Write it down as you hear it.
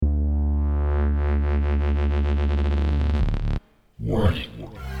Warning.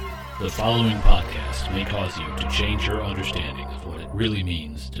 The following podcast may cause you to change your understanding of what it really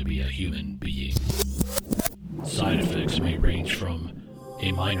means to be a human being. Side effects may range from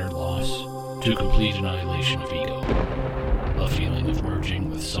a minor loss to complete annihilation of ego, a feeling of merging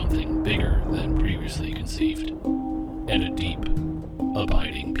with something bigger than previously conceived, and a deep,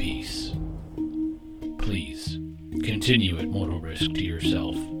 abiding peace. Please, continue at mortal risk to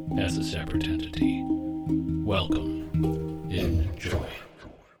yourself as a separate entity. Welcome. Enjoy.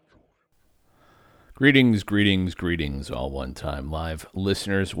 Greetings, all one-time live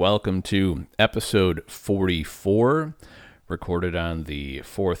listeners. Welcome to episode 44, recorded on the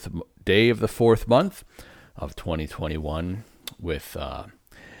fourth day of the fourth month of 2021 with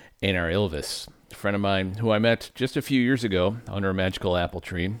Einar Ylvis, a friend of mine who I met just a few years ago under a magical apple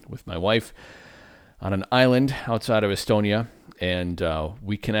tree with my wife on an island outside of Estonia, and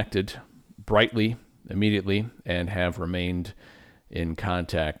we connected brightly immediately and have remained in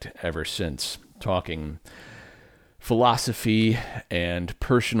contact ever since, talking philosophy and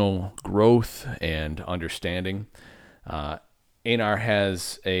personal growth and understanding. Einar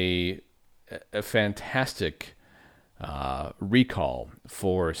has a fantastic recall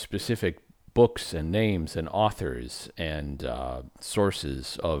for specific books and names and authors and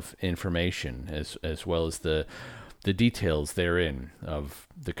sources of information, as well as the details therein of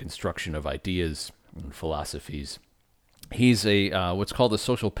the construction of ideas and philosophies. He's a what's called a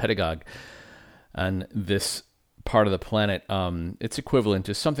social pedagogue on this part of the planet. It's equivalent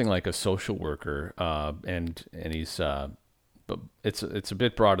to something like a social worker, and he's but it's a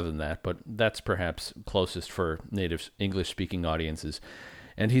bit broader than that, but that's perhaps closest for native English-speaking audiences.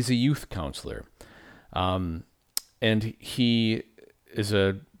 And he's a youth counselor, and he is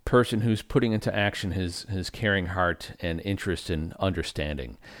a person who's putting into action his caring heart and interest in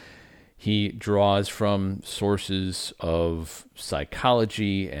understanding. He draws from sources of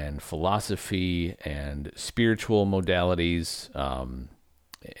psychology and philosophy and spiritual modalities,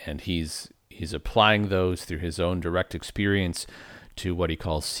 and he's applying those through his own direct experience to what he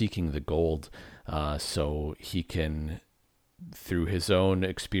calls seeking the gold, so he can, through his own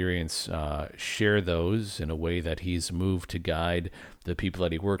experience, share those in a way that he's moved to guide the people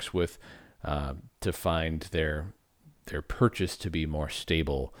that he works with to find their purchase to be more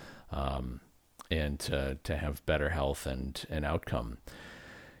stable, and to have better health and outcome.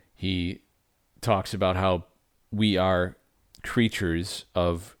 He talks about how we are creatures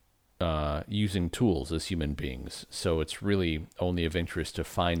of using tools as human beings, so it's really only of interest to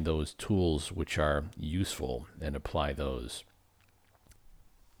find those tools which are useful and apply those.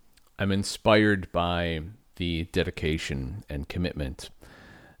 I'm inspired by the dedication and commitment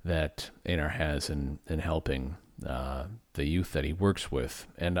that Einar has in helping the youth that he works with.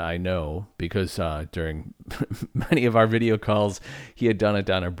 And I know, because during many of our video calls, he had done it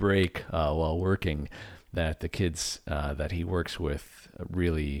on a break while working, that the kids that he works with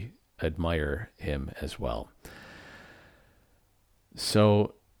really admire him as well.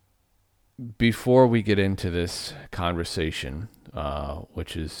 So before we get into this conversation,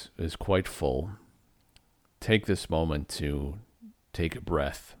 which is quite full, take this moment to take a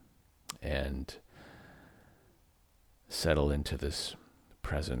breath and settle into this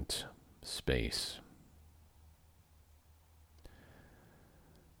present space.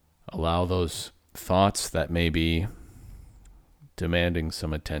 Allow those thoughts that may be demanding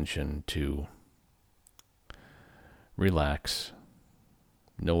some attention to relax,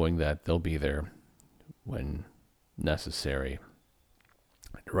 knowing that they'll be there when necessary.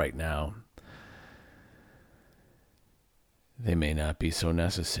 Right now, they may not be so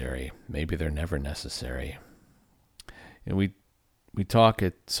necessary. Maybe they're never necessary. And we talk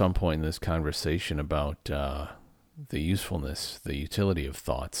at some point in this conversation about the usefulness, the utility of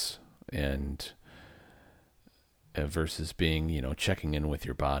thoughts, and versus being, checking in with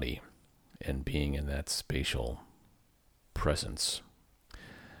your body and being in that spatial presence.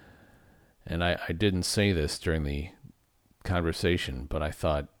 And I didn't say this during the conversation, but I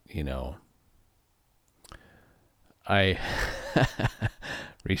thought, I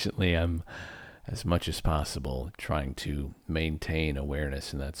recently I'm, as much as possible, trying to maintain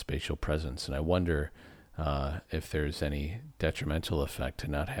awareness in that spatial presence. And I wonder if there's any detrimental effect to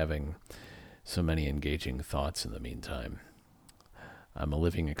not having so many engaging thoughts in the meantime. I'm a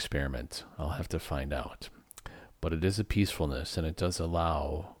living experiment. I'll have to find out. But it is a peacefulness, and it does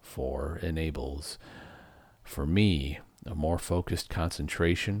enables, for me, a more focused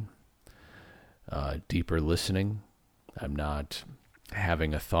concentration, deeper listening. I'm not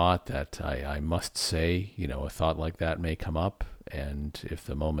having a thought that I must say. A thought like that may come up, and if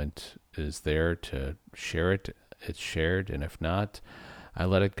the moment is there to share it it's shared, and if not, I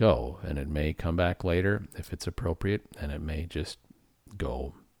let it go, and it may come back later if it's appropriate, and it may just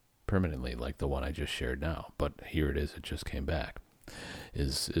go permanently like the one I just shared now. But here it is, it just came back.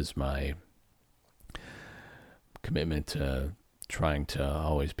 Is my commitment to trying to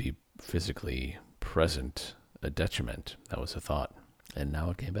always be physically present a detriment? That was a thought, and now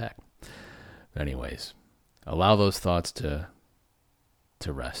it came back. But anyways, allow those thoughts to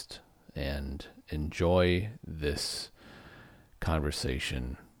rest and enjoy this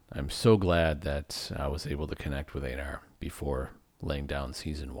conversation. I'm so glad that I was able to connect with Einar before laying down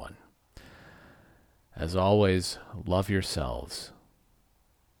season 1. As always, love yourselves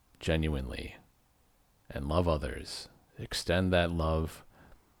genuinely and love others. Extend that love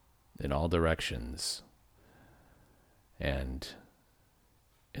in all directions. And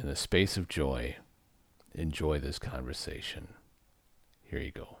in the space of joy, enjoy this conversation. Here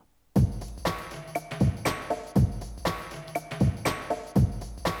you go.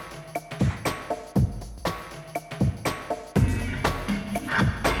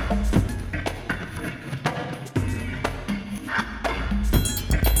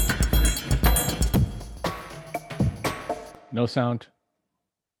 No sound.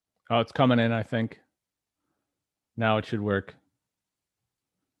 Oh, it's coming in, I think. Now it should work.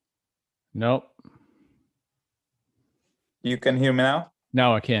 Nope. You can hear me now?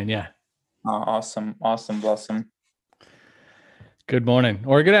 Now I can, yeah. Oh, awesome. Blossom. Good morning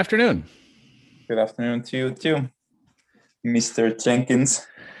or good afternoon. Good afternoon to you too, Mr. Jenkins.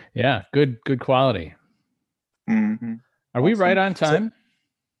 Yeah, good quality. Mm-hmm. Are we right on time?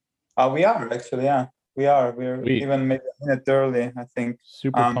 We are actually, yeah. We're even maybe a minute early, I think.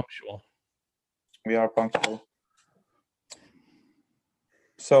 Super punctual. We are punctual.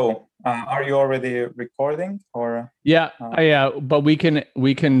 So, are you already recording or? Yeah, but we can,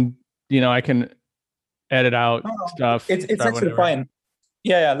 I can edit out stuff. It's actually whatever. fine.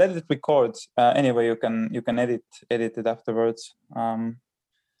 Yeah, let it record. Anyway, you can edit it afterwards. Like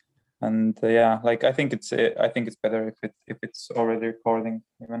I think it's better if it's already recording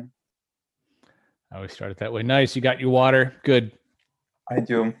even. I always start it that way. Nice. You got your water. Good. I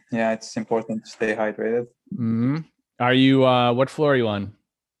do. Yeah, it's important to stay hydrated. Mm-hmm. Are you? What floor are you on?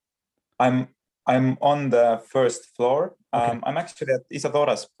 I'm on the first floor. Okay. I'm actually at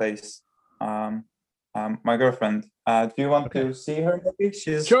Isadora's place. My girlfriend. Do you want to see her? Maybe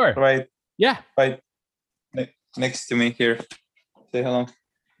she's sure. Right. Yeah. Right next to me here. Say hello.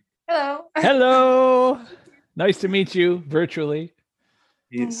 Hello. Hello. Nice to meet you virtually.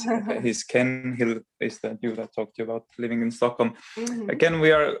 He's Ken. He's the dude I talked to you about living in Stockholm. Mm-hmm. Again, we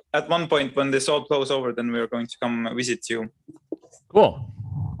are at one point when this all blows over, then we are going to come visit you. Cool.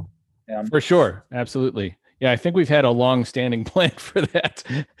 Yeah. For sure. Absolutely. Yeah, I think we've had a long-standing plan for that.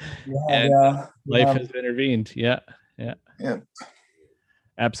 Life has intervened. Yeah.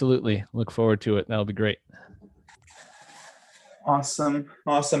 Absolutely. Look forward to it. That'll be great. Awesome.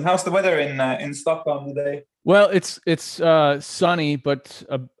 How's the weather in Stockholm today? Well, it's sunny, but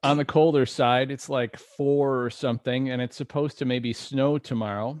on the colder side, it's like 4 or something, and it's supposed to maybe snow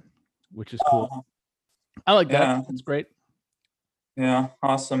tomorrow, which is cool. I like that. It's great. Yeah,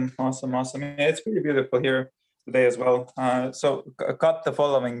 awesome. Yeah, it's pretty beautiful here today as well. So got the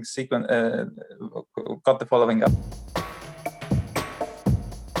following sequence. Got the following up.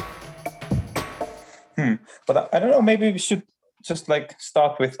 But I don't know. Maybe we should just like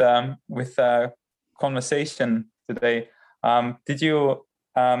start with conversation today. Did you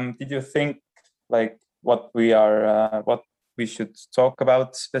think like what we should talk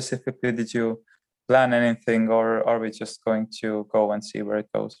about specifically? Did you plan anything, or are we just going to go and see where it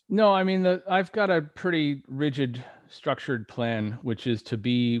goes? No, I mean I've got a pretty rigid, structured plan, which is to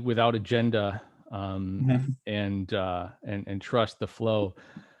be without agenda, and trust the flow.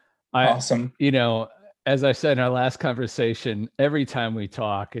 Awesome. As I said in our last conversation, every time we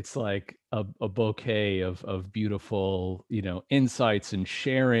talk, it's like a bouquet of beautiful, insights and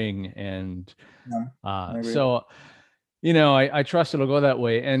sharing. And so, I trust it'll go that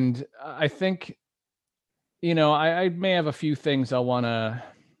way. And I think, I may have a few things I want to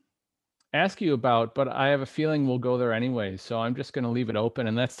ask you about, but I have a feeling we'll go there anyway. So I'm just going to leave it open.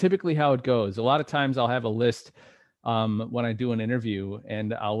 And that's typically how it goes. A lot of times I'll have a list when I do an interview,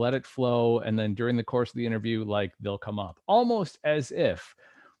 and I'll let it flow. And then during the course of the interview, like they'll come up almost as if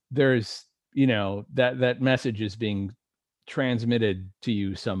there's, that message is being transmitted to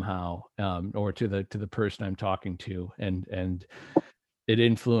you somehow, or to the person I'm talking to, and it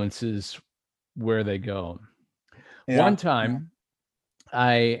influences where they go. Yeah. One time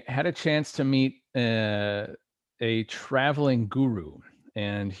I had a chance to meet a traveling guru,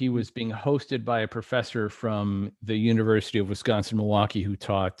 and he was being hosted by a professor from the University of Wisconsin-Milwaukee who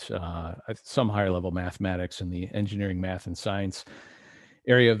taught some higher level mathematics in the engineering, math, and science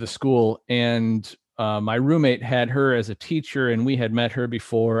area of the school. And my roommate had her as a teacher, and we had met her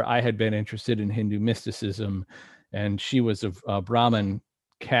before. I had been interested in Hindu mysticism, and she was of Brahmin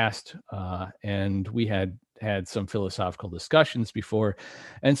caste, and we had some philosophical discussions before.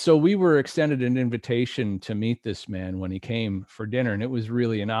 And so we were extended an invitation to meet this man when he came for dinner, and it was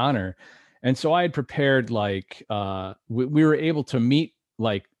really an honor. And so I had prepared, like, we were able to meet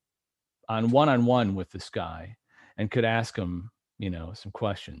like on one-on-one with this guy and could ask him, some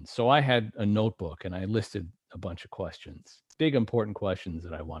questions. So I had a notebook and I listed a bunch of questions, big, important questions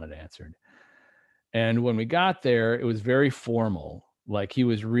that I wanted answered. And when we got there, it was very formal. Like, he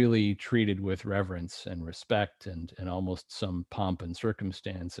was really treated with reverence and respect and almost some pomp and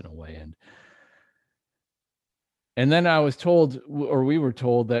circumstance in a way. And then I was told, or we were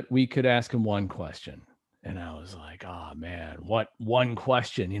told, that we could ask him one question. And I was like, oh man, what one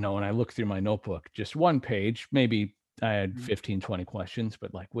question? When I looked through my notebook, just one page, maybe I had 15, 20 questions,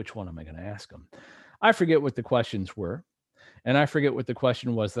 but like, which one am I going to ask him? I forget what the questions were. And I forget what the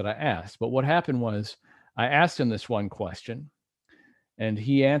question was that I asked. But what happened was I asked him this one question and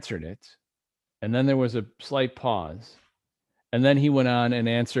he answered it. And then there was a slight pause. And then he went on and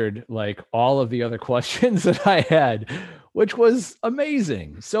answered like all of the other questions that I had, which was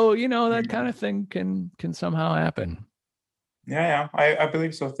amazing. So, that kind of thing can somehow happen. Yeah, I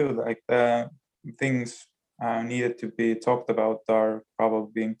believe so too. Like, the things needed to be talked about are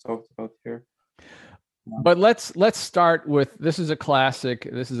probably being talked about here. But let's start with, this is a classic.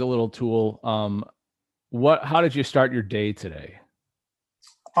 This is a little tool. How did you start your day today?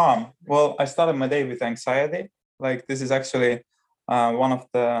 Well, I started my day with anxiety. Like, this is actually one of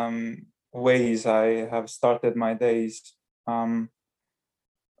the ways I have started my days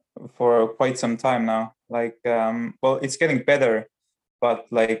for quite some time now. Like, well, it's getting better, but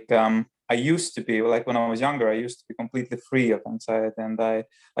like, I used to be, like, when I was younger, I used to be completely free of anxiety. And a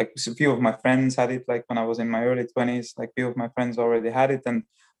few of my friends had it, like when I was in my early 20s, like a few of my friends already had it. And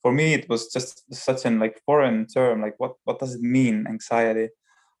for me, it was just such an like foreign term. Like, what does it mean, anxiety?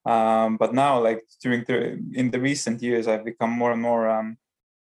 But now, like in the recent years, I've become more and more,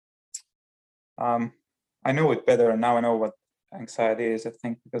 I know it better. And now I know what anxiety is, I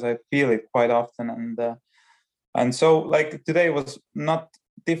think, because I feel it quite often. And so like today was not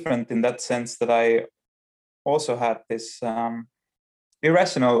different in that sense, that I also had this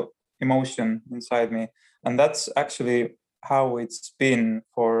irrational emotion inside me. And that's actually how it's been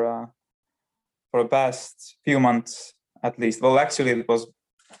for the past few months, at least. Well, actually, it was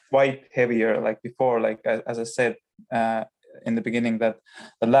quite heavier like before, like as I said in the beginning, that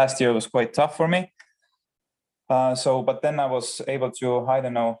the last year was quite tough for me. But then I was able to, I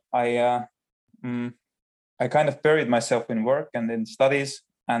don't know, I kind of buried myself in work and in studies.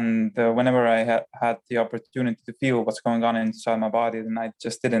 And whenever I had the opportunity to feel what's going on inside my body, then I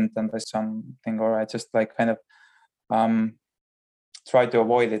just didn't. And there's something, or I just like kind of tried to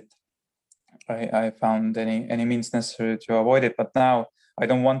avoid it. I found any means necessary to avoid it. But now I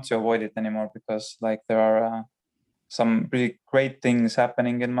don't want to avoid it anymore, because like there are some really great things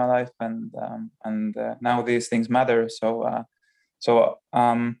happening in my life, and now these things matter. So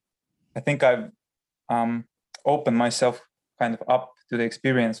I think I've opened myself kind of up to the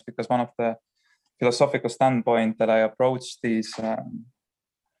experience, because one of the philosophical standpoint that I approach these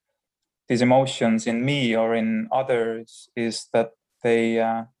emotions in me or in others is that they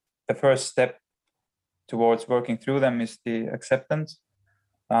the first step towards working through them is the acceptance.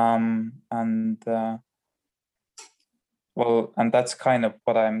 And that's kind of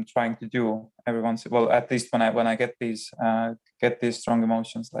what I'm trying to do every once. Well, at least when I get these strong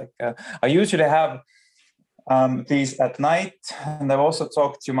emotions, like I usually have these at night, and I've also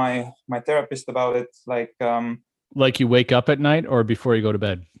talked to my therapist about it. Like you wake up at night or before you go to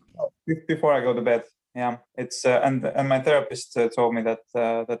bed? Before I go to bed. Yeah, it's and my therapist told me that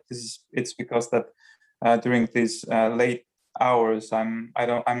it's because that during these late hours I'm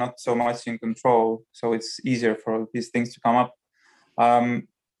not so much in control, so it's easier for these things to come up.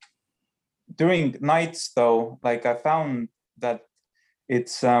 During nights though, like I found that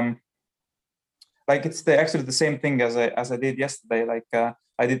it's it's actually the same thing as I did yesterday. Like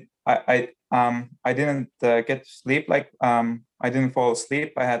I didn't get to sleep. Like I didn't fall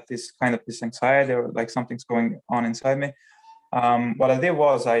asleep. I had this anxiety, or like something's going on inside me. What I did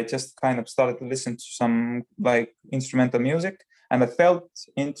was I just kind of started to listen to some like instrumental music, and I felt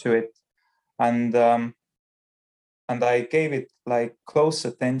into it, and and I gave it like close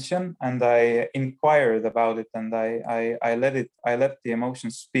attention, and I inquired about it, and I let the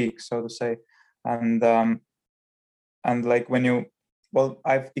emotions speak, so to say. And like when you, well,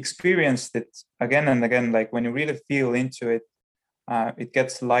 I've experienced it again and again, like when you really feel into it, it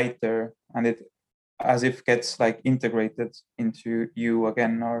gets lighter, and it as if gets like integrated into you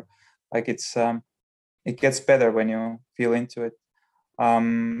again, or like it gets better when you feel into it.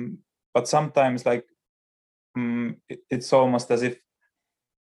 But sometimes like it's almost as if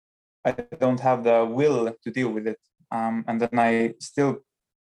I don't have the will to deal with it, and then I still,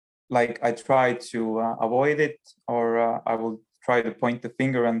 like, I try to avoid it, or I will try to point the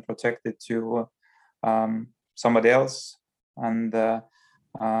finger and project it to somebody else. And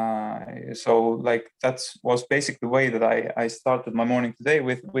so like that was basically the way that I started my morning today,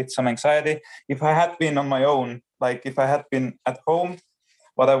 with some anxiety. If I had been on my own, like if I had been at home,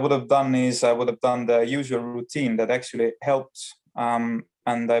 what I would have done is I would have done the usual routine that actually helps. And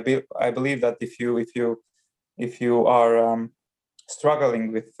I believe that if you are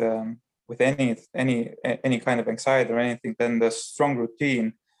struggling with any kind of anxiety or anything, then the strong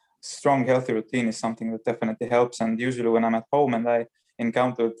healthy routine is something that definitely helps. And usually when I'm at home and I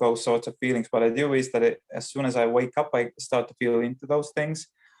encounter those sorts of feelings, what I do is that as soon as I wake up, I start to feel into those things.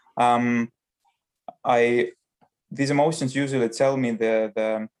 I These emotions usually tell me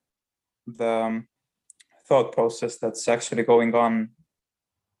the thought process that's actually going on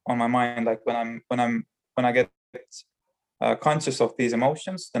my mind. Like when I get conscious of these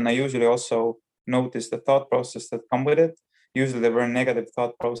emotions, then I usually also notice the thought process that come with it. Usually they were a negative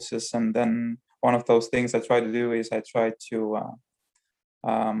thought process, and then one of those things I try to do is I try to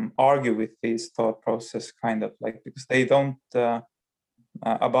argue with these thought process, kind of like, because they don't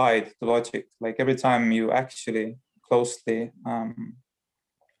abide the logic. Like every time you actually closely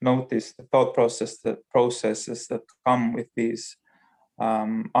notice the thought process, the processes that come with these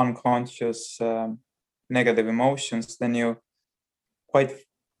unconscious negative emotions, then you quite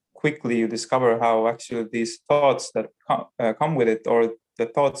quickly you discover how actually these thoughts that come with it, or the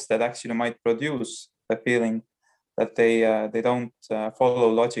thoughts that actually might produce the feeling, that they don't follow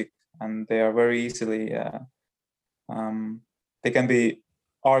logic, and they are very easily they can be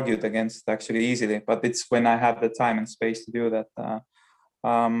argued against actually easily. But it's when I have the time and space to do that.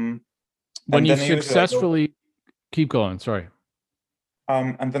 When you successfully keep going, sorry.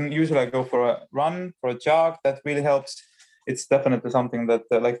 And then usually I go for a run, for a jog. That really helps. It's definitely something that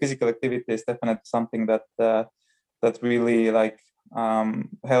like physical activity is definitely something that that really like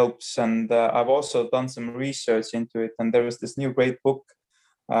helps. And I've also done some research into it. And there is this new great book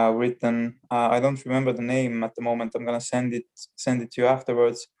written. I don't remember the name at the moment. I'm gonna send it to you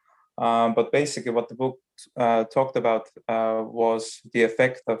afterwards. But basically, what the book talked about was the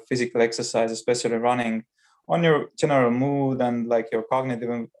effect of physical exercise, especially running, on your general mood and like your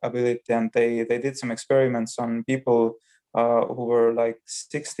cognitive ability. And they did some experiments on people who were like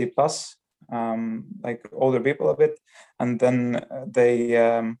 60 plus, like older people a bit, and then they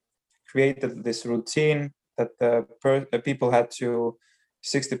created this routine that the people had to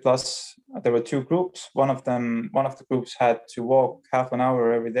 60 plus. There were two groups. One of the groups had to walk half an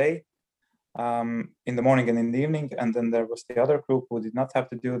hour every day, in the morning and in the evening, and then there was the other group who did not have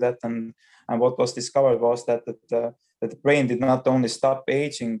to do that. And what was discovered was that the brain did not only stop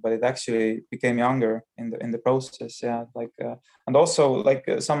aging, but it actually became younger in the process. Yeah, like and also like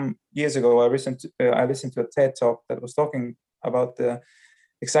some years ago, I listened to a TED talk that was talking about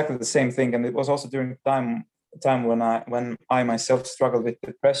exactly the same thing, and it was also during time when I myself struggled with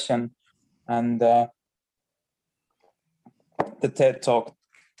depression. And the TED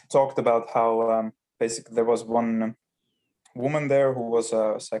talked about how basically there was one woman there who was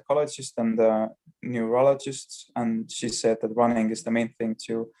a psychologist and a neurologist, and she said that running is the main thing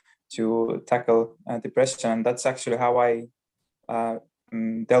to tackle depression. And that's actually how I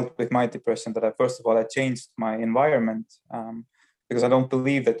dealt with my depression. That first of all, I changed my environment, because I don't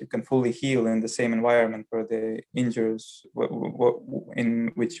believe that you can fully heal in the same environment where the injuries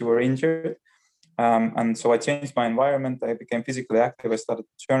in which you were injured. And so I changed my environment. I became physically active. I started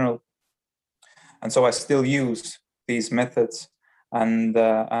to journal, and so I still use these methods, and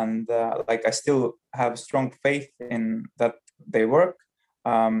like I still have strong faith in that they work,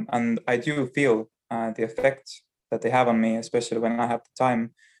 and I do feel the effect that they have on me, especially when I have the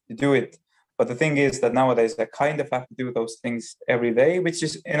time to do it. But the thing is that nowadays I kind of have to do those things every day, which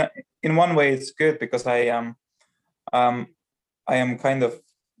is in one way it's good, because I am kind of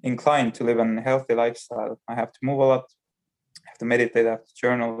inclined to live a healthy lifestyle. I have to move a lot, I have to meditate, I have to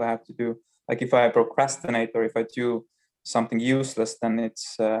journal, I have to do, like if I procrastinate or if I do something useless, then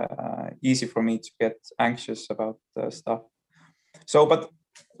it's easy for me to get anxious about stuff. So, but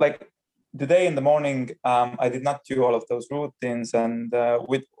like today in the morning, I did not do all of those routines, and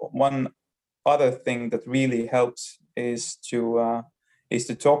with one other thing that really helps is to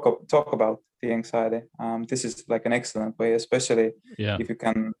talk about the anxiety. This is like an excellent way, especially if you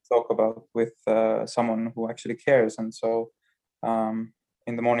can talk about with someone who actually cares. And so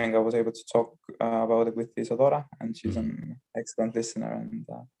in the morning, I was able to talk about it with Isadora, and she's an excellent listener, and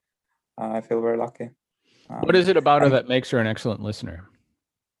I feel very lucky. What is it about her that makes her an excellent listener?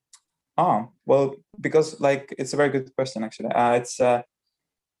 Well, because like it's a very good question actually.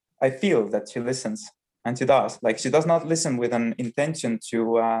 I feel that she listens, and she does. Like she does not listen with an intention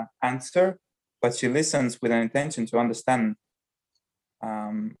to answer, but she listens with an intention to understand.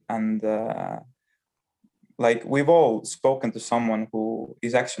 Like we've all spoken to someone who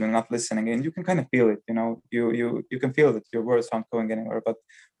is actually not listening, and you can kind of feel it. You know, you can feel that your words aren't going anywhere. But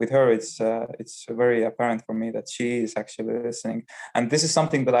with her, it's very apparent for me that she is actually listening, and this is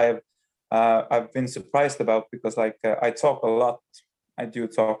something that I've been surprised about, because like I talk a lot. I do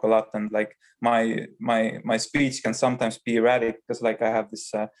talk a lot, and like my speech can sometimes be erratic because like I have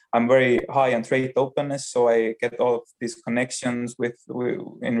this I'm very high on trait openness, so I get all of these connections with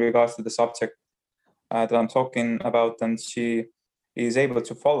in regards to the subject that I'm talking about, and she is able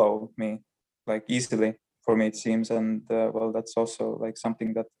to follow me like easily, for me it seems. And well, that's also like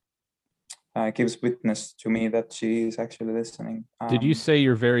something that gives witness to me that she is actually listening. Did you say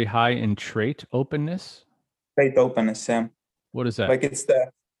you're very high in trait openness? Trait openness, yeah. What is that? Like it's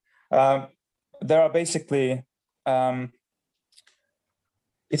there are basically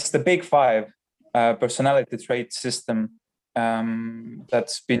it's the big five personality trait system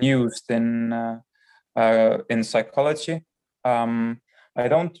that's been used in psychology. I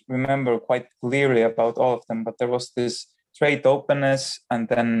don't remember quite clearly about all of them, but there was this trait openness, and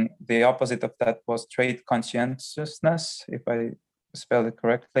then the opposite of that was trait conscientiousness, if I spelled it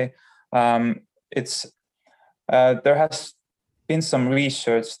correctly. It's there has been some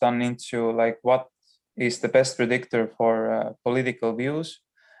research done into like what is the best predictor for political views.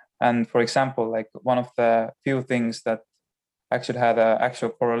 And for example, like one of the few things that actually had an actual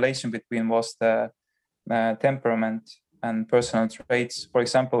correlation between was the temperament and personal traits. For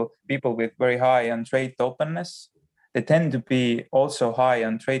example, people with very high on trait openness, they tend to be also high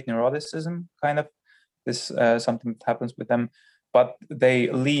on trait neuroticism, kind of. This something that happens with them, but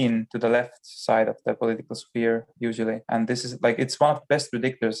they lean to the left side of the political sphere usually. And this is like, it's one of the best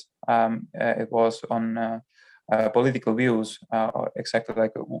predictors. It was on political views, exactly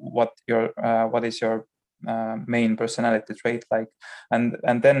like what is your main personality trait like. And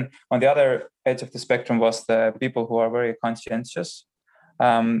then on the other edge of the spectrum was the people who are very conscientious.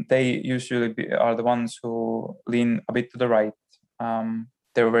 They usually are the ones who lean a bit to the right.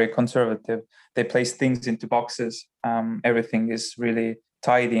 They're very conservative. They place things into boxes. Everything is really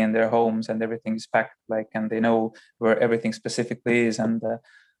tidy in their homes, and everything is packed, like, and they know where everything specifically is.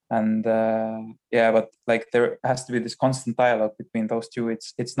 Yeah, but like there has to be this constant dialogue between those two.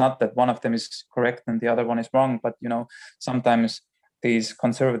 It's not that one of them is correct and the other one is wrong, but you know, sometimes these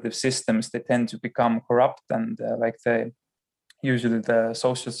conservative systems, they tend to become corrupt, and usually the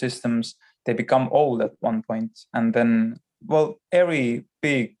social systems, they become old at one point, and then, well, every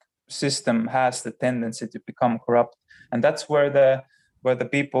big system has the tendency to become corrupt, and that's where the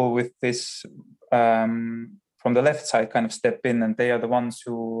people with this from the left side kind of step in, and they are the ones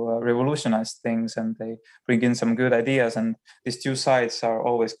who revolutionize things, and they bring in some good ideas, and these two sides are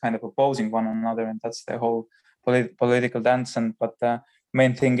always kind of opposing one another, and that's the whole political dance. And but the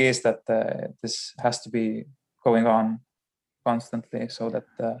main thing is that this has to be going on constantly, so that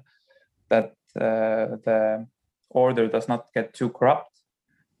the order does not get too corrupt,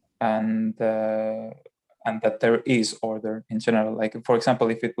 and that there is order in general. Like, for example,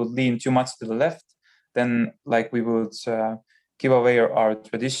 if it would lean too much to the left, then like we would give away our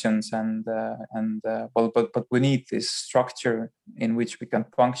traditions, but we need this structure in which we can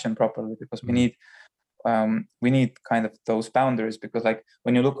function properly, because we need kind of those boundaries, because like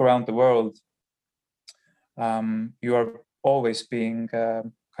when you look around the world, you are always being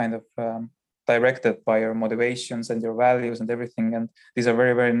kind of directed by your motivations and your values and everything, and these are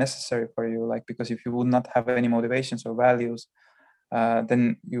very, very necessary for you, like, because if you would not have any motivations or values,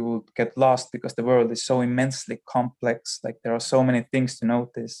 then you would get lost, because the world is so immensely complex. Like, there are so many things to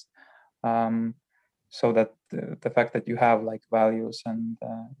notice, so that the fact that you have like values, and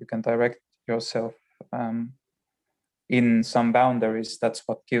you can direct yourself in some boundaries, that's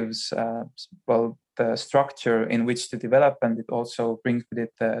what gives the structure in which to develop, and it also brings with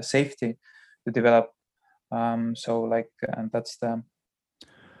it safety to develop. So like that's the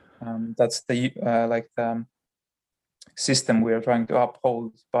like the system we are trying to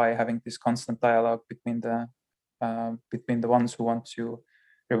uphold by having this constant dialogue between the ones who want to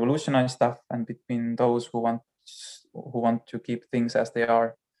revolutionize stuff and between those who want to keep things as they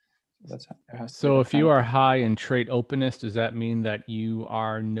are. So if you are high in trait openness, does that mean that you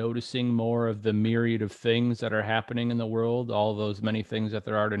are noticing more of the myriad of things that are happening in the world, all those many things that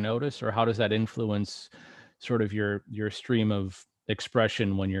there are to notice, or how does that influence sort of your stream of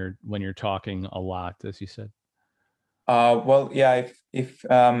expression when you're talking a lot, as you said? Well, yeah, if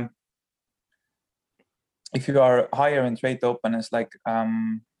you are higher in trait openness, like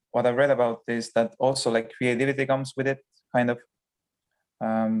what I read about is that also like creativity comes with it, kind of.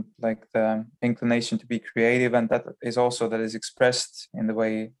 Like the inclination to be creative, and that is expressed in the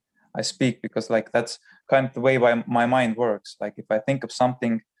way I speak, because like that's kind of the way my mind works. Like if I think of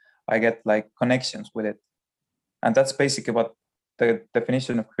something, I get like connections with it, and that's basically what the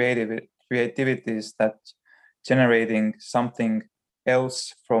definition of creativity is, that generating something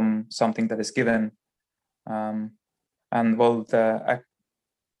else from something that is given. And well,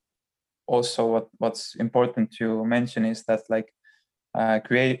 also what's important to mention is that like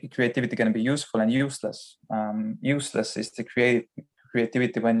creativity can be useful and useless. Useless is the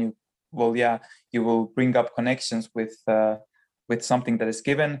creativity when you will bring up connections with something that is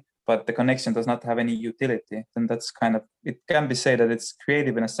given, but the connection does not have any utility. Then that's kind of, it can be said that it's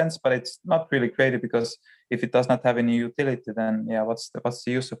creative in a sense, but it's not really creative, because if it does not have any utility, then yeah, what's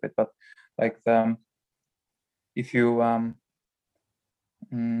the use of it? But like if you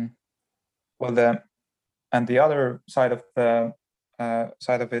the other side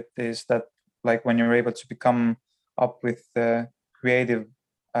of it is that like when you're able to become up with creative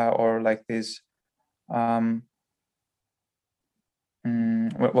or like this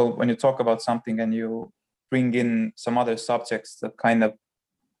when you talk about something and you bring in some other subjects that kind of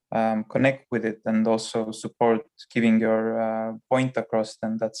connect with it and also support giving your point across,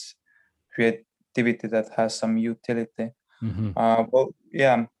 then that's creativity that has some utility.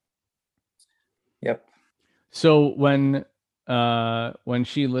 Mm-hmm. Yep. So when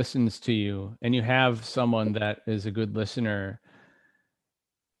she listens to you and you have someone that is a good listener,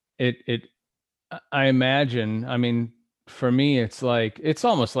 I imagine, I mean, for me, it's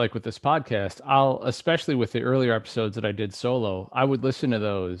almost like with this podcast, especially with the earlier episodes that I did solo, I would listen to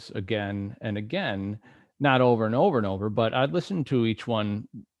those again and again, not over and over and over, but I'd listen to each one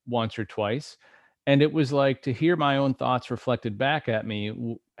once or twice. And it was like to hear my own thoughts reflected back at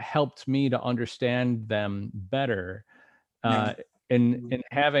me helped me to understand them better. And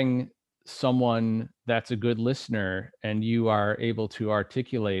having someone that's a good listener and you are able to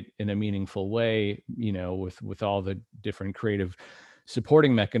articulate in a meaningful way, with all the different creative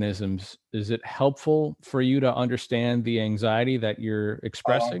supporting mechanisms, is it helpful for you to understand the anxiety that you're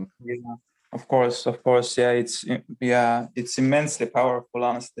expressing? Yeah. Of course. It's immensely powerful,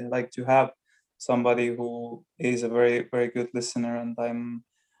 honestly, like to have somebody who is a very, very good listener, and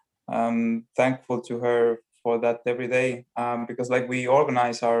I'm thankful to her for that every day, because like we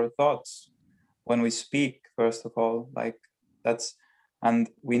organize our thoughts when we speak, first of all, like and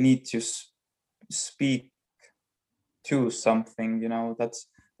we need to speak to something, that's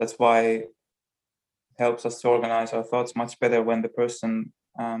why it helps us to organize our thoughts much better when the person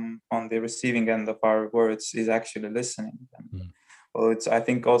on the receiving end of our words is actually listening. Well, I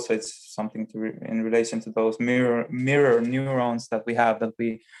think also it's something in relation to those mirror neurons that we have, that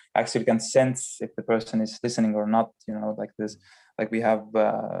we actually can sense if the person is listening or not. Like this, like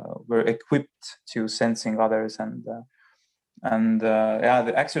we're equipped to sensing others,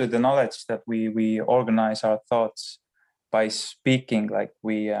 actually the knowledge that we organize our thoughts by speaking, like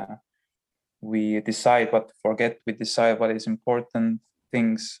we decide what to forget, we decide what is important,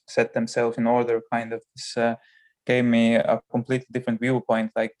 things set themselves in order, kind of this. Gave me a completely different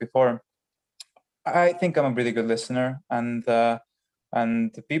viewpoint. Like before, I think I'm a pretty good listener, and the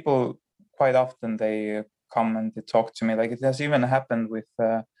people quite often they come and they talk to me. Like it has even happened with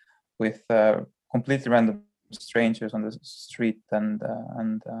completely random strangers on the street, and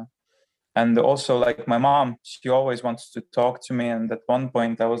also like my mom, she always wants to talk to me. And at one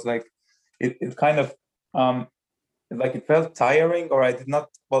point, I was like, it kind of like it felt tiring, or I did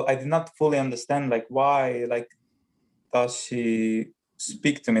not fully understand like why, like does she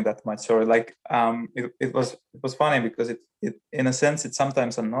speak to me that much, or like it was funny because it in a sense it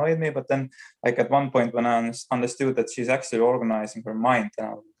sometimes annoyed me, but then like at one point when I understood that she's actually organizing her mind, and I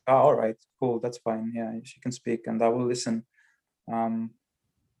was like, all right, cool, that's fine, yeah, she can speak and I will listen.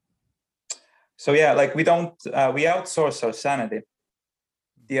 So yeah, like we outsource our sanity.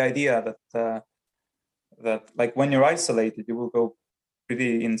 The idea that that like when you're isolated, you will go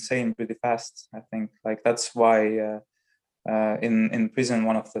pretty insane pretty fast. I think like that's why in prison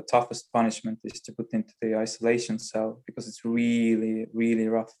one of the toughest punishment is to put into the isolation cell, because it's really really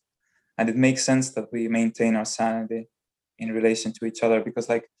rough. And it makes sense that we maintain our sanity in relation to each other, because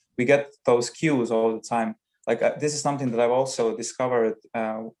like we get those cues all the time. Like this is something that I've also discovered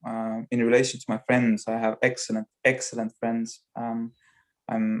in relation to my friends. I have excellent friends.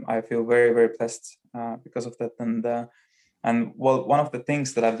 I feel very very blessed because of that. And well, one of the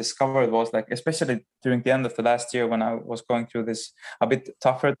things that I've discovered was like, especially during the end of the last year when I was going through this a bit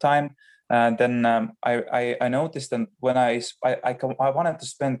tougher time, then I noticed that when I wanted to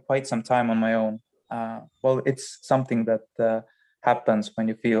spend quite some time on my own. Well, it's something that happens when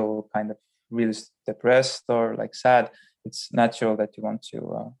you feel kind of really depressed or like sad. It's natural that you want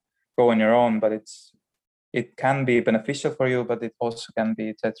to go on your own, but it can be beneficial for you, but it also can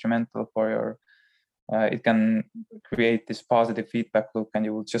be detrimental for your. It can create this positive feedback loop, and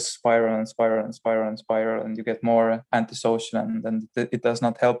you will just spiral and spiral and spiral and spiral, and you get more antisocial, and then it does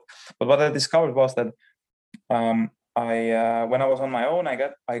not help. But what I discovered was that I when I was on my own,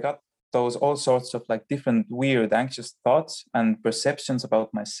 I got those all sorts of like different weird anxious thoughts and perceptions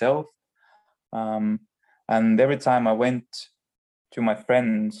about myself. And every time I went to my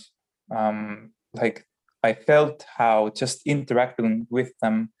friends, like I felt how just interacting with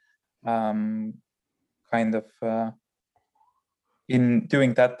them, kind of in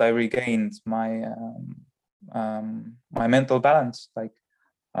doing that, I regained my mental balance. Like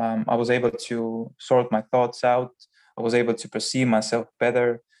I was able to sort my thoughts out. I was able to perceive myself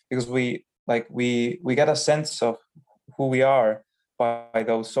better, because we get a sense of who we are by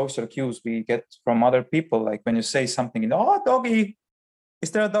those social cues we get from other people. Like when you say something, oh, doggy,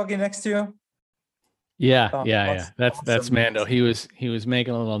 is there a doggy next to you? Yeah, Oh, yeah. That's awesome. Mando. He was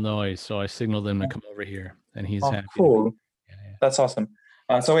making a little noise, so I signaled him to come over here, and he's happy. Cool. That's awesome.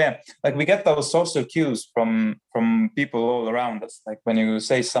 So yeah, like we get those social cues from people all around us. Like when you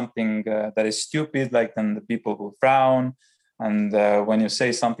say something that is stupid, like then the people will frown. And when you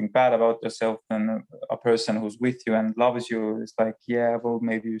say something bad about yourself, then a person who's with you and loves you is like, yeah, well,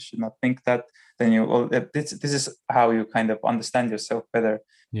 maybe you should not think that. Then this is how you kind of understand yourself better.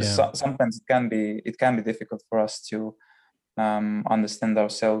 Yeah. Sometimes it can be difficult for us to understand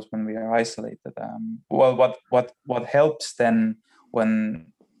ourselves when we are isolated. Well, what helps then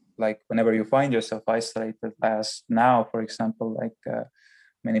when, like, whenever you find yourself isolated, as now, for example, like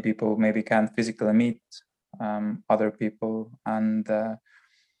many people maybe can't physically meet other people, and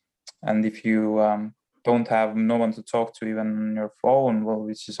if you don't have no one to talk to, even on your phone, well,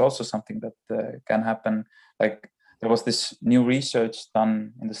 which is also something that can happen. Like there was this new research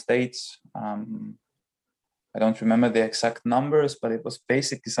done in the States. I don't remember the exact numbers, but it was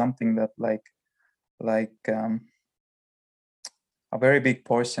basically something that like a very big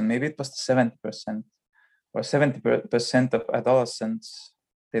portion, maybe it was 70% or 70% of adolescents,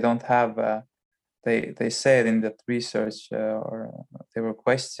 they don't have, they said in that research, or they were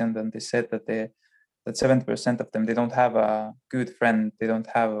questioned, and they said that 70% of them, they don't have a good friend. They don't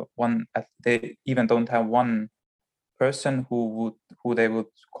have one, they even don't have one person who they would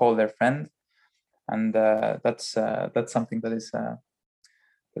call their friend. And that's something that is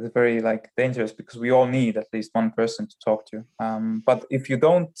very like dangerous, because we all need at least one person to talk to. But if you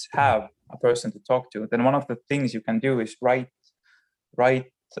don't have a person to talk to, then one of the things you can do is write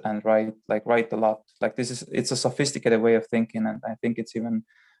a lot. Like it's a sophisticated way of thinking, and I think it's even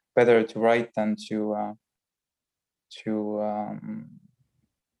better to write than to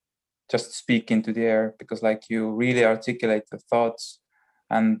just speak into the air, because like you really articulate the thoughts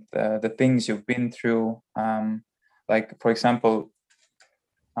and the things you've been through. Like for example,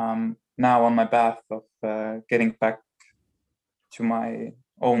 now on my path of getting back to my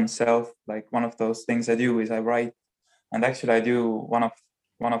own self, like one of those things I do is I write. And actually I do one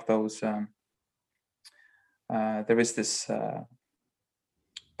of those, there is this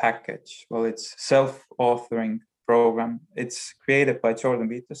package. Well, it's self-authoring program. It's created by Jordan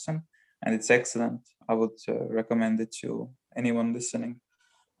Peterson, and it's excellent. I would recommend it to anyone listening.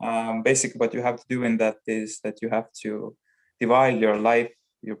 Basically what you have to do in that is that you have to divide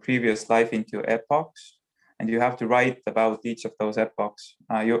your previous life into epochs, and you have to write about each of those epochs.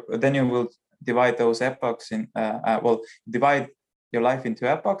 Then you will divide those epochs divide your life into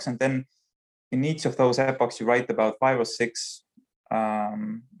epochs, and then in each of those epochs you write about 5 or 6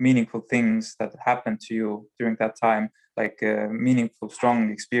 meaningful things that happened to you during that time, like meaningful,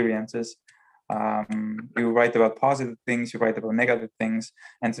 strong experiences. You write about positive things, you write about negative things,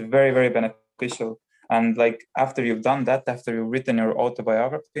 and it's very, very beneficial. And like after you've done that, after you've written your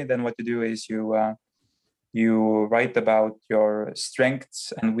autobiography, then what you do is you you write about your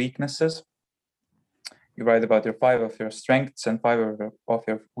strengths and weaknesses. You write about your 5 of your strengths and 5 of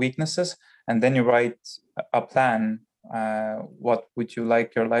your weaknesses, and then you write a plan. What would you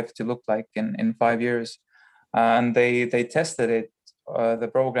like your life to look like in 5 years? And they tested it, the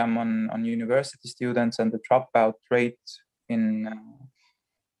program on university students, and the dropout rate in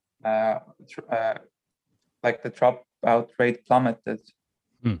like the dropout rate plummeted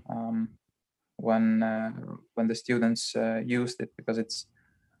when the students used it, because it's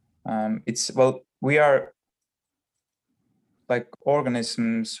well, we are like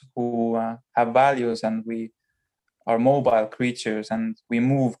organisms who have values, and we are mobile creatures, and we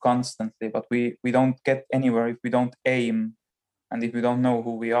move constantly, but we don't get anywhere if we don't aim, and if we don't know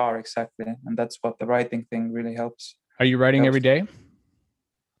who we are exactly. And that's what the writing thing really helps. Are you writing every day?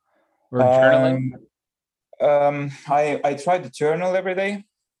 Or journaling? I try to journal every day.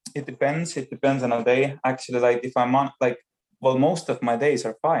 It depends on a day. Actually, like if I'm on, like, well, most of my days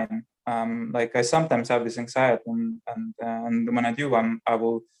are fine. Like I sometimes have this anxiety, and when I do, I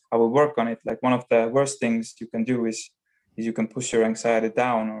will work on it. Like one of the worst things you can do is you can push your anxiety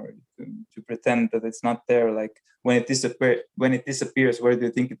down, or to pretend that it's not there. Like when it disappears, where do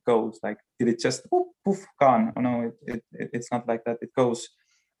you think it goes? Like, did it just poof, gone? Oh no, it's not like that. It goes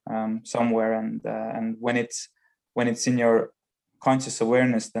somewhere, and when it's in your conscious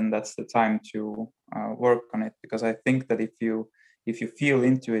awareness, then that's the time to work on it. Because I think that if you feel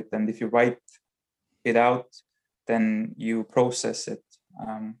into it, and if you write it out, then you process it.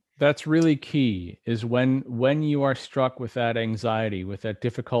 That's really key, is when you are struck with that anxiety, with that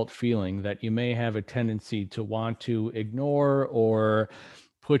difficult feeling that you may have a tendency to want to ignore or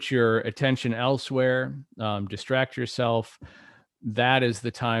put your attention elsewhere, distract yourself. That is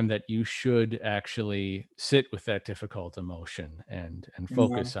the time that you should actually sit with that difficult emotion and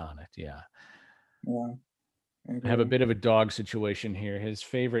focus on it. Yeah. I have a bit of a dog situation here. His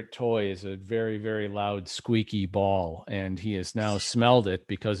favorite toy is a very, very loud, squeaky ball, and he has now smelled it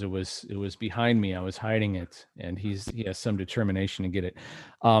because it was behind me. I was hiding it, and he has some determination to get it.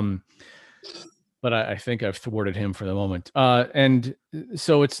 But I think I've thwarted him for the moment. And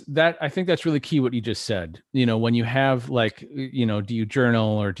so it's that, I think that's really key what you just said. You know, when you have, like, you know, do you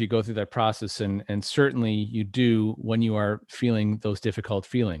journal, or do you go through that process? And certainly you do when you are feeling those difficult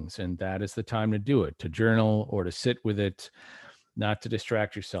feelings. And that is the time to do it, to journal or to sit with it, not to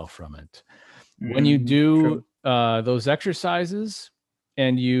distract yourself from it. When you do those exercises,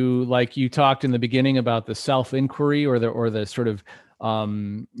 and you, like you talked in the beginning about the self-inquiry, or the sort of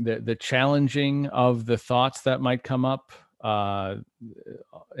the challenging of the thoughts that might come up, an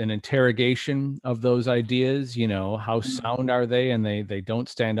interrogation of those ideas, you know, how sound are they? And they don't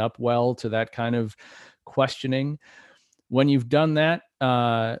stand up well to that kind of questioning. When you've done that,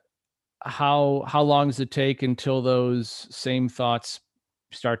 how long does it take until those same thoughts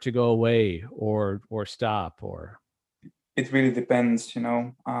start to go away or stop? Or it really depends, you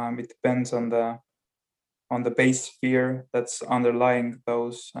know. It depends on the base fear that's underlying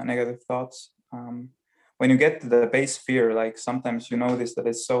those negative thoughts. When you get to the base fear, like sometimes you notice that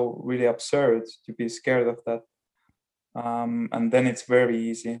it's so really absurd to be scared of that. And then it's very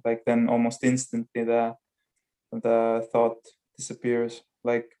easy. Like then almost instantly the thought disappears.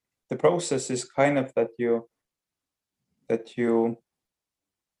 Like the process is kind of that you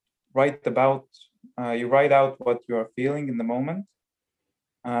write about, you write out what you are feeling in the moment.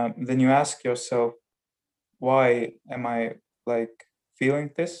 Then you ask yourself, why am I like feeling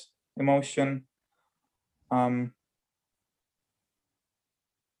this emotion?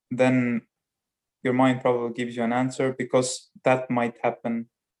 Then your mind probably gives you an answer, because that might happen.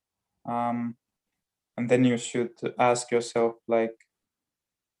 And then you should ask yourself, like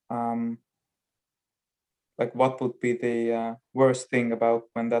what would be the worst thing about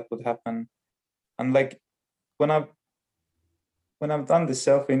when that would happen? And like when I've done the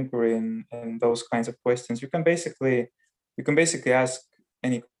self-inquiry in those kinds of questions, you can basically ask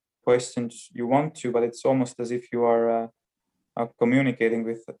any questions you want to, but it's almost as if you are communicating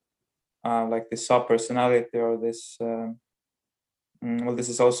with like this sub-personality, or this well, this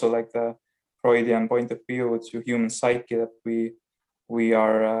is also like the Freudian point of view to human psyche, that we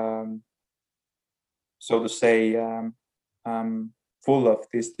are so to say full of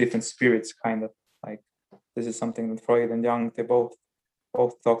these different spirits, kind of. Like this is something that Freud and Jung, they both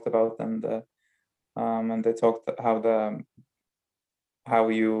talked about, and they talked how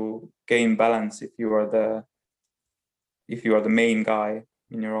you gain balance if you are the main guy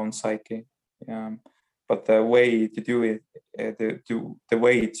in your own psyche. But the way to do it, the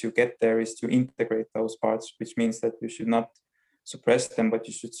way to get there is to integrate those parts, which means that you should not suppress them, but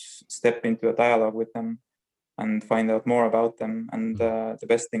you should step into a dialogue with them. and find out more about them. And the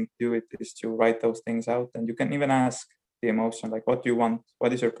best thing to do it is to write those things out. And you can even ask the emotion, like, what do you want?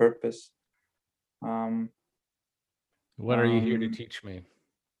 What is your purpose? What are you here to teach me?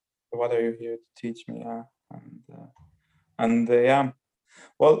 What are you here to teach me? Yeah. And yeah,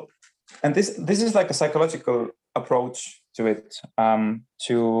 well, and this is like a psychological approach to it,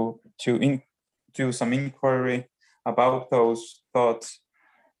 to do some inquiry about those thoughts.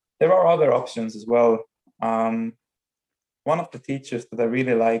 There are other options as well. One of the teachers that I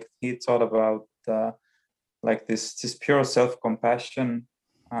really liked, he taught about like this pure self-compassion,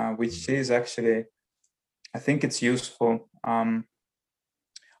 which is actually, I think it's useful.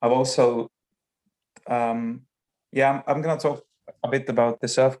 I've also, yeah, I'm going to talk a bit about the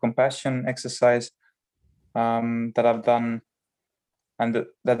self-compassion exercise that I've done, and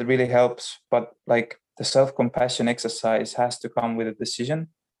that really helps. But like the self-compassion exercise has to come with a decision.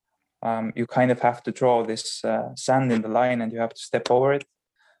 You kind of have to draw this sand in the line, and you have to step over it,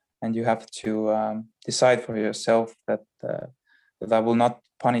 and you have to decide for yourself that I will not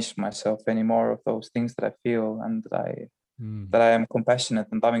punish myself anymore of those things that I feel, and that I am compassionate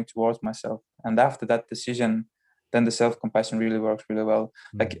and loving towards myself. And after that decision, then the self-compassion really works really well.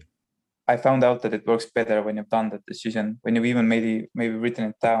 Like I found out that it works better when you've done that decision, when you've even maybe written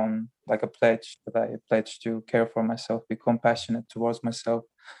it down like a pledge, that I pledge to care for myself, be compassionate towards myself.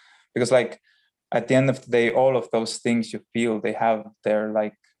 Because like at the end of the day, all of those things you feel, they have their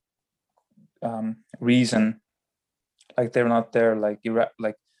like reason. Like they're not there like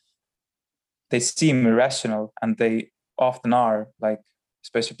like they seem irrational, and they often are, like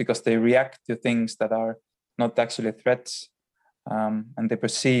especially because they react to things that are not actually threats, and they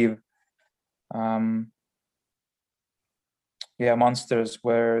perceive monsters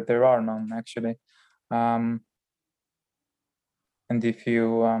where there are none actually. And if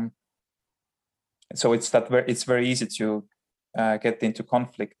you so it's very easy to get into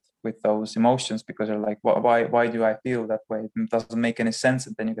conflict with those emotions, because you're like, why do I feel that way? It doesn't make any sense.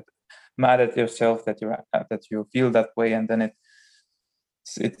 And then you get mad at yourself that you feel that way, and then it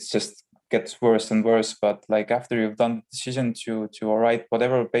just gets worse and worse. But like after you've done the decision to all right,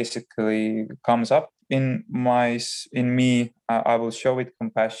 whatever basically comes up in me, I will show it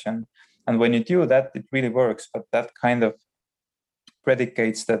compassion. And when you do that, it really works. But that kind of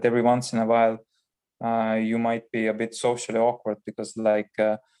predicates that every once in a while you might be a bit socially awkward, because like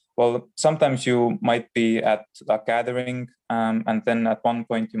well, sometimes you might be at a gathering, and then at one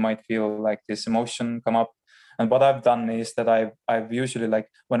point you might feel like this emotion come up. And what I've done is that I've usually, like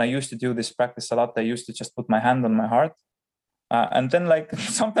when I used to do this practice a lot, I used to just put my hand on my heart, and then like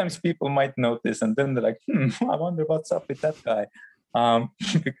sometimes people might notice, and then they're like, I wonder what's up with that guy.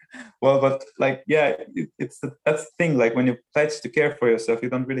 Well, but like, yeah, that's the thing. Like when you pledge to care for yourself, you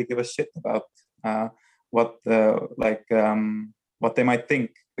don't really give a shit about what they might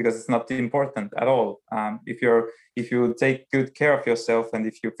think, because it's not important at all. If you take good care of yourself, and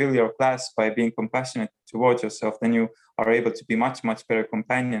if you fill your glass by being compassionate towards yourself, then you are able to be much better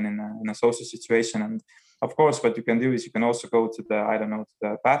companion in a social situation. And of course, what you can do is you can also go to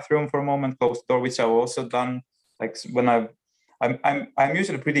the bathroom for a moment, close the door, which I've also done. Like when I'm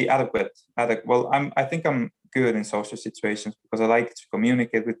usually pretty adequate. Well, I think I'm good in social situations because I like to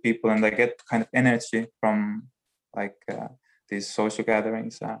communicate with people, and I get kind of energy from like these social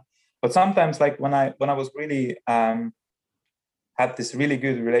gatherings. But sometimes, like when I was really had this really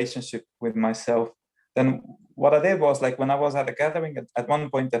good relationship with myself, then what I did was, like when I was at a gathering, at one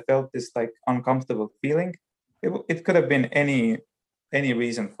point I felt this like uncomfortable feeling. It could have been any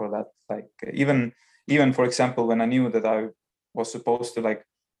reason for that. Like even for example, when I knew that I was supposed to like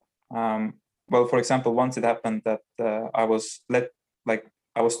well, for example, once it happened that I was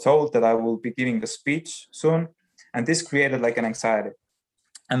told that I will be giving a speech soon, and this created like an anxiety.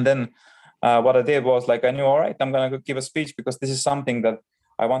 And then what I did was, like, I knew, all right, I'm going to give a speech because this is something that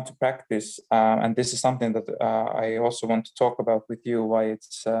I want to practice, and this is something that I also want to talk about with you, why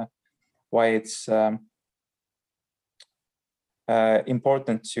it's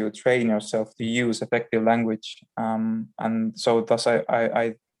important to train yourself to use effective language. And so thus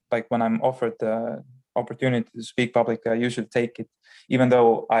I like when I'm offered the opportunity to speak publicly, I usually take it, even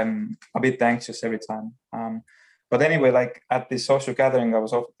though I'm a bit anxious every time. But anyway, like at this social gathering, I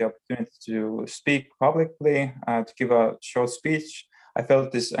was offered the opportunity to speak publicly, to give a short speech. I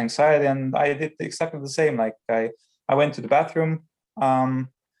felt this anxiety, and I did exactly the same. Like I went to the bathroom, and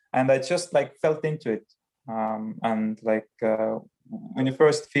I just like felt into it. And like when you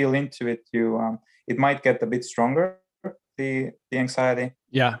first feel into it, you it might get a bit stronger, the anxiety.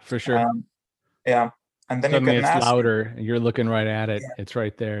 Yeah, for sure. Yeah, and then suddenly you can it's ask louder, and you're looking right at it. Yeah, it's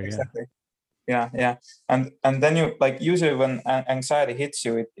right there. exactly. yeah. And then you like usually when anxiety hits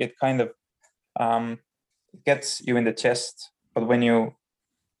you, it kind of gets you in the chest, but when you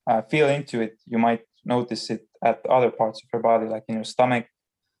feel into it, you might notice it at other parts of your body, like in your stomach.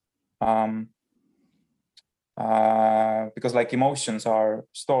 Because like emotions are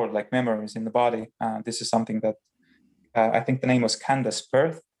stored like memories in the body. This is something that I think the name was Candace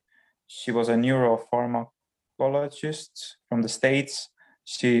Pert. She was a neuropharmacologist from the States.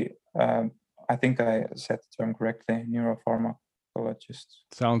 She, I think I said the term correctly, neuropharmacologist.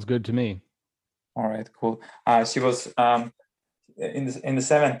 Sounds good to me. All right, cool. She was in the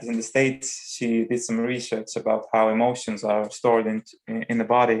 70s in the States. She did some research about how emotions are stored in the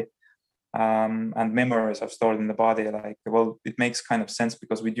body. And memories are stored in the body. Like, well, it makes kind of sense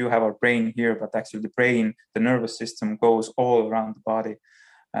because we do have our brain here, but actually the brain, the nervous system goes all around the body.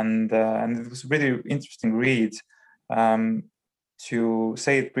 And it was a really interesting read. To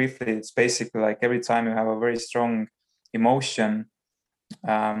say it briefly, it's basically like every time you have a very strong emotion,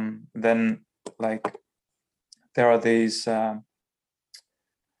 then like there are these, in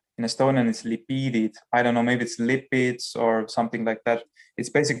Estonian it's lipidid. I don't know, maybe it's lipids or something like that. It's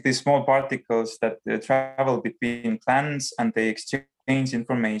basically small particles that travel between glands and they exchange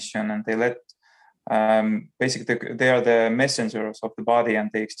information and they let, basically they are the messengers of the body and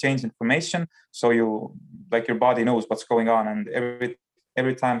they exchange information. So you, like your body knows what's going on. And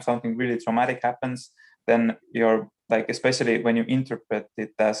every time something really traumatic happens, then you're like, especially when you interpret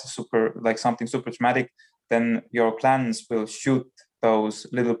it as something super traumatic, then your glands will shoot those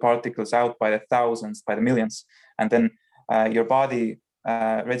little particles out by the thousands, by the millions. And then your body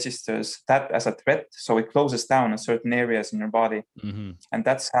registers that as a threat. So it closes down on certain areas in your body. Mm-hmm. And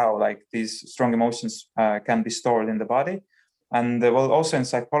that's how like these strong emotions can be stored in the body. And well, also in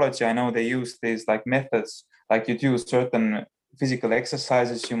psychology, I know they use these like methods, like you do certain physical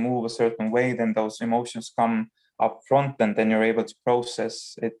exercises, you move a certain way, then those emotions come up front and then you're able to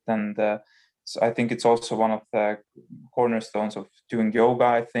process it. And so I think it's also one of the cornerstones of doing yoga.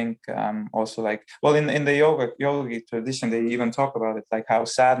 I think also like, well, in the yogic tradition, they even talk about it, like how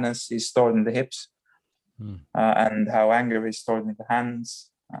sadness is stored in the hips and how anger is stored in the hands.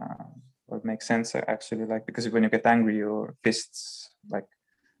 Well, it makes sense actually, like, because when you get angry, your fists, like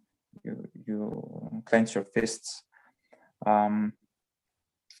you clench your fists.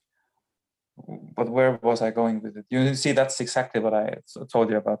 But where was I going with it? You see, that's exactly what I told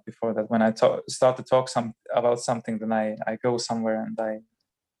you about before. That when I start to talk about something, then I go somewhere and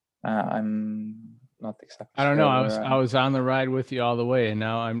I'm not exactly. I don't know. I was on the ride with you all the way, and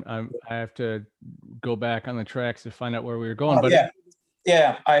now I have to go back on the tracks to find out where we were going. But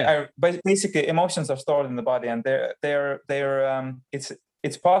I basically emotions are stored in the body, and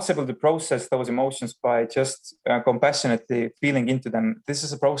it's possible to process those emotions by just compassionately feeling into them. This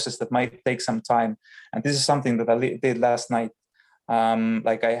is a process that might take some time. And this is something that I did last night.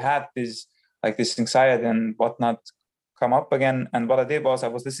 Like I had this anxiety and whatnot come up again. And what I did was I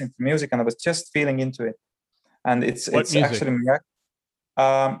was listening to music and I was just feeling into it. And it's actually,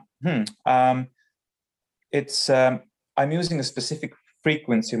 I'm using a specific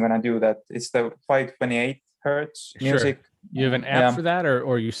frequency when I do that. It's the 528 hertz music. Sure. You have an app for that,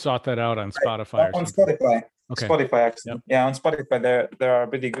 or you sought that out on Spotify? On Spotify. Okay. Spotify, actually. Yep. Yeah, on Spotify there are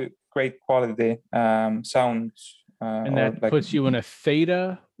really great quality sounds. And that puts you in a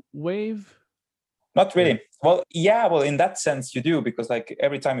theta wave? Not really. Well, yeah. Well, in that sense, you do, because like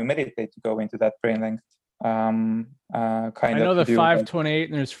every time you meditate, you go into that brain length. I know the 528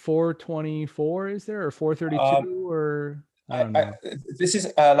 and there's 424. Is there, or 432 or? This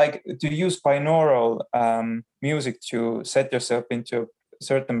is like to use binaural music to set yourself into a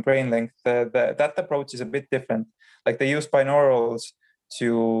certain brain length. That approach is a bit different. Like they use binaurals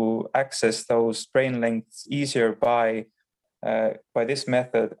to access those brain lengths easier by this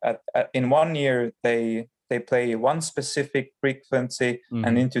method. In one ear, they play one specific frequency,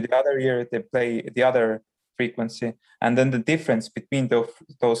 and into the other ear they play the other frequency, and then the difference between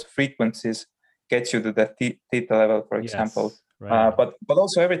those frequencies gets you to the theta level, for example. Right. But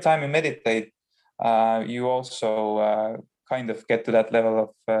also every time you meditate, you also kind of get to that level of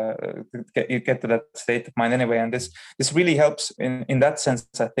you get to that state of mind anyway. And this really helps in that sense,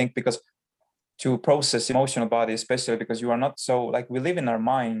 I think, because to process emotional body, especially because you are not so, like, we live in our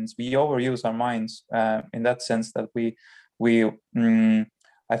minds, we overuse our minds in that sense that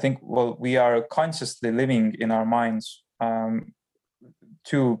I think, well, we are consciously living in our minds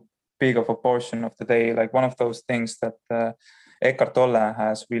too big of a portion of the day. Like one of those things that Eckhart Tolle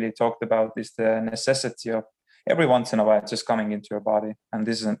has really talked about is the necessity of every once in a while just coming into your body. And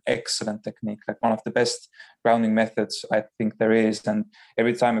this is an excellent technique, like one of the best grounding methods I think there is. And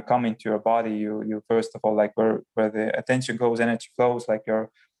every time you come into your body, you first of all, like where the attention goes, energy flows, like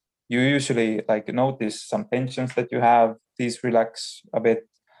you usually like notice some tensions that you have, these relax a bit.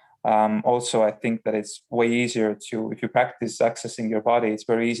 Also, I think that it's way easier to, if you practice accessing your body, it's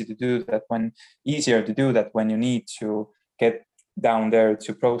very easy to do that when you need to get down there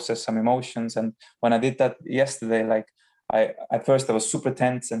to process some emotions. And when I did that yesterday, like at first I was super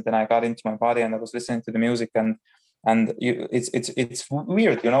tense, and then I got into my body and I was listening to the music, and it's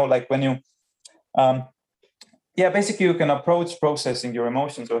weird, like when you basically you can approach processing your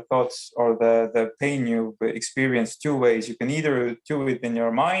emotions or thoughts or the pain you experience two ways. You can either do it in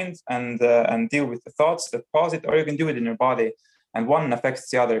your mind and deal with the thoughts that cause it, or you can do it in your body, and one affects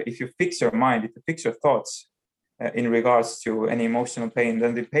the other. If you fix your mind, if you fix your thoughts in regards to any emotional pain,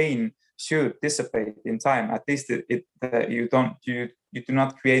 then the pain should dissipate in time. At least you do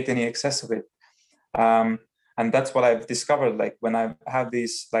not create any excess of it. And that's what I've discovered. Like when I have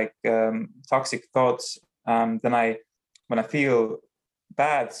these like toxic thoughts, then when I feel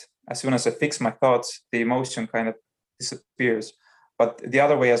bad, as soon as I fix my thoughts, the emotion kind of disappears. But the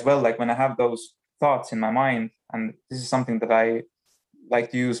other way as well, like when I have those thoughts in my mind, and this is something that I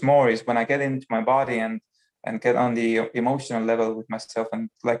like to use more, is when I get into my body and get on the emotional level with myself, and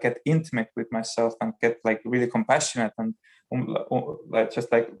like get intimate with myself, and get like really compassionate, and like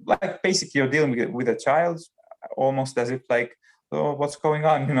just like basically you're dealing with a child, almost as if like, oh, what's going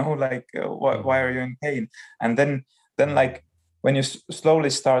on, like why are you in pain? And then like when you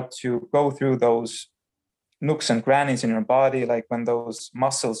slowly start to go through those nooks and crannies in your body, like when those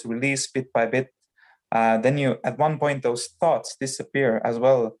muscles release bit by bit, then you at one point those thoughts disappear as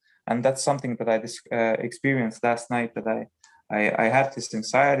well. And that's something that I experienced last night, that I had this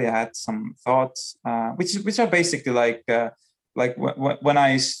anxiety, I had some thoughts, which are basically like when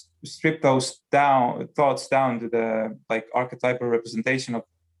I strip those thoughts down to the like archetypal representation of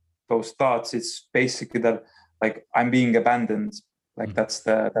those thoughts, it's basically that like I'm being abandoned. Like that's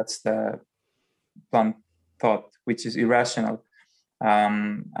the blunt thought, which is irrational,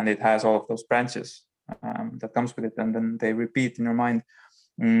 and it has all of those branches that comes with it, and then they repeat in your mind.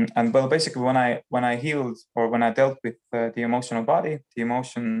 And well, basically when I healed, or when I dealt with the emotional body, the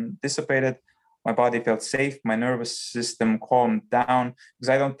emotion dissipated, my body felt safe, my nervous system calmed down, because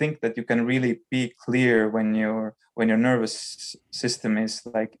I don't think that you can really be clear when your nervous system is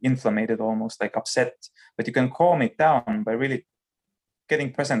like inflamed, almost like upset, but you can calm it down by really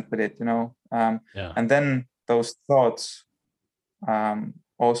getting present with it, and then those thoughts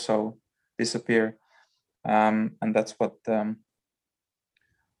also disappear, and that's what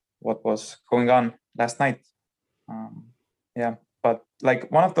was going on last night. But like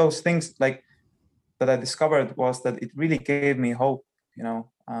one of those things like that I discovered was that it really gave me hope,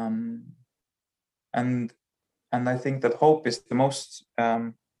 and I think that hope is the most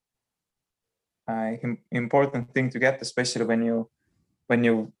important thing to get, especially when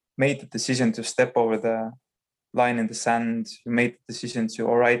you made the decision to step over the line in the sand. You made the decision to,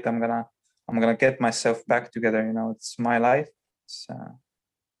 all right, I'm gonna get myself back together. It's my life.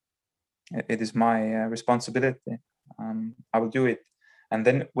 It is my responsibility. I will do it. And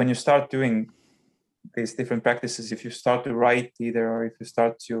then when you start doing these different practices, if you start to write either, or if you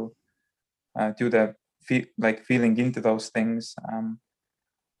start to do the feeling into those things,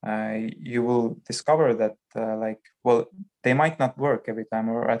 you will discover that they might not work every time,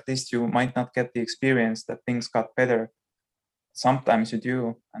 or at least you might not get the experience that things got better. Sometimes you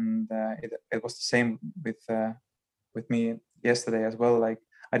do, and it was the same with me yesterday as well. Like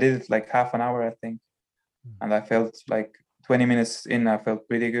I did it like half an hour, I think, and I felt like 20 minutes in, I felt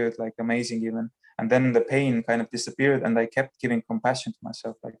pretty good, like amazing even. And then the pain kind of disappeared, and I kept giving compassion to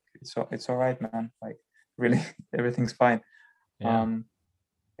myself, like it's all right, man. Like really, everything's fine. That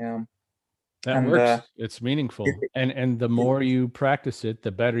works. It's meaningful, and the more you practice it,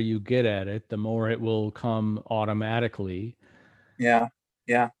 the better you get at it. The more it will come automatically. Yeah.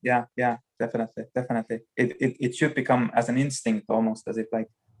 Definitely. It should become as an instinct, almost as if like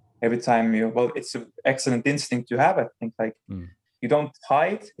every time it's an excellent instinct to have. I think like you don't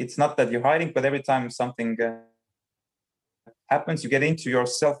hide. It's not that you're hiding, but every time something happens, you get into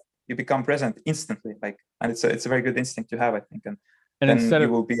yourself. You become present instantly. Like, and it's a very good instinct to have, I think. And then you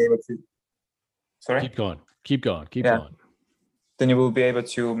will be able to. Sorry. Keep going. Then you will be able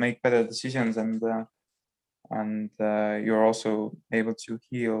to make better decisions, and you're also able to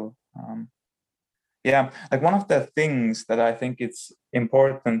heal. Like one of the things that I think it's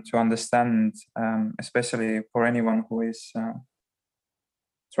important to understand, especially for anyone who is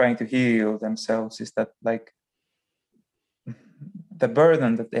trying to heal themselves, is that like the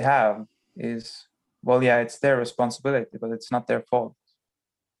burden that they have is, well, yeah, it's their responsibility, but it's not their fault.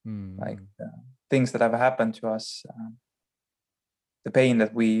 Like things that have happened to us, the pain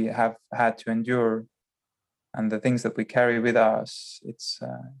that we have had to endure, and the things that we carry with us, it's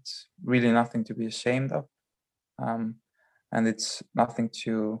really nothing to be ashamed of, and it's nothing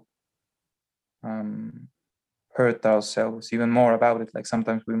to hurt ourselves even more about it. Like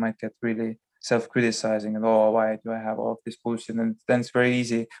sometimes we might get really self-criticizing and, oh, why do I have all of this bullshit? And then it's very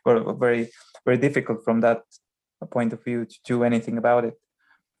easy or very, very difficult from that point of view to do anything about it.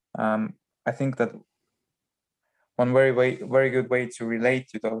 I think that one very good way to relate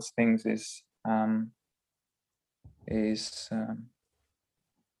to those things is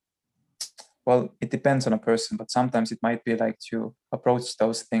well, it depends on a person, but sometimes it might be like to approach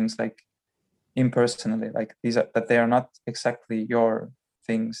those things like impersonally, like that they are not exactly your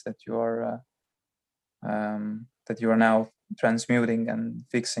things that you are now transmuting and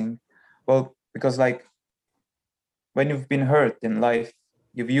fixing. Well, because like when you've been hurt in life,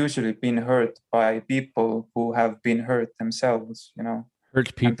 you've usually been hurt by people who have been hurt themselves,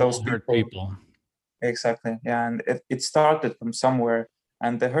 Hurt people. Exactly. Yeah. And it started from somewhere,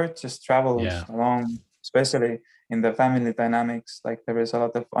 and the hurt just travels along, especially in the family dynamics. Like there is a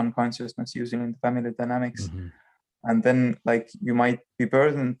lot of unconsciousness using in the family dynamics. And then like you might be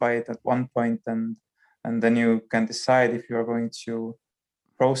burdened by it at one point, and then you can decide if you're going to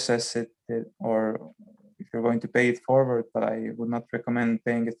process it or if you're going to pay it forward. But I would not recommend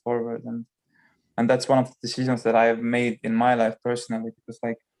paying it forward. And that's one of the decisions that I have made in my life personally, because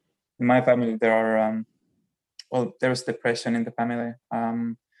like in my family there are there's depression in the family.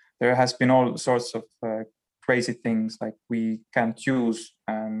 There has been all sorts of crazy things, like we can't choose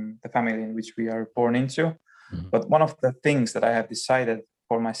the family in which we are born into. But one of the things that I have decided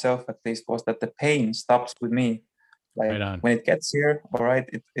for myself, at least, was that the pain stops with me. Like when it gets here, all right,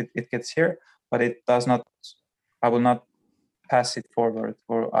 it gets here, but it does not. I will not pass it forward,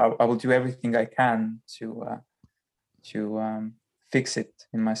 or I will do everything I can to fix it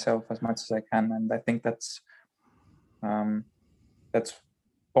in myself as much as I can. And I think that's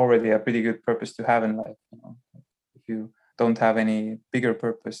already a pretty good purpose to have in life. If you don't have any bigger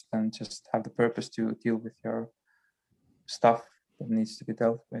purpose, then just have the purpose to deal with your stuff that needs to be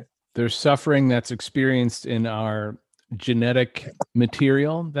dealt with. There's suffering that's experienced in our genetic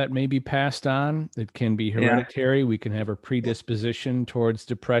material that may be passed on. It can be hereditary. We can have a predisposition towards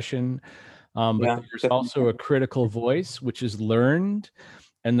depression. But there's definitely also a critical voice, which is learned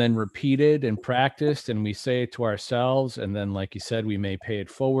and then repeated and practiced. And we say it to ourselves. And then, like you said, we may pay it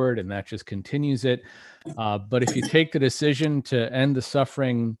forward, and that just continues it. But if you take the decision to end the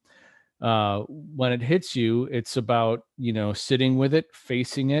suffering when it hits you, it's about, sitting with it,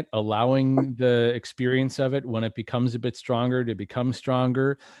 facing it, allowing the experience of it when it becomes a bit stronger to become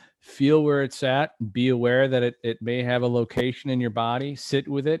stronger. Feel where it's at, be aware that it may have a location in your body, sit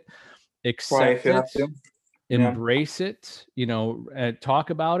with it, accept it, embrace it, talk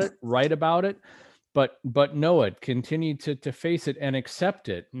about it, write about it, but know it, continue to face it and accept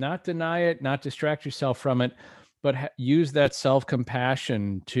it, not deny it, not distract yourself from it, but use that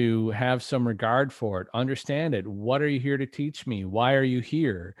self-compassion to have some regard for it, understand it. What are you here to teach me? Why are you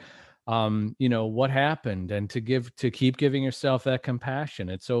here? What happened? And to keep giving yourself that compassion.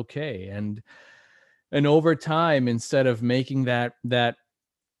 It's okay. And over time, instead of making that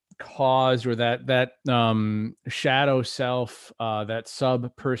cause or that shadow self, that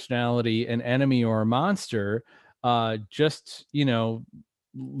sub personality, an enemy or a monster, just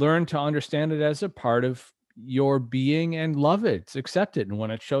learn to understand it as a part of your being and love it, accept it. And when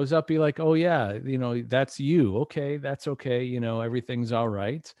it shows up, be like, oh yeah, that's you. Okay, that's okay. Everything's all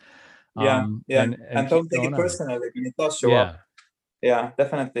right. And don't take it personally when it does show up. Yeah,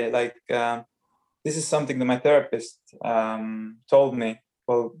 definitely. Like this is something that my therapist told me.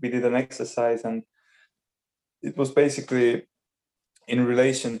 Well, we did an exercise, and it was basically in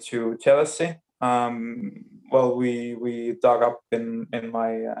relation to jealousy. We dug up in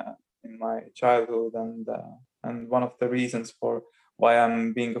my childhood, and one of the reasons for why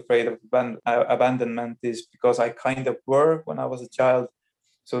I'm being afraid of abandonment is because I kind of were when I was a child.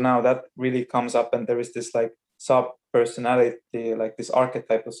 So now that really comes up, and there is this like sub-personality, like this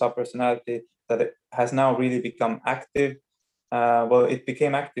archetype of sub-personality that it has now really become active. It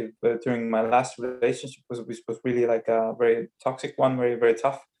became active during my last relationship, which was really like a very toxic one, very, very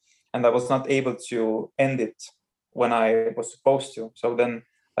tough. And I was not able to end it when I was supposed to. So then,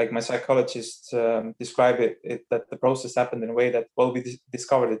 like my psychologist described it that the process happened in a way that, we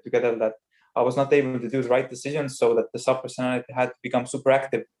discovered it together, that I was not able to do the right decisions, so that the sub-personality had to become super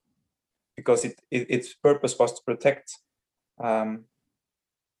active, because its purpose was to protect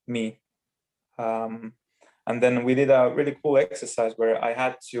me. And then we did a really cool exercise where I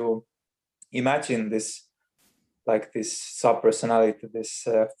had to imagine this sub-personality, this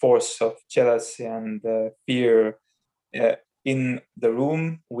force of jealousy and fear in the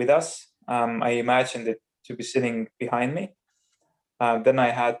room with us. I imagined it to be sitting behind me. Then I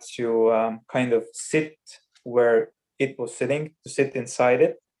had to kind of sit where it was sitting, to sit inside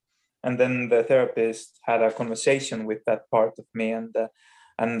it. And then the therapist had a conversation with that part of me, and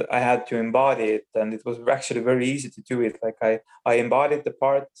I had to embody it. And it was actually very easy to do it. Like I embodied the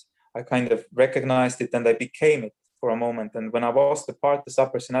part, I kind of recognized it, and I became it for a moment. And when I was the part, the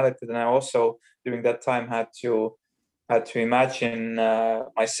sub-personality, then I also during that time had to imagine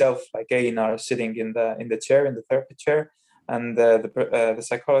myself like Einar sitting in the chair, in the therapy chair. And the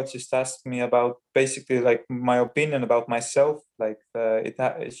psychologist asked me about basically like my opinion about myself. Like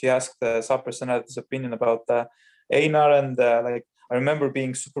she asked the sub-personality's opinion about Einar, and like I remember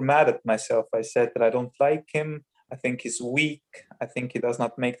being super mad at myself. I said that I don't like him. I think he's weak. I think he does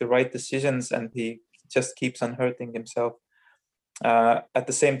not make the right decisions, and he just keeps on hurting himself. At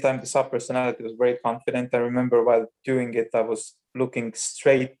the same time, the sub-personality was very confident. I remember while doing it, I was looking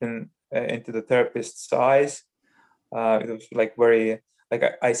straight into the therapist's eyes. It was like very, like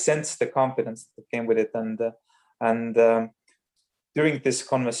I sensed the confidence that came with it, and during this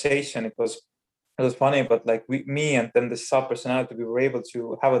conversation, it was funny, but like me and then the sub-personality, we were able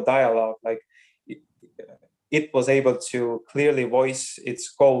to have a dialogue. Like it was able to clearly voice its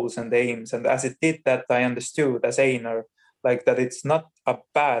goals and aims, and as it did that, I understood as Einar, like that it's not a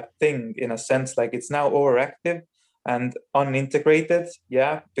bad thing in a sense. Like it's now overactive and unintegrated,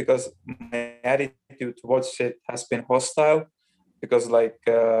 because my attitude towards it has been hostile, because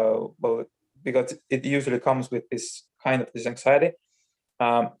because it usually comes with this anxiety.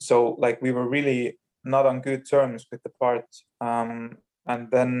 So like we were really not on good terms with the part, and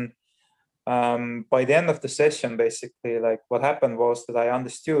then by the end of the session, basically, like what happened was that I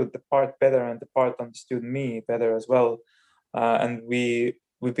understood the part better, and the part understood me better as well, and we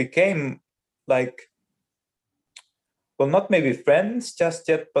became like, well, not maybe friends just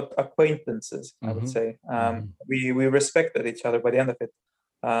yet, but acquaintances, I would say. We respected each other by the end of it.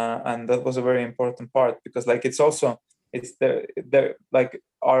 And that was a very important part, because like it's the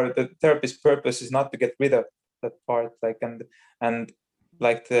therapist's purpose is not to get rid of that part, like and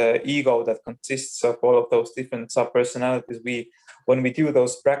like the ego that consists of all of those different sub-personalities. When we do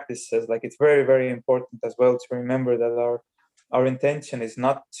those practices, like it's very, very important as well to remember that our intention is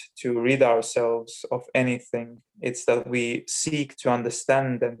not to rid ourselves of anything. It's that we seek to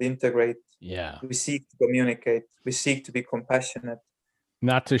understand and integrate. Yeah. We seek to communicate. We seek to be compassionate.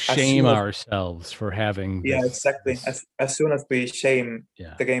 Not to shame ourselves for having this. Yeah, exactly. As soon as we shame,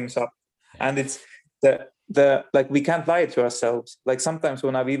 the game's up. Yeah. And it's like we can't lie to ourselves. Like sometimes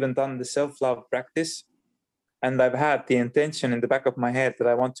when I've even done the self-love practice, and I've had the intention in the back of my head that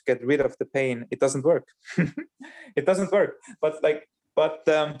I want to get rid of the pain, it doesn't work. It doesn't work. But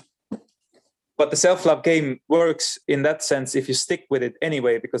the self-love game works in that sense if you stick with it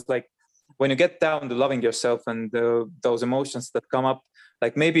anyway, because like when you get down to loving yourself and those emotions that come up,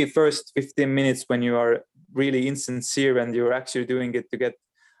 like maybe first 15 minutes when you are really insincere and you're actually doing it to get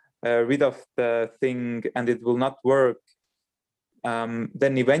rid of the thing and it will not work,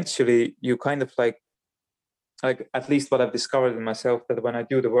 then eventually you kind of like at least what I've discovered in myself, that when I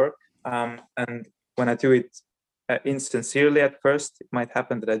do the work and when I do it insincerely at first, it might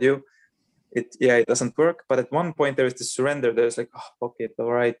happen that I do it. Yeah, it doesn't work. But at one point there is the surrender. There's like, oh, okay,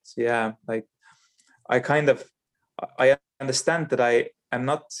 all right. Yeah. Like I understand that I am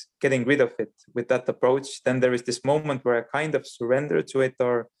not getting rid of it with that approach. Then there is this moment where I kind of surrender to it,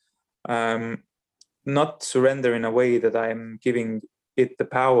 or not surrender in a way that I'm giving it the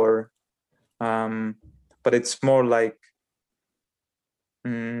power. But it's more like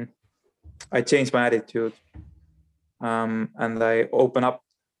I change my attitude, and I open up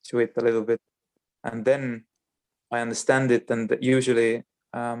to it a little bit, and then I understand it. And usually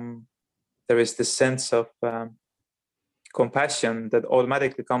there is this sense of compassion that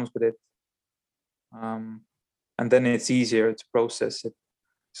automatically comes with it, and then it's easier to process it.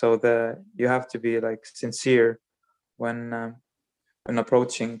 So you have to be like sincere when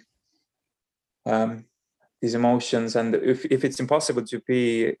approaching these emotions. And if it's impossible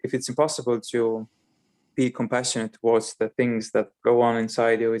to be compassionate towards the things that go on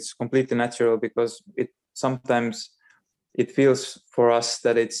inside you, it's completely natural, because sometimes it feels for us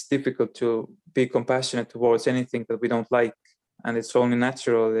that it's difficult to be compassionate towards anything that we don't like, and it's only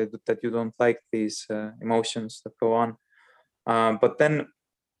natural that you don't like these emotions that go on. But then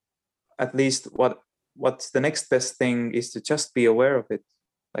at least what's the next best thing is to just be aware of it.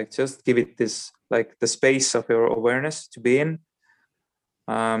 like just give it this, like the space of your awareness to be in.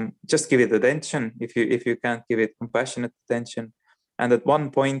 Just give it attention if you can't give it compassionate attention. And at one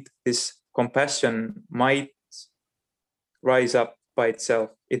point this compassion might rise up by itself.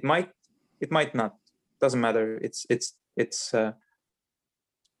 It might not, doesn't matter. It's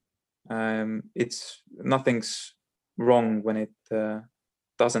nothing's wrong when it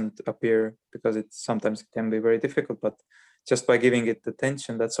doesn't appear, because it sometimes can be very difficult, but just by giving it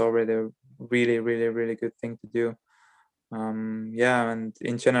attention, that's already a really, really, really good thing to do. And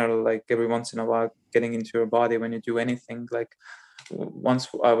in general, like every once in a while, getting into your body when you do anything. Like once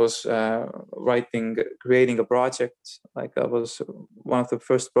I was creating a project, like that was one of the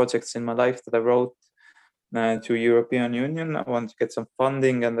first projects in my life that I wrote to European Union. I wanted to get some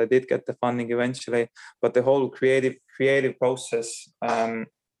funding, and I did get the funding eventually. But the whole creative process, I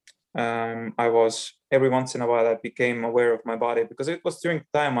was, every once in a while I became aware of my body, because it was during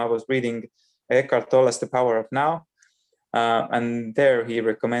the time I was reading Eckhart Tolle's The Power of Now. And there he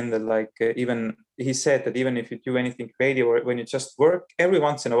recommended, like even he said that even if you do anything creative or when you just work, every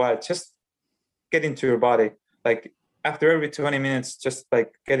once in a while, just get into your body. Like after every 20 minutes, just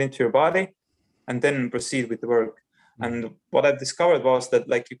like get into your body and then proceed with the work. And what I've discovered was that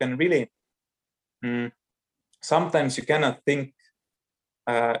like you can really, sometimes you cannot think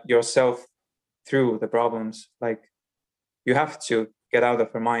yourself through the problems. Like you have to get out of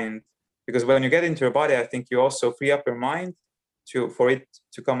your mind, because when you get into your body, I think you also free up your mind for it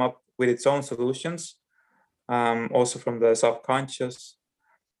to come up with its own solutions, also from the subconscious.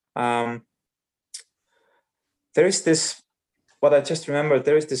 There is this, what I just remembered,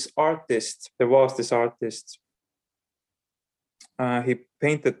 there was this artist. He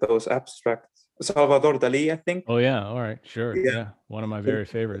painted those abstract, Salvador Dali, I think. Oh yeah, all right, sure. Yeah, one of my very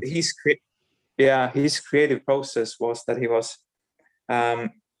favorites. His creative process was that he was,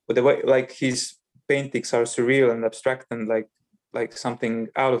 but the way, like his paintings are surreal and abstract and like something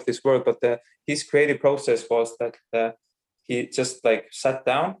out of this world. But his creative process was that he just like sat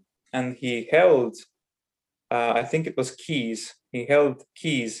down and he held, I think it was keys. He held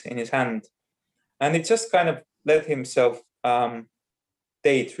keys in his hand, and it just kind of let himself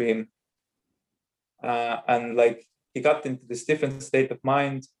daydream, and like he got into this different state of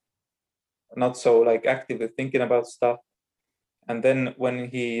mind, not so like actively thinking about stuff. And then when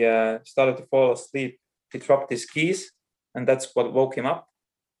he started to fall asleep, he dropped his keys, and that's what woke him up.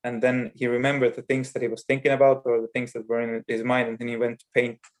 And then he remembered the things that he was thinking about, or the things that were in his mind, and then he went to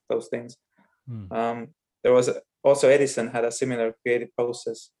paint those things. There was also, Edison had a similar creative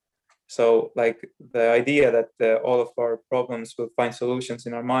process. So like the idea that all of our problems will find solutions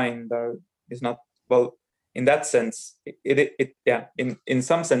in our mind is not, well, in that sense, in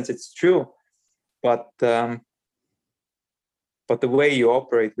some sense it's true, but the way you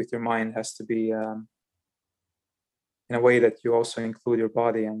operate with your mind has to be in a way that you also include your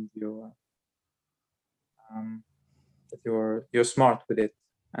body, and you that you're smart with it.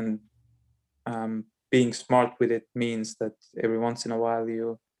 And being smart with it means that every once in a while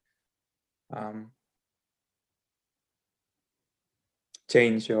you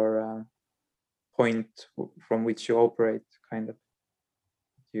change your point from which you operate. Kind of,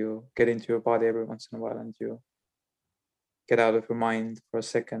 you get into your body every once in a while, and you get out of your mind for a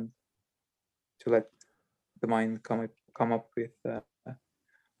second to let the mind come up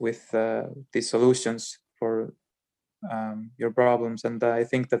with the solutions for your problems. And I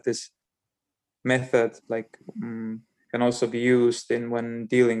think that this method can also be used when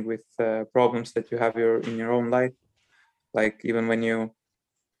dealing with problems that you have in your own life. Like even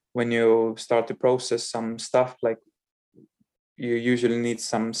when you start to process some stuff, like you usually need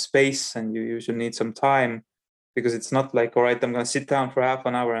some space and you usually need some time, because it's not like, all right, I'm going to sit down for half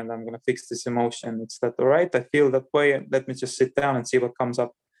an hour and I'm going to fix this emotion. It's that, all right, I feel that way, and let me just sit down and see what comes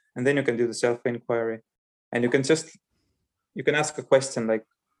up. And then you can do the self-inquiry, and you can ask a question like,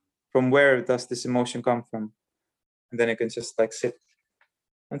 from where does this emotion come from? And then you can just like sit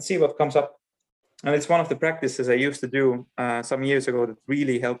and see what comes up. And it's one of the practices I used to do some years ago that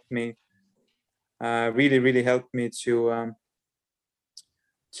really helped me, really helped me to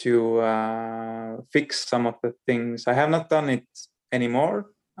fix some of the things. I have not done it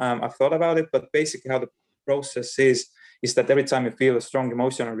anymore. I've thought about it, but basically how the process is that every time you feel a strong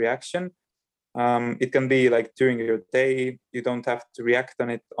emotional reaction, it can be like during your day, you don't have to react on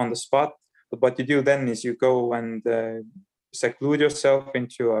it on the spot. But what you do then is you go and seclude yourself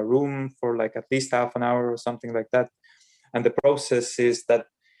into a room for like at least half an hour or something like that. And the process is that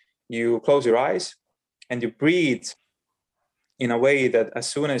you close your eyes and you breathe in a way that as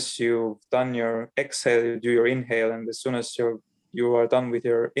soon as you've done your exhale, you do your inhale. And as soon as your you are done with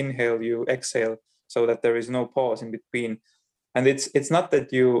your inhale, you exhale, so that there is no pause in between. And it's not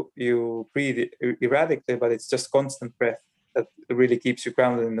that you breathe erratically, but it's just constant breath that really keeps you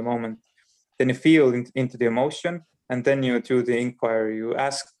grounded in the moment. Then you feel into the emotion, and then you do the inquiry. You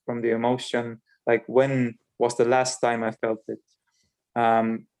ask from the emotion, like, when was the last time I felt it?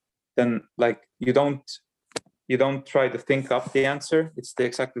 Then like you don't try to think up the answer. It's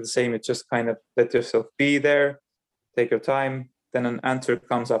exactly the same. It's just kind of let yourself be there, take your time, then an answer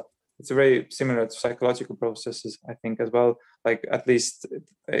comes up. It's very similar to psychological processes, I think, as well. Like, at least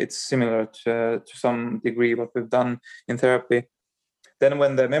it's similar to some degree what we've done in therapy. Then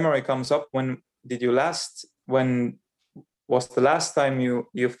when the memory comes up, when was the last time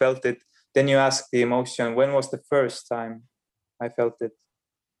you felt it? Then you ask the emotion, when was the first time I felt it?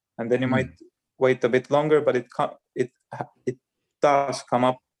 And then you might wait a bit longer, but it does come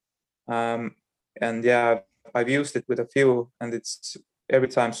up. And yeah, I've used it with a few, and it's every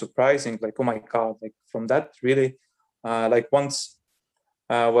time surprising. Like, oh my God, like from that really, like once,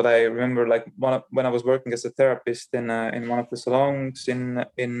 what I remember, like when I was working as a therapist in one of the salons in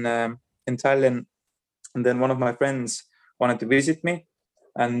Tallinn, and then one of my friends wanted to visit me,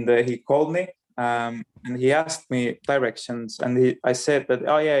 and he called me, and he asked me directions, and I said that,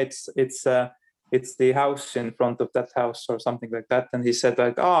 oh yeah, it's the house in front of that house or something like that. And he said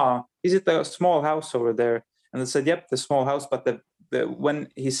like, is it a small house over there? And I said, yep, the small house. But when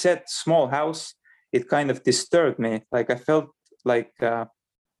he said small house, it kind of disturbed me. Like I felt like, how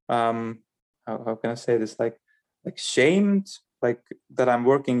can I say this? Like shamed, like that I'm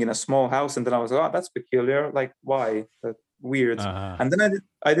working in a small house. And then I was like, oh, that's peculiar. Like, why? That's weird. And then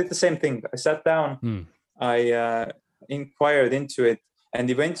I did the same thing. I sat down, I inquired into it. And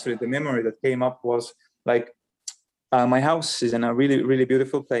eventually the memory that came up was like, my house is in a really, really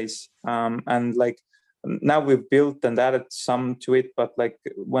beautiful place. And like now we've built and added some to it. But like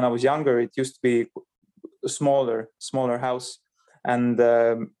when I was younger, it used to be a smaller house. And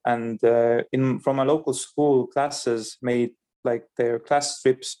from a local school, classes made like their class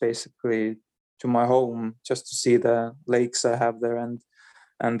trips basically to my home just to see the lakes I have there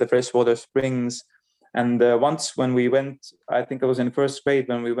and the freshwater springs. And once when we went, I think I was in first grade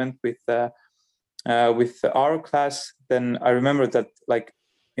when we went with our class, then I remember that like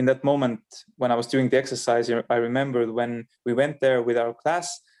in that moment when I was doing the exercise, I remembered when we went there with our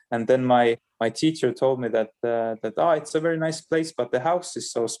class, and then my teacher told me that it's a very nice place, but the house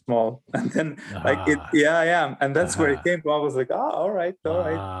is so small. And then and that's where it came from. I was like, all right.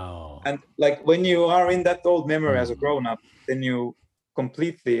 And like when you are in that old memory as a grown-up, then you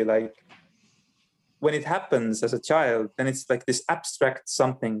completely like, when it happens as a child, then it's like this abstract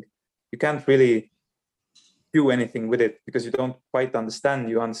something. You can't really do anything with it because you don't quite understand.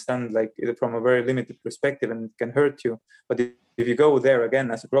 You understand like from a very limited perspective, and it can hurt you. But if you go there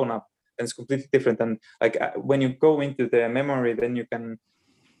again as a grown-up, then it's completely different. And like when you go into the memory, then you can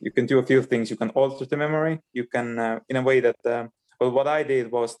do a few things. You can alter the memory. You can in a way that. Well, what I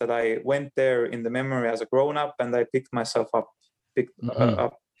did was that I went there in the memory as a grown-up, and I picked myself up,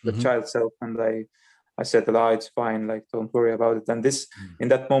 up the child self, and I said, it's fine, like, don't worry about it. And in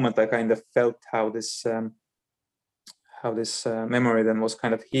that moment, I kind of felt how this memory then was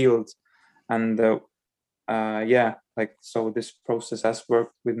kind of healed. And so this process has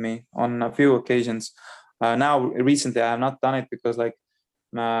worked with me on a few occasions. Now, recently, I have not done it because like,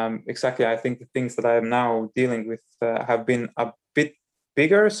 exactly, I think the things that I am now dealing with have been a bit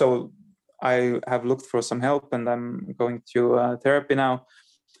bigger. So I have looked for some help, and I'm going to therapy now.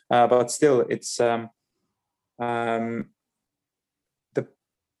 But still, it's I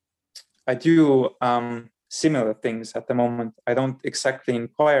do similar things at the moment. I don't exactly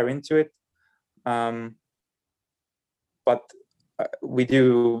inquire into it, but we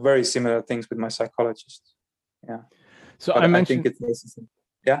do very similar things with my psychologist. Yeah. So but I think it's necessary.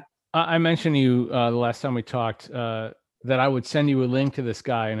 Yeah. I mentioned you the last time we talked that I would send you a link to this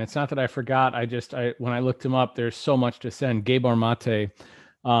guy, and it's not that I forgot. When I looked him up, there's so much to send. Gabor Mate.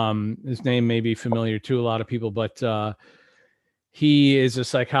 His name may be familiar to a lot of people, but he is a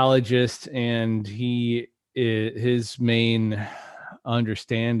psychologist, and his main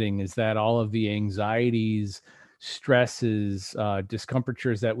understanding is that all of the anxieties, stresses,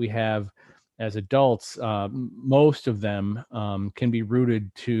 discomfortures that we have as adults, most of them can be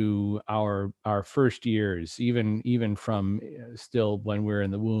rooted to our first years, even from still when we're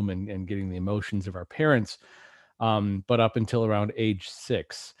in the womb and getting the emotions of our parents. But up until around age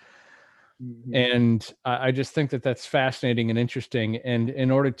 6. Mm-hmm. And I just think that that's fascinating and interesting. And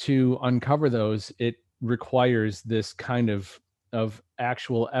in order to uncover those, it requires this kind of of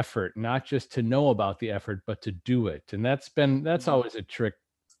actual effort, not just to know about the effort, but to do it. And that's always a trick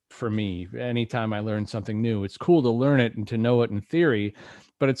for me. Anytime I learn something new, it's cool to learn it and to know it in theory,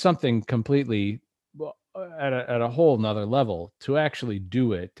 but it's something completely at a whole nother level to actually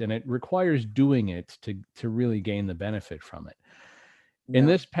do it. And it requires doing it to really gain the benefit from it. In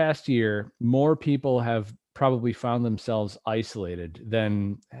this past year, more people have probably found themselves isolated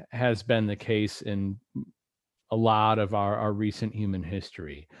than has been the case in a lot of our recent human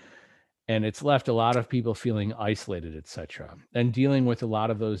history. And it's left a lot of people feeling isolated, etc., and dealing with a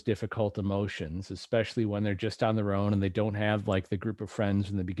lot of those difficult emotions, especially when they're just on their own and they don't have like the group of friends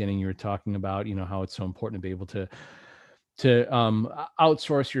in the beginning you were talking about, how it's so important to be able to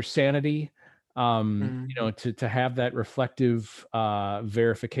outsource your sanity, to have that reflective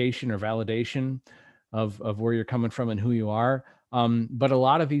verification or validation of where you're coming from and who you are. But a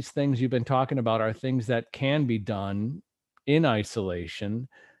lot of these things you've been talking about are things that can be done in isolation,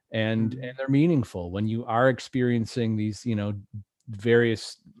 and they're meaningful when you are experiencing these,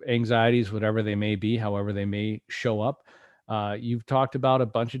 various anxieties, whatever they may be, however they may show up. You've talked about a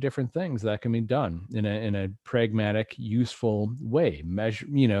bunch of different things that can be done in a pragmatic, useful way,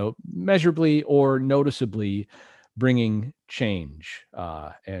 measurably or noticeably bringing change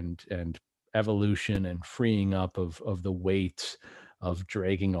and evolution and freeing up of the weight of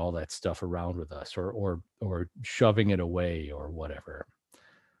dragging all that stuff around with us or shoving it away or whatever.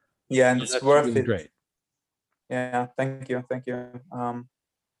 Yeah, and it's worth really it. Great. Yeah, thank you.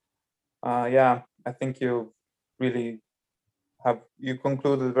 Yeah, I think you really you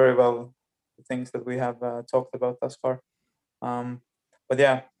concluded very well the things that we have talked about thus far. But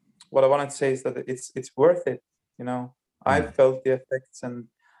yeah, what I wanted to say is that it's worth it. I felt the effects, and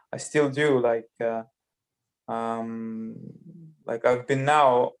I still do. Like I've been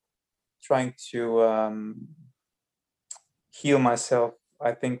now trying to heal myself,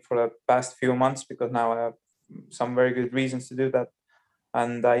 I think, for the past few months, because now I have some very good reasons to do that.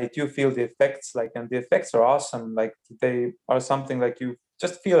 And I do feel the effects, and the effects are awesome. Like they are something like you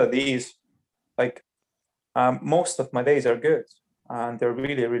just feel at ease. Like most of my days are good, and they're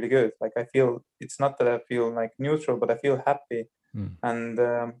really, really good. Like I feel, it's not that I feel like neutral, but I feel happy. And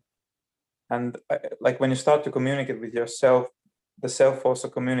like when you start to communicate with yourself, the self also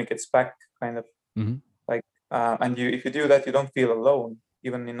communicates back, kind of. And if you do that, you don't feel alone.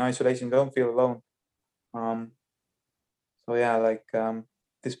 Even in isolation, you don't feel alone. So yeah,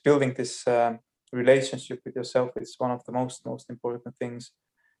 this building this relationship with yourself is one of the most important things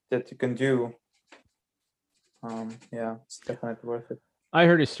that you can do. Yeah, it's definitely worth it. I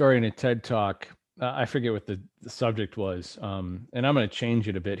heard a story in a TED Talk. I forget what the subject was, and I'm going to change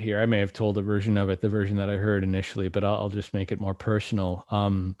it a bit here. I may have told a version of it, the version that I heard initially, but I'll just make it more personal.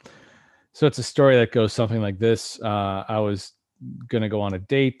 So it's a story that goes something like this. I was going to go on a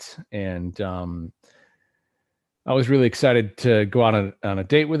date, and I was really excited to go on a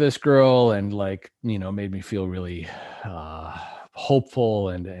date with this girl, and made me feel really hopeful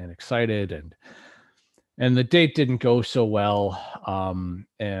and excited, and the date didn't go so well.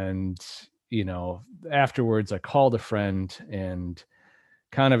 And afterwards I called a friend and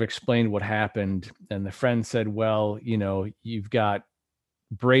kind of explained what happened, and the friend said, well, you've got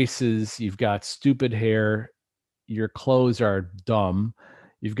braces, you've got stupid hair, your clothes are dumb,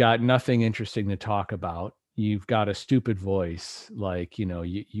 you've got nothing interesting to talk about, you've got a stupid voice,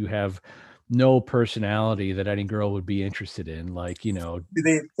 you have no personality that any girl would be interested in. Did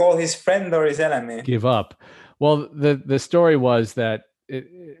they call his friend or his enemy? Give up. Well, the story was that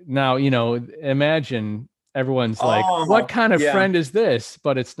now, imagine everyone's like, what kind of friend is this?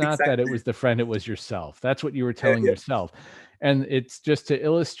 But it's not that it was the friend, it was yourself. That's what you were telling yourself. And it's just to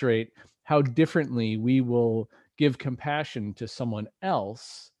illustrate how differently we will give compassion to someone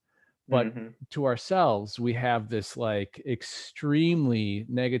else, but to ourselves, we have this extremely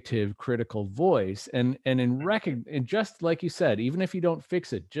negative, critical voice. And just like you said, even if you don't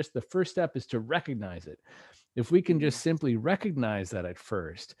fix it, just the first step is to recognize it. If we can just simply recognize that at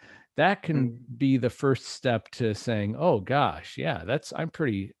first, that can be the first step to saying, oh gosh, yeah,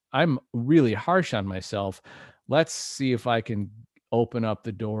 I'm really harsh on myself. Let's see if I can open up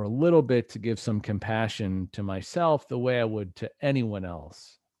the door a little bit to give some compassion to myself the way I would to anyone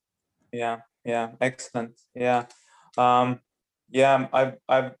else. Yeah, excellent. Yeah. I've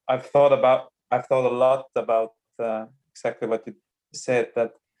thought a lot about exactly what you said,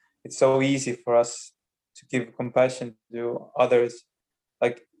 that it's so easy for us to give compassion to others.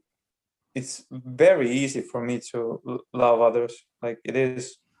 Like it's very easy for me to love others, like it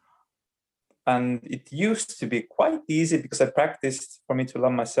is. And it used to be quite easy because I practiced for me to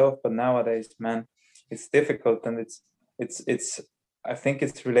love myself, but nowadays, man, it's difficult, and it's it's I think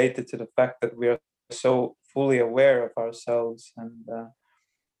it's related to the fact that we are so fully aware of ourselves, and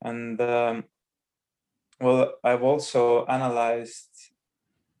well, I've also analyzed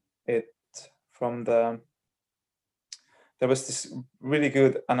it from there was this really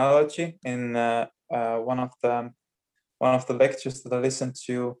good analogy in one of the lectures that I listened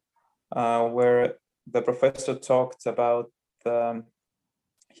to, where the professor talked about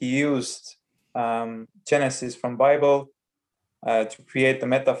he used Genesis from Bible to create the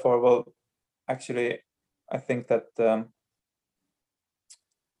metaphor. Well, actually, I think that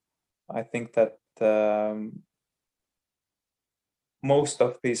most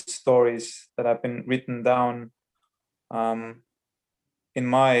of these stories that have been written down, in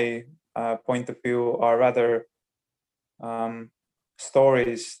my point of view, are rather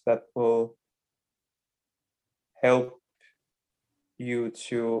stories that will help you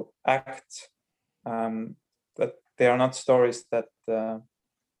to act. That they are not stories that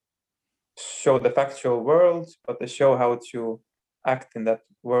show the factual world, but they show how to act in that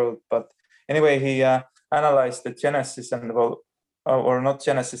world. But anyway, he analyzed the Genesis, and or not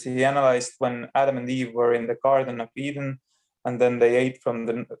Genesis, he analyzed when Adam and Eve were in the Garden of Eden, and then they ate from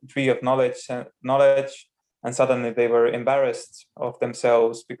the tree of knowledge, and suddenly they were embarrassed of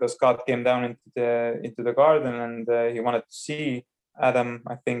themselves because God came down into the garden, and he wanted to see Adam,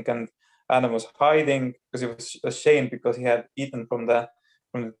 I think, and Adam was hiding because he was ashamed because he had eaten from the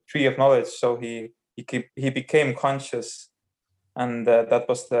tree of knowledge. So he became conscious, and that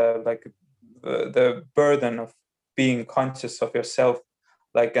was the burden of being conscious of yourself,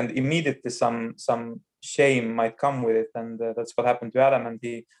 and immediately some shame might come with it, and that's what happened to Adam, and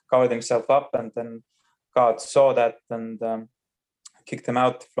he covered himself up, and then God saw that and kicked him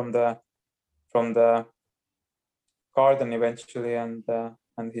out from the garden eventually, and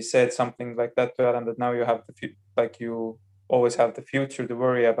he said something like that to Adam, that now you have you always have the future to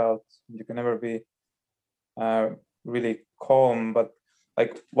worry about. You can never be really calm. But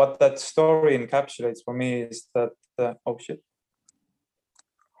what that story encapsulates for me is that oh shit.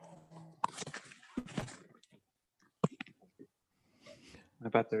 My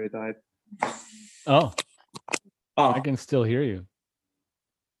battery died. Oh, I can still hear you.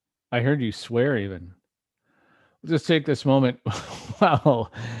 I heard you swear even. We'll just take this moment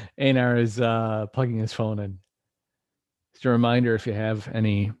while Einar is plugging his phone in. Just a reminder, if you have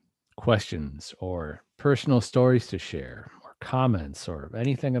any questions or personal stories to share or comments or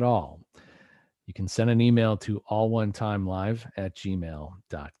anything at all, you can send an email to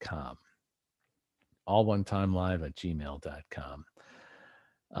allonetimelivegmail.com. allonetimelivegmail.com.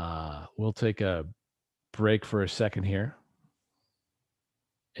 We'll take a break for a second here,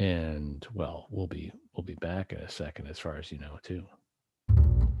 and well, we'll be back in a second, as far as you know, too.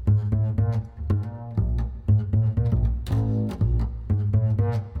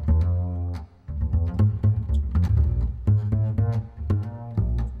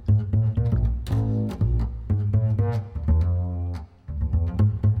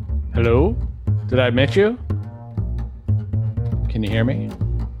 Hello? Did I miss you? Can you hear me?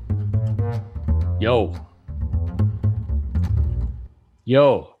 Yo.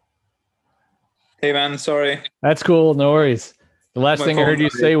 Hey man, sorry. That's cool. No worries. The last thing I heard you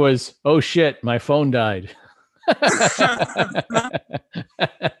say was, "Oh shit, my phone died."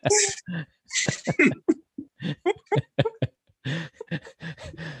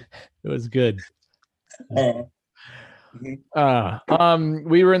 It was good. We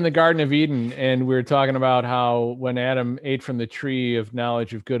were in the Garden of Eden, and we were talking about how when Adam ate from the tree of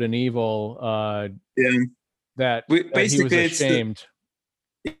knowledge of good and evil, that he was ashamed.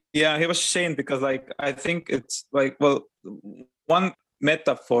 He was ashamed because, I think it's one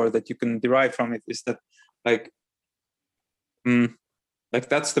metaphor that you can derive from it is that,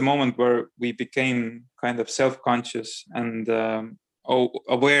 that's the moment where we became kind of self-conscious and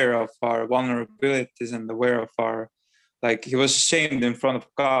aware of our vulnerabilities and aware of our, he was ashamed in front of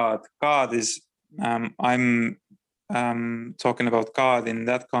God. God is, I'm talking about God in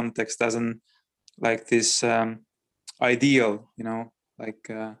that context as this ideal,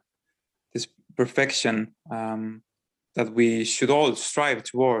 this perfection that we should all strive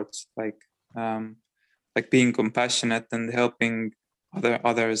towards, being compassionate and helping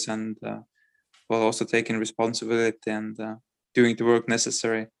others, and also taking responsibility and doing the work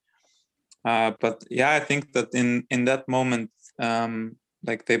necessary. But yeah, I think that in that moment,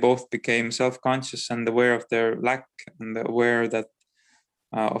 they both became self-conscious and aware of their lack, and aware that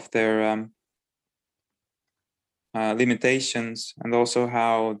of their limitations, and also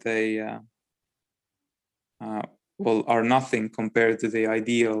how they are nothing compared to the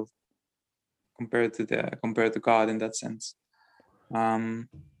ideal, compared to God in that sense.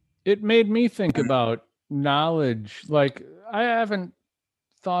 It made me think about knowledge. Like, I haven't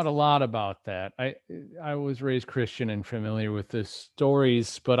thought a lot about that. I was raised Christian and familiar with the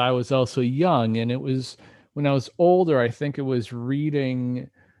stories, but I was also young, and it was when I was older, I think it was reading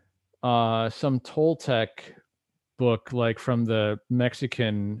some Toltec book, like from the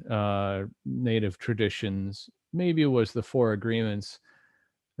Mexican native traditions. Maybe it was the Four Agreements,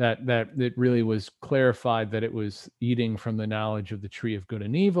 that it really was clarified that it was eating from the knowledge of the tree of good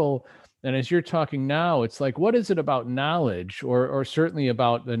and evil. And as you're talking now, it's like, what is it about knowledge, or certainly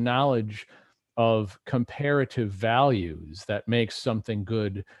about the knowledge of comparative values, that makes something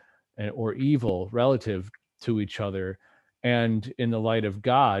good or evil relative to each other? And in the light of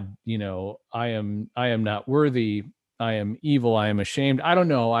God, I am not worthy, I am evil, I am ashamed. I don't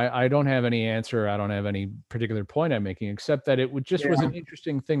know. I don't have any answer. I don't have any particular point I'm making, except that it was an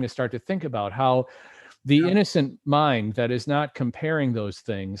interesting thing to start to think about, how the innocent mind that is not comparing those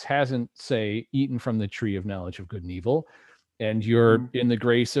things hasn't, say, eaten from the tree of knowledge of good and evil. And you're in the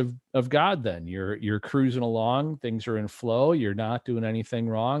grace of God. Then you're cruising along. Things are in flow. You're not doing anything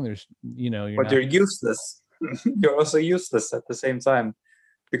wrong. There's, you're useless. You're also useless at the same time,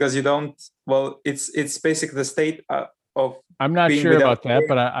 because you don't. Well, it's basically the state of. I'm not sure about that,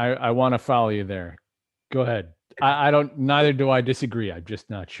 but I want to follow you there. Go ahead. I don't. Neither do I disagree. I'm just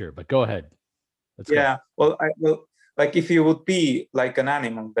not sure. But go ahead. Let's go. Well, like if you would be like an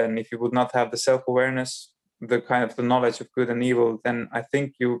animal, then if you would not have the self-awareness, the kind of the knowledge of good and evil, then I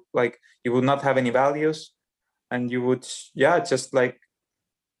think you would not have any values, and you would just like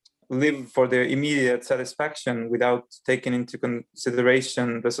live for the immediate satisfaction without taking into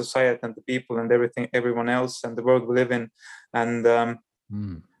consideration the society and the people and everyone else and the world we live in. And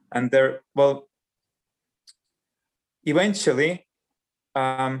and there, well, eventually,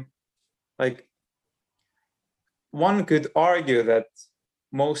 like one could argue that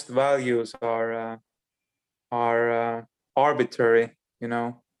most values are arbitrary,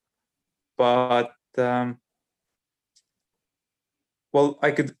 but well,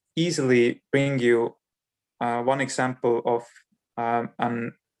 I could easily bring you one example of a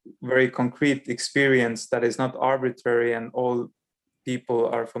very concrete experience that is not arbitrary and all people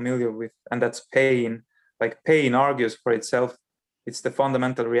are familiar with, and that's pain. Like, pain argues for itself. It's the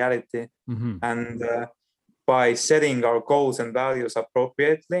fundamental reality. And by setting our goals and values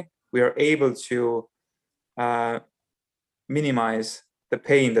appropriately, we are able to minimize the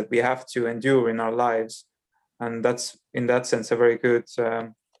pain that we have to endure in our lives. And that's, in that sense, a very good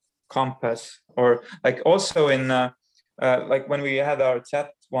compass. Or like also in like when we had our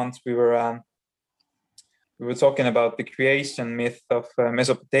chat once, we were talking about the creation myth of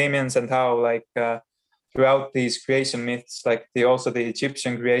Mesopotamians, and how like throughout these creation myths, like also the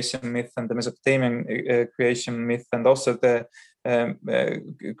Egyptian creation myth and the Mesopotamian creation myth, and also the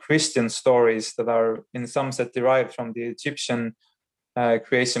Christian stories that are in some sense derived from the Egyptian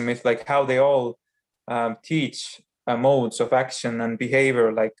creation myth, like how they all teach modes of action and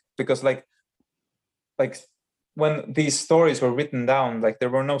behavior, like because like when these stories were written down, like there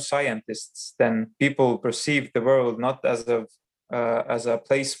were no scientists then. People perceived the world not as a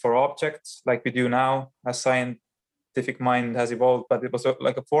place for objects like we do now, as scientific mind has evolved, but it was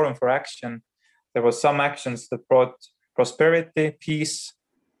like a forum for action. There were some actions that brought prosperity, peace,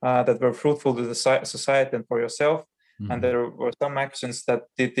 that were fruitful to the society and for yourself, and there were some actions that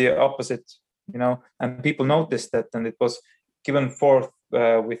did the opposite, and people noticed that, and it was given forth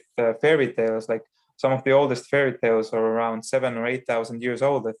with fairy tales. Like some of the oldest fairy tales are around 7,000 or 8,000 years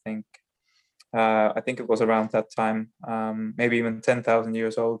old, I think. I think it was around that time, maybe even 10,000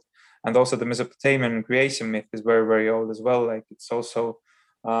 years old. And also the Mesopotamian creation myth is very, very old as well. Like it's also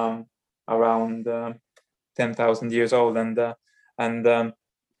around 10,000 years old. And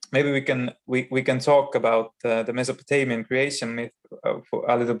maybe we can talk about the Mesopotamian creation myth for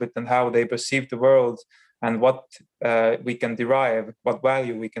a little bit, and how they perceive the world, and what we can derive, what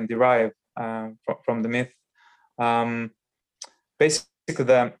value we can derive from the myth.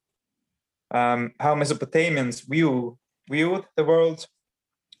 Basically, how Mesopotamians viewed the world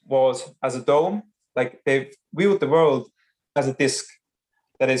was as a dome. Like they viewed the world as a disc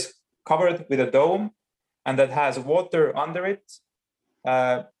that is covered with a dome and that has water under it,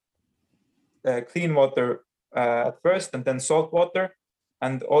 clean water at first, and then salt water,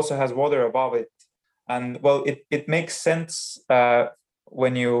 and also has water above it. And well, it makes sense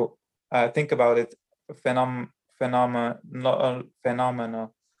when you think about it phenomenologically.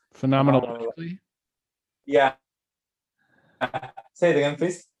 Yeah. Say it again,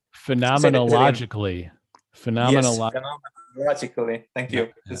 please. Phenomenologically. Yes, logically. Thank you.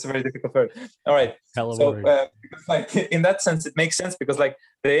 It's a very difficult word. All right. Hell of a So word. because, like, in that sense, it makes sense because like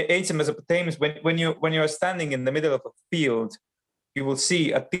the ancient Mesopotamians, when you are standing in the middle of a field, you will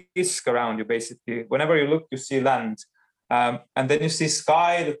see a disc around you. Basically, whenever you look, you see land, and then you see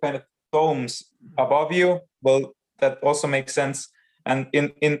sky that kind of domes above you. Well, that also makes sense. And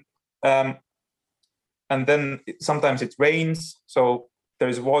and then sometimes it rains, so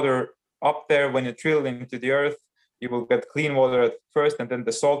there's water up there. When you drill into the earth, you will get clean water at first and then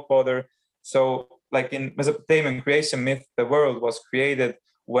the salt water. So like in Mesopotamian creation myth, the world was created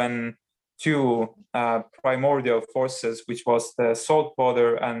when two primordial forces, which was the salt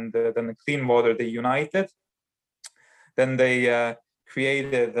water and then the clean water, they united. Then they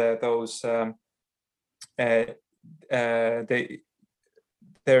created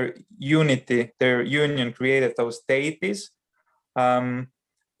their union created those deities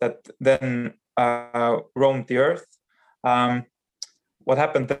that then roamed the earth. What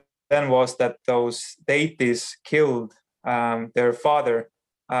happened then was that those deities killed their father.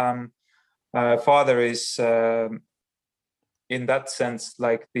 Father is, in that sense,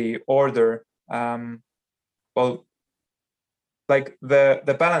 like the order. Well, like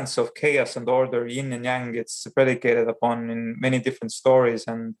the balance of chaos and order, yin and yang, it's predicated upon in many different stories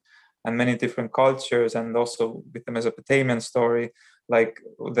and many different cultures, and also with the Mesopotamian story, like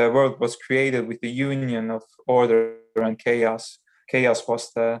the world was created with the union of order and chaos. Chaos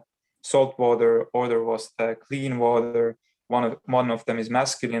was the salt water, order was the clean water. One of them is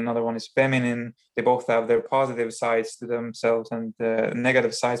masculine, another one is feminine. They both have their positive sides to themselves and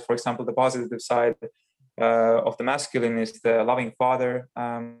negative sides. For example, the positive side of the masculine is the loving father.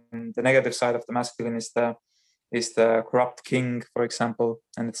 The negative side of the masculine is the corrupt king, for example.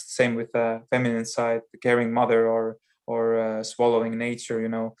 And it's the same with the feminine side, the caring mother or swallowing nature. You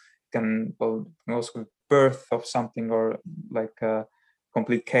know, can also birth of something, or like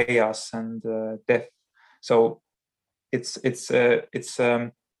complete chaos and death. So it's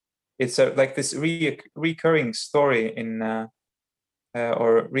like this recurring story in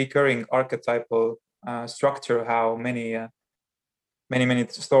or recurring archetypal structure, how many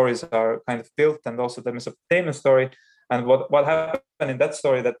stories are kind of built, and also the Mesopotamian story. And what happened in that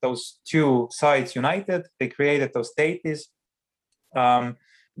story, that those two sides united, they created those deities. Those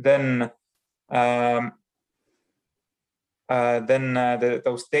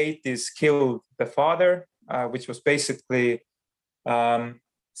deities killed the father, which was basically, in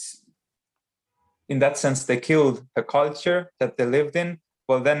that sense, they killed the culture that they lived in.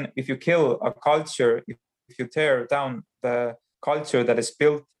 Well, then if you kill a culture, if you tear down the culture that is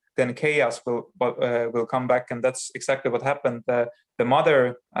built, then chaos will come back, and that's exactly what happened. The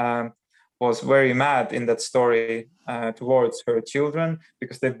mother was very mad in that story towards her children,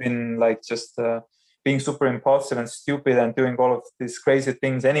 because they've been like just being super impulsive and stupid and doing all of these crazy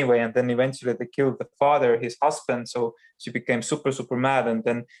things anyway. And then eventually they killed the father, his husband. So she became super, super mad. And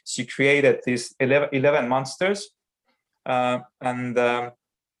then she created these 11 monsters.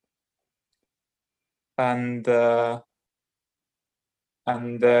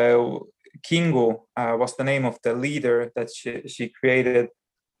 Kingu was the name of the leader that she created.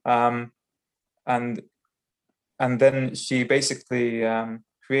 And then she basically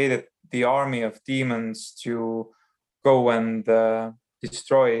created the army of demons to go and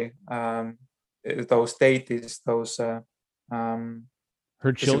destroy those deities, those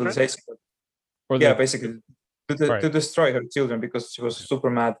Her children? Yeah, basically to destroy her children, because she was super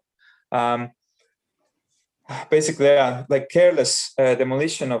mad. Basically, yeah, like careless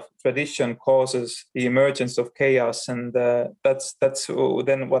demolition of tradition causes the emergence of chaos, and that's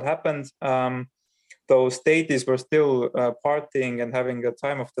then what happened. Those deities were still partying and having a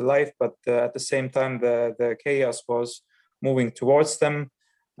time of the life, but at the same time, the chaos was moving towards them,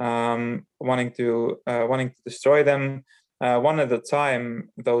 wanting to destroy them. One at a time,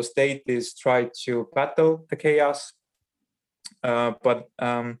 those deities tried to battle the chaos, but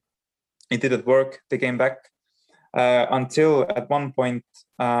it didn't work. They came back until at one point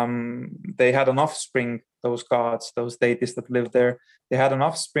they had an offspring. Those gods, those deities that lived there, they had an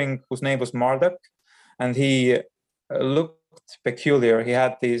offspring whose name was Marduk. And he looked peculiar. He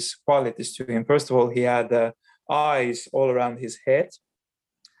had these qualities to him. First of all, he had eyes all around his head.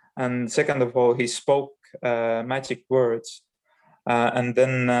 And second of all, he spoke magic words. And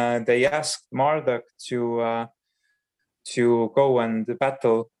then they asked Marduk to go and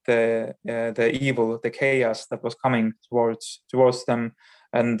battle the evil, the chaos that was coming towards them.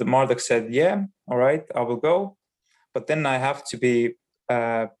 And Marduk said, "Yeah, all right, I will go. But then I have to be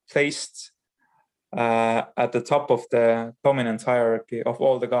placed at the top of the dominant hierarchy of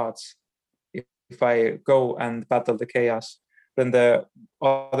all the gods if I go and battle the chaos." then the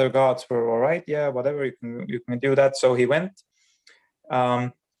other gods were all right, yeah, whatever, you can do that. So he went.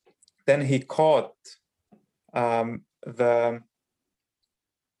 Then he caught the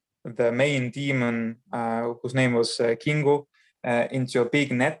main demon, whose name was Kingu, into a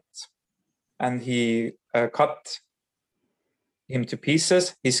big net, and he cut him to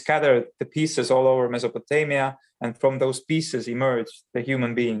pieces. He scattered the pieces all over Mesopotamia, and from those pieces emerged the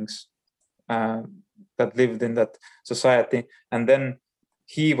human beings that lived in that society. And then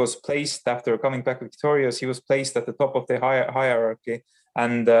he was placed, after coming back victorious, he was placed at the top of the hierarchy.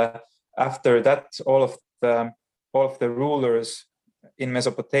 And after that, all of the rulers in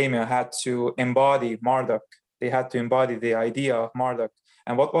Mesopotamia had to embody Marduk. They had to embody the idea of Marduk.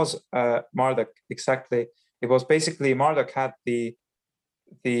 And what was Marduk exactly? It was basically Marduk had the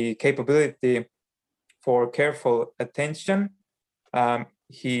capability for careful attention.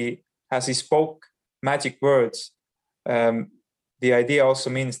 He spoke magic words. The idea also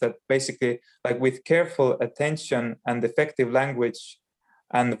means that basically, like with careful attention and effective language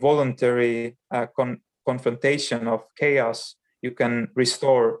and voluntary confrontation of chaos, you can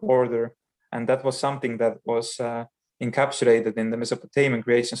restore order. And that was something that was encapsulated in the Mesopotamian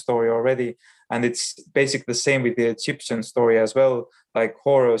creation story already. And it's basically the same with the Egyptian story as well, like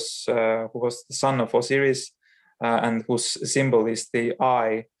Horus, who was the son of Osiris, and whose symbol is the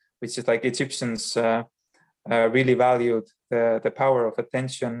eye, which is like Egyptians really valued the power of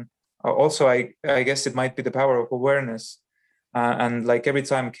attention. Also, I guess it might be the power of awareness. And like every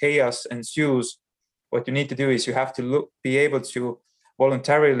time chaos ensues, what you need to do is you have to be able to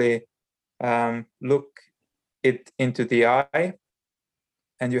voluntarily look it into the eye,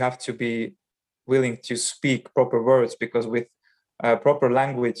 and you have to be willing to speak proper words, because with proper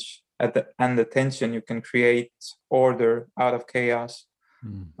language and attention, you can create order out of chaos.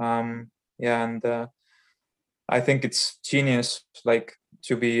 And I think it's genius, like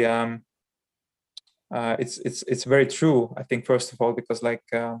to be. It's very true. I think, first of all, because like,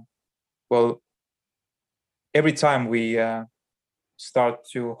 well, every time we start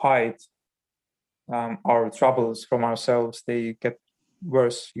to hide our troubles from ourselves, they get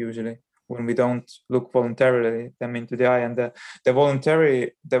worse usually when we don't look voluntarily them into the eye. And the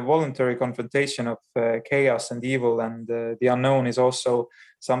voluntary confrontation of chaos and evil and the unknown is also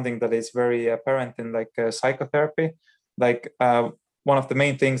something that is very apparent in like psychotherapy. Like one of the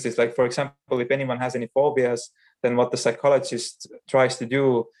main things is, like, for example, if anyone has any phobias, then what the psychologist tries to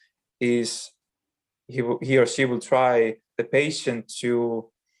do is he or she will try the patient to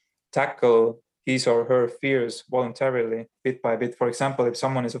tackle his or her fears voluntarily, bit by bit. For example, if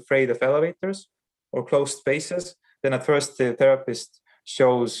someone is afraid of elevators or closed spaces, then at first the therapist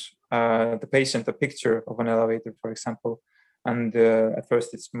shows the patient a picture of an elevator, for example. And at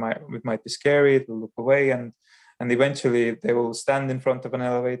first it might be scary, it will look away, and eventually they will stand in front of an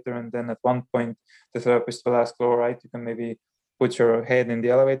elevator. And then at one point, the therapist will ask, all right, you can maybe put your head in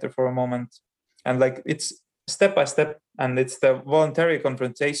the elevator for a moment. And like, it's step by step, and it's the voluntary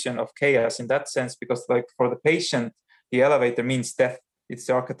confrontation of chaos in that sense, because like for the patient, the elevator means death. It's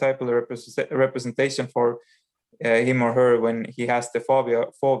the archetypal representation for him or her when he has the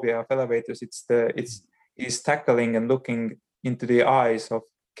phobia of elevators. He's tackling and looking into the eyes of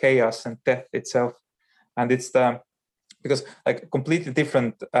chaos and death itself. And it's because like completely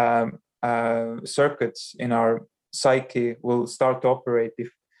different circuits in our psyche will start to operate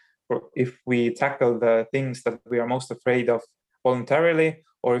if we tackle the things that we are most afraid of voluntarily,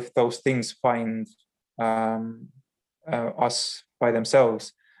 or if those things find us by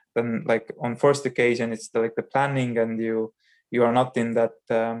themselves. Then like on first occasion, it's like the planning, and you are not in that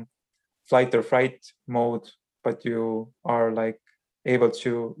flight or fright mode, but you are like able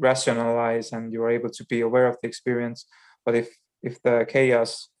to rationalize, and you are able to be aware of the experience. But if the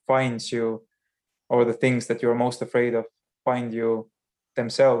chaos finds you, or the things that you're most afraid of find you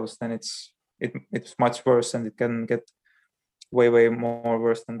themselves, then it's much worse, and it can get way more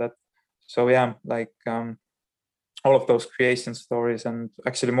worse than that. So yeah, like all of those creation stories, and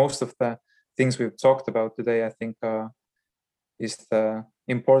actually most of the things we've talked about today, I think is the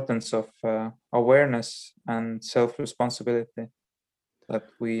importance of awareness and self-responsibility, that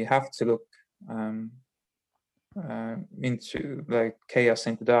we have to look into like chaos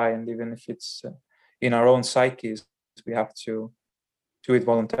into the eye, and even if it's in our own psyches, we have to do it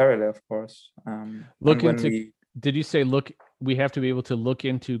voluntarily, of course. Did you say we have to be able to look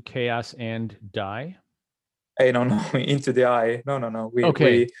into chaos and die? No, into the eye. No.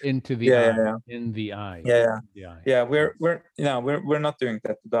 Into the eye. Yeah. In the eye. Yeah. We're not doing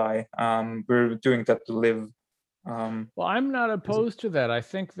that to die. We're doing that to live. Well, I'm not opposed to that. I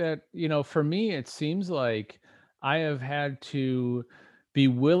think that, for me, it seems like I have had to be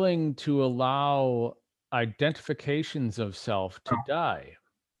willing to allow identifications of self to die,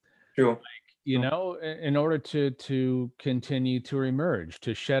 True. you know, in order to continue to emerge,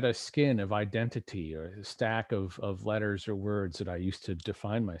 to shed a skin of identity or a stack of letters or words that I used to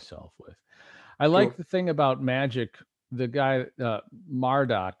define myself with. I like True. the thing about magic, the guy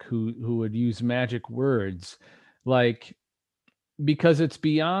Marduk who would use magic words, like, because it's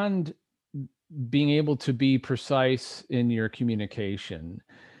beyond being able to be precise in your communication.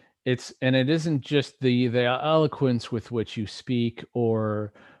 It isn't just the eloquence with which you speak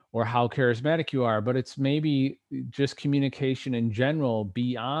or how charismatic you are, but it's maybe just communication in general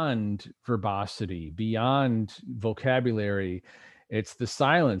beyond verbosity, beyond vocabulary. It's the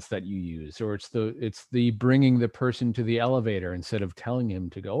silence that you use, or it's the bringing the person to the elevator instead of telling him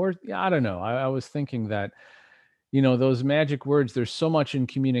to go. Or yeah, I don't know. I was thinking that, you know, those magic words, there's so much in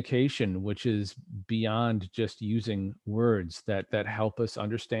communication which is beyond just using words that help us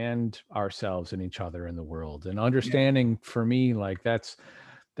understand ourselves and each other in the world. And understanding, for me, like that's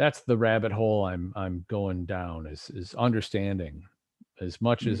the rabbit hole I'm going down, is understanding. As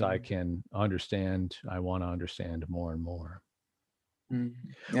much as I can understand, I want to understand more and more.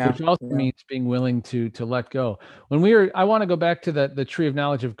 Yeah. Which also means being willing to let go. I want to go back to the tree of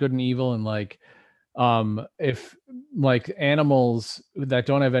knowledge of good and evil, and like, if like animals that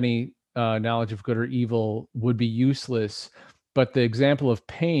don't have any knowledge of good or evil would be useless, but the example of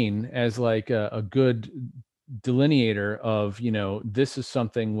pain as like a good delineator of, you know, this is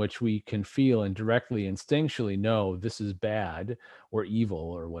something which we can feel and directly instinctually know this is bad or evil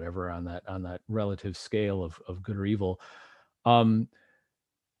or whatever on that relative scale of good or evil.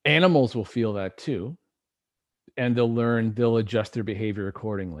 Animals will feel that too, and they'll adjust their behavior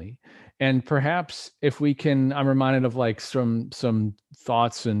accordingly. And perhaps if we can, I'm reminded of like some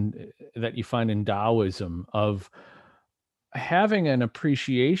thoughts and that you find in Taoism, of having an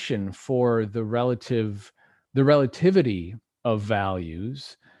appreciation for the relativity of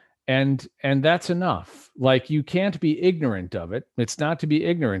values, and that's enough. Like, you can't be ignorant of it. It's not to be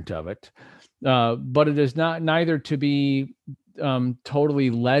ignorant of it, but it is not neither to be totally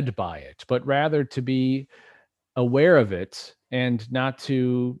led by it, but rather to be aware of it and not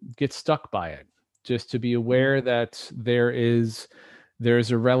to get stuck by it. Just to be aware that there's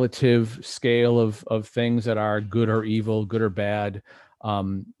a relative scale of things that are good or evil, good or bad,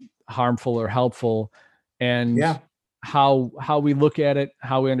 harmful or helpful, and how we look at it,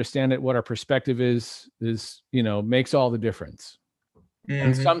 how we understand it, what our perspective is, you know, makes all the difference.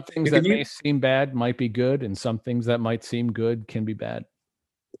 And some things that may seem bad might be good, and some things that might seem good can be bad.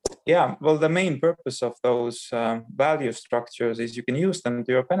 Yeah, well, the main purpose of those value structures is you can use them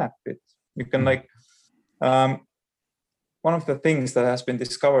to your benefit. You can like, one of the things that has been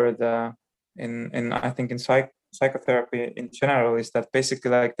discovered in I think in psychotherapy in general is that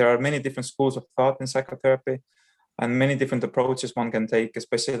basically, like, there are many different schools of thought in psychotherapy and many different approaches one can take,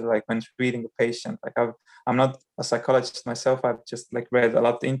 especially like when treating a patient. Like, I'm not a psychologist myself. I've just like read a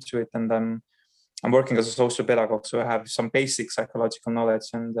lot into it, and I'm working as a social pedagogue, so I have some basic psychological knowledge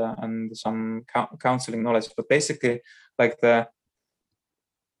and some counseling knowledge. But basically, like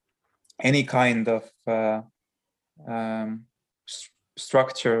any kind of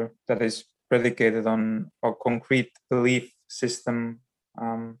structure that is predicated on a concrete belief system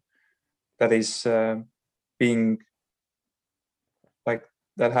that is being like,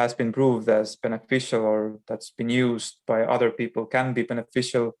 that has been proved as beneficial or that's been used by other people can be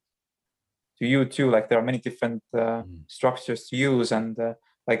beneficial to you too. Like, there are many different structures to use, and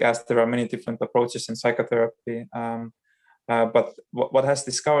like, as there are many different approaches in psychotherapy, but what has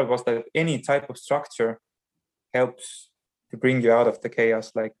discovered was that any type of structure helps to bring you out of the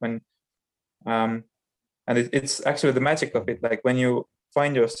chaos. Like when and it's actually the magic of it, like when you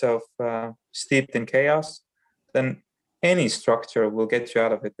find yourself steeped in chaos, then any structure will get you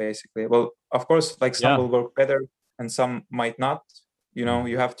out of it, basically. Well, of course, like, some will work better and some might not. You know,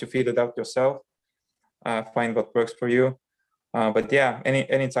 you have to feel it out yourself, find what works for you. But yeah,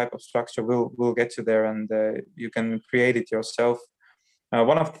 any type of structure will get you there, and you can create it yourself.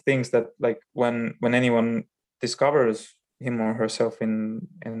 One of the things that, like, when anyone discovers him or herself in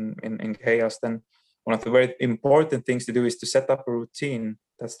chaos, then one of the very important things to do is to set up a routine.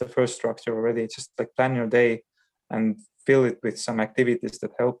 That's the first structure already. Just like plan your day and fill it with some activities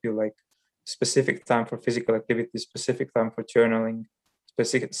that help you, like specific time for physical activity, specific time for journaling,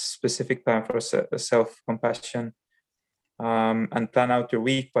 specific time for self-compassion, and plan out your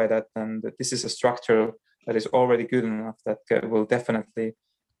week by that. And this is a structure that is already good enough that will definitely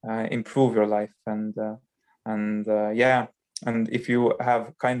improve your life. And if you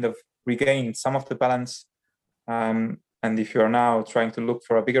have kind of regained some of the balance, And if you're now trying to look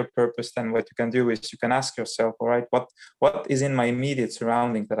for a bigger purpose, then what you can do is you can ask yourself, all right, what is in my immediate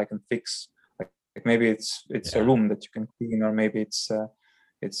surrounding that I can fix? Like maybe it's a room that you can clean, or maybe it's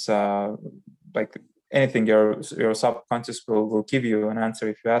like anything your subconscious will give you an answer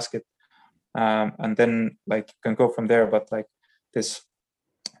if you ask it. And then like you can go from there. But like this,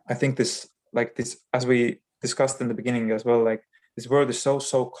 I think this, as we discussed in the beginning as well, like this world is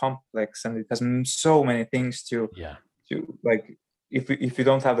so complex, and it has so many things to like, if you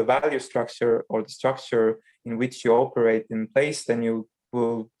don't have the value structure or the structure in which you operate in place, then you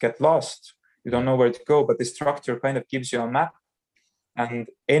will get lost. You don't know where to go. But the structure kind of gives you a map, and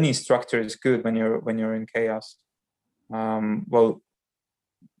any structure is good when you're in chaos. Well,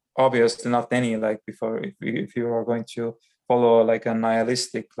 obviously not any, like before, if you are going to follow like a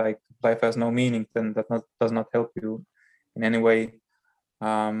nihilistic, like life has no meaning, then that does not help you in any way.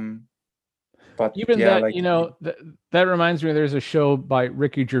 But even that reminds me, there's a show by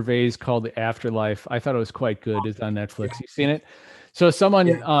Ricky Gervais called The Afterlife. I thought it was quite good. It's on Netflix. You've seen it? So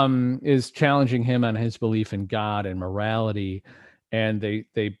someone is challenging him on his belief in God and morality, and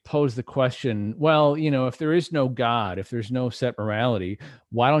they pose the question, well, if there is no God, if there's no set morality,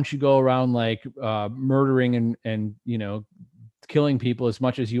 why don't you go around like murdering and killing people as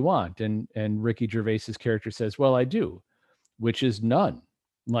much as you want? And Ricky Gervais's character says, well, I do, which is none.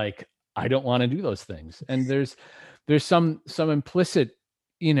 Like, I don't want to do those things. And there's some implicit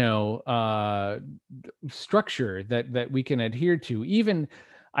structure that we can adhere to, even,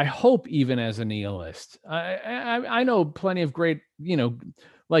 I hope, even as a nihilist. I know plenty of great,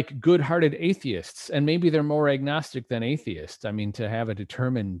 like good-hearted atheists, and maybe they're more agnostic than atheists. I mean, to have a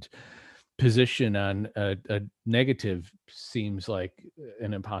determined position on a negative seems like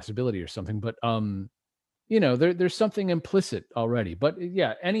an impossibility or something, but there's something implicit already. But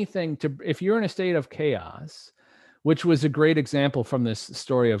yeah, anything if you're in a state of chaos, which was a great example from this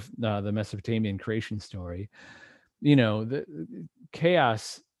story of the Mesopotamian creation story, the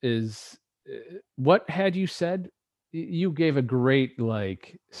chaos is what had you said? You gave a great,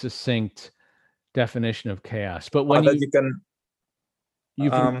 like, succinct definition of chaos. But when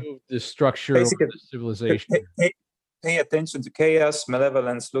you've removed the structure of the civilization. Pay attention to chaos,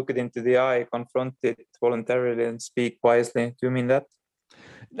 malevolence, look it into the eye, confront it voluntarily, and speak wisely. Do you mean that?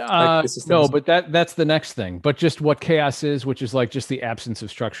 No, but that's the next thing. But just what chaos is, which is like just the absence of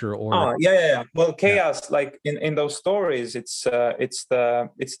structure or order. Well, chaos, like in those stories, it's the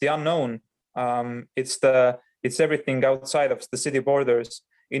unknown. It's everything outside of the city borders.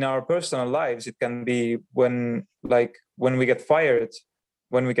 In our personal lives, it can be when we get fired,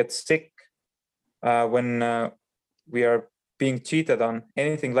 when we get sick, when we are being cheated on,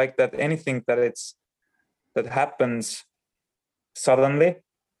 anything like that, anything that happens suddenly,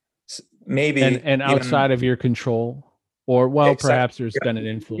 maybe and outside of your control, or perhaps there's been an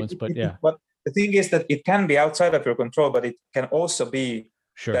influence, but yeah. But the thing is that it can be outside of your control, but it can also be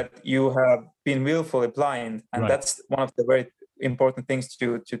that you have been willfully blind, and that's one of the very important things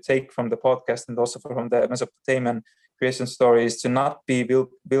to take from the podcast, and also from the Mesopotamian creation story, is to not be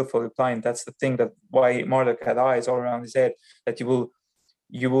willfully blind. That's the thing, that why Marduk had eyes all around his head, that you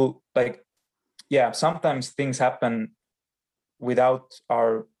will like, sometimes things happen without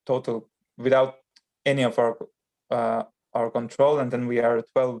any of our control, and then we are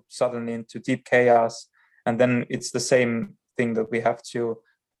 12 suddenly into deep chaos, and then it's the same thing that we have to,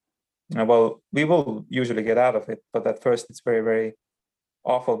 we will usually get out of it, but at first it's very, very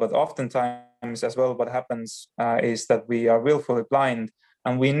awful. But oftentimes as well, what happens is that we are willfully blind,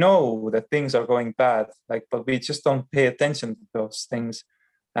 and we know that things are going bad, but we just don't pay attention to those things,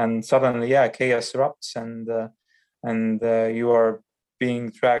 and suddenly chaos erupts, and you are being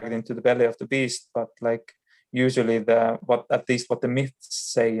dragged into the belly of the beast. But like usually what the myths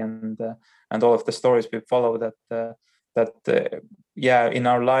say, and all of the stories we follow, that in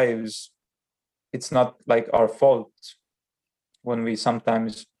our lives, it's not like our fault when we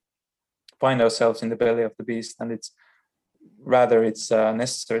sometimes find ourselves in the belly of the beast, and it's a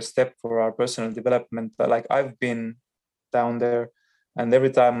necessary step for our personal development. Like, I've been down there, and every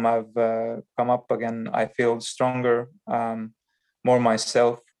time I've come up again, I feel stronger, more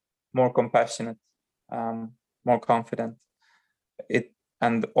myself, more compassionate, more confident.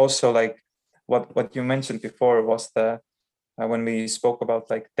 And also, like what you mentioned before was when we spoke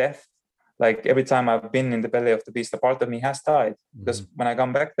about like death. Like, every time I've been in the belly of the beast, a part of me has died. Because when I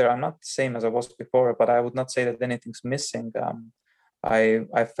come back there, I'm not the same as I was before, but I would not say that anything's missing.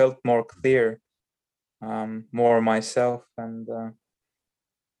 I felt more clear, more myself, and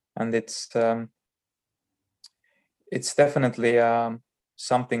it's definitely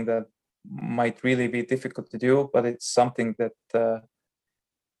something that might really be difficult to do, but it's something that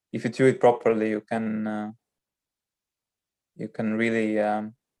if you do it properly, you can really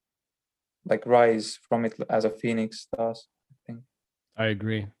like rise from it as a phoenix does, I think. I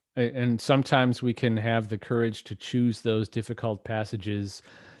agree. And sometimes we can have the courage to choose those difficult passages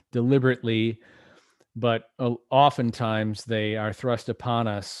deliberately, but oftentimes they are thrust upon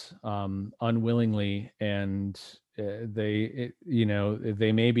us unwillingly, and they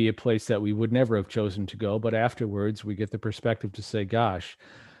may be a place that we would never have chosen to go, but afterwards we get the perspective to say, gosh,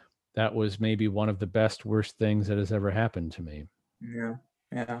 that was maybe one of the best, worst things that has ever happened to me. Yeah,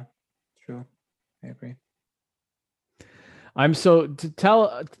 true. I agree. I'm so to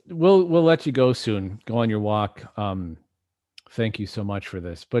tell. We'll let you go soon. Go on your walk. Thank you so much for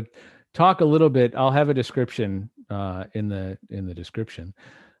this. But talk a little bit. I'll have a description in the description.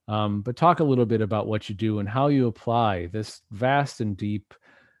 But talk a little bit about what you do and how you apply this vast and deep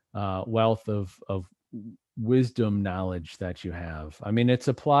wealth of wisdom knowledge that you have. I mean, it's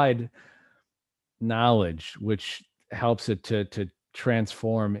applied knowledge, which helps it to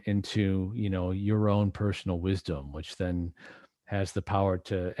transform into, your own personal wisdom, which then has the power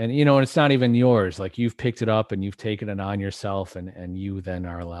to, and it's not even yours. Like, you've picked it up and you've taken it on yourself, and you then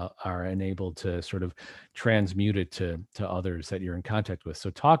are enabled to sort of transmute it to others that you're in contact with. So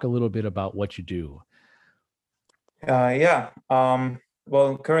talk a little bit about what you do.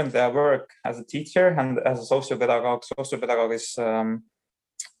 Well, currently I work as a teacher and as a social pedagogue. Social pedagogue is a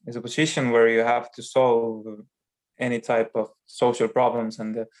position where you have to solve any type of social problems,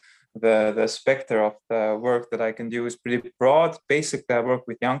 and the specter of the work that I can do is pretty broad. Basically, I work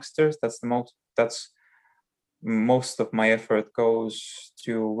with youngsters. That's most of my effort goes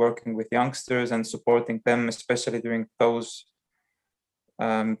to working with youngsters and supporting them, especially during those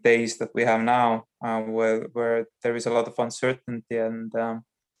days that we have now, where there is a lot of uncertainty, and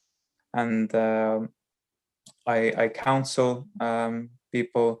I counsel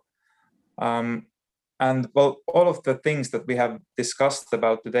people. And well, all of the things that we have discussed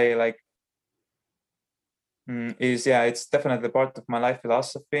about today, like, it's definitely part of my life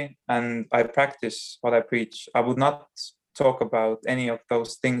philosophy, and I practice what I preach. I would not talk about any of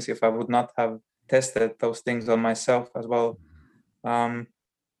those things if I would not have tested those things on myself as well. Well,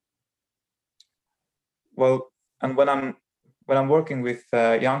 and when I'm working with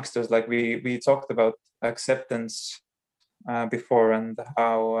youngsters, like we talked about acceptance before, and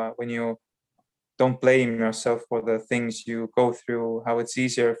how when you don't blame yourself for the things you go through, how it's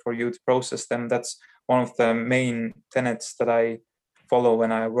easier for you to process them. That's one of the main tenets that I follow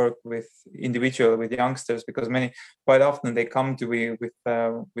when I work with youngsters, because quite often they come to me with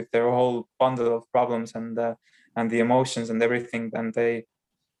their whole bundle of problems and the emotions and everything, and they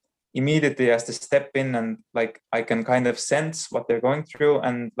immediately has to step in, and like I can kind of sense what they're going through,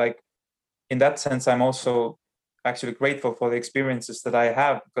 and like in that sense I'm also actually grateful for the experiences that I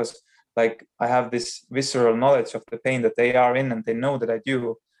have, because like I have this visceral knowledge of the pain that they are in, and they know that I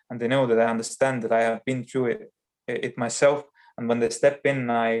do, and they know that I understand that I have been through it myself. And when they step in,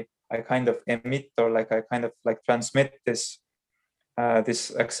 I kind of emit, or like I kind of like transmit this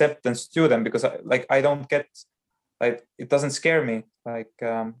acceptance to them, because I don't get, like, it doesn't scare me, like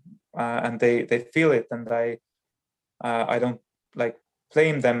and they feel it, and I don't like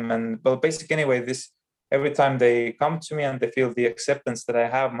blame them. And well, basically anyway, every time they come to me and they feel the acceptance that I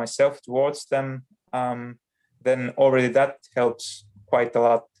have myself towards them, then already that helps quite a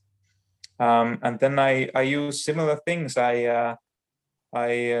lot. And then I use similar things. Well,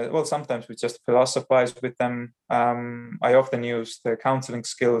 sometimes we just philosophize with them. I often use the counseling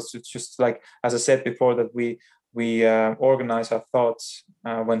skills to just, like, as I said before, that we organize our thoughts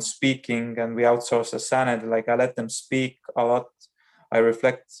when speaking, and we outsource a sanity. Like, I let them speak a lot. I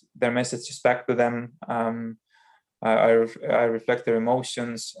reflect their messages back to them. I reflect their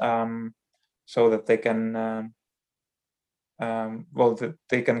emotions, so that they can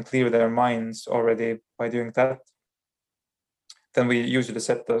they can clear their minds already by doing that. Then we usually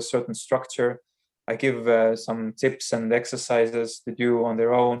set a certain structure. I give some tips and exercises to do on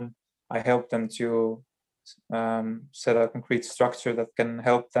their own. I help them to set a concrete structure that can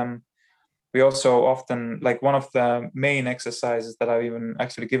help them. We also often, like, one of the main exercises that I've even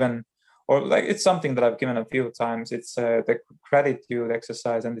actually given, or like it's something that I've given a few times, it's the gratitude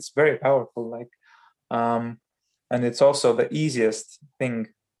exercise, and it's very powerful. Like, and it's also the easiest thing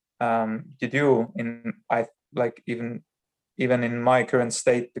to do even in my current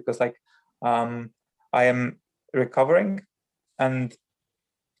state, because like I am recovering, and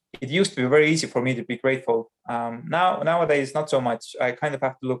it used to be very easy for me to be grateful. Nowadays, not so much. I kind of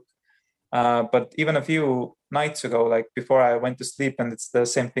have to look But even a few nights ago, like before I went to sleep, and it's the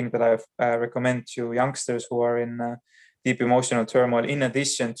same thing that I recommend to youngsters who are in deep emotional turmoil, in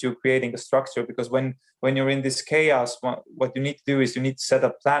addition to creating a structure, because when you're in this chaos, what you need to do is you need to set a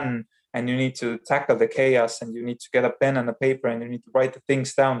plan, and you need to tackle the chaos, and you need to get a pen and a paper, and you need to write the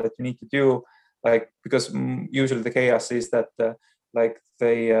things down that you need to do, like, because usually the chaos is that like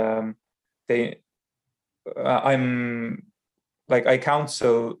they I'm like, I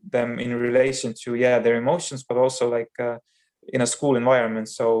counsel them in relation to their emotions, but also like in a school environment.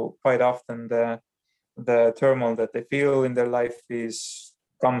 So quite often the turmoil that they feel in their life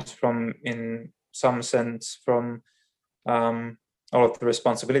comes from, in some sense, from all of the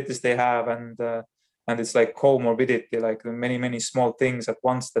responsibilities they have, and it's like comorbidity, like many small things at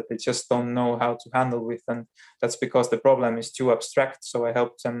once that they just don't know how to handle with, and that's because the problem is too abstract. So I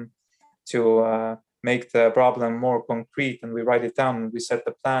help them to make the problem more concrete, and we write it down, and we set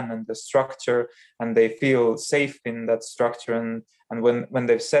the plan and the structure, and they feel safe in that structure. And when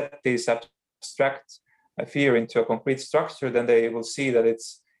they've set this abstract fear into a concrete structure, then they will see that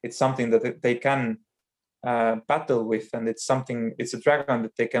it's something that they can battle with, and it's a dragon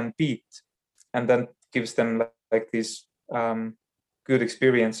that they can beat, and then gives them like these good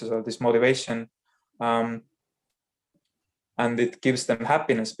experiences or this motivation, and it gives them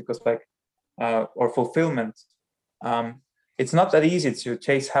happiness, because like or fulfillment. It's not that easy to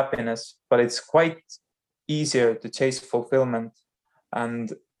chase happiness, but it's quite easier to chase fulfillment.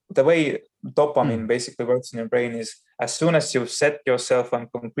 And the way dopamine basically works in your brain is, as soon as you set yourself a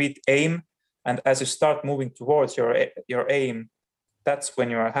concrete aim, and as you start moving towards your aim, that's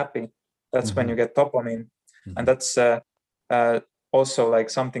when you are happy. That's when you get dopamine. And that's also like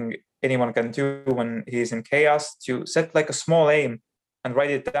something anyone can do when he's in chaos, to set like a small aim and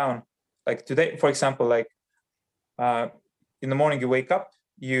write it down. Like today, for example, like in the morning you wake up,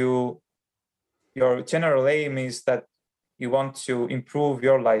 your general aim is that you want to improve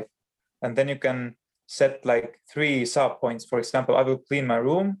your life. And then you can set like 3 sub points. For example, I will clean my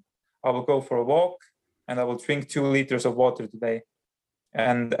room, I will go for a walk, and I will drink 2 liters of water today.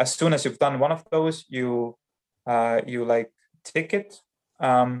 And as soon as you've done one of those, you like tick it.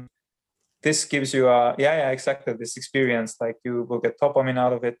 This gives you exactly this experience. Like you will get dopamine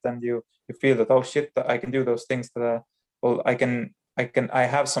out of it, and you feel that, oh shit, I can do those things that I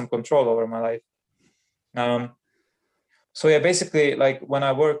have some control over my life. So basically, like when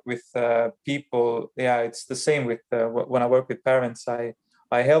I work with people, it's the same with when I work with parents. I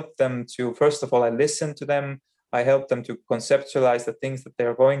help them to, first of all, I listen to them. I help them to conceptualize the things that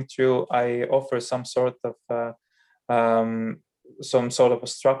they're going through. I offer some sort of a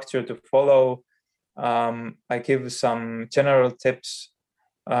structure to follow. I give some general tips.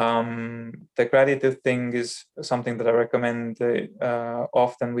 The gratitude thing is something that I recommend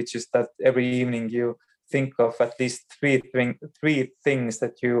often, which is that every evening you think of at least three things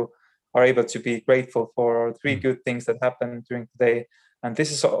that you are able to be grateful for, or 3 good things that happened during the day. And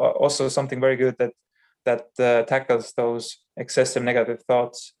this is also something very good that tackles those excessive negative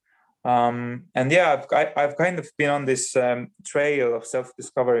thoughts. And I've kind of been on this trail of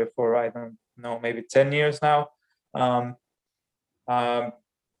self-discovery for, I don't know, maybe 10 years now.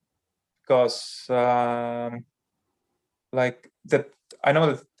 Because like that,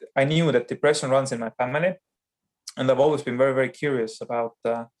 I knew that depression runs in my family, and I've always been very, very curious about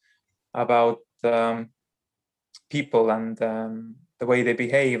people and the way they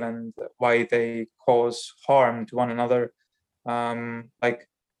behave and why they cause harm to one another. Like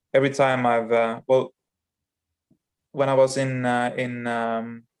every time when I was in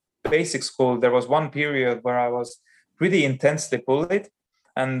basic school, there was one period where I was pretty intensely bullied,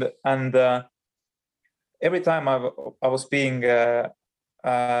 and every time I was being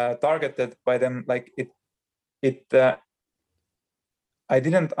targeted by them, like I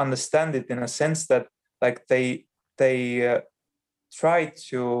didn't understand it, in a sense that like they tried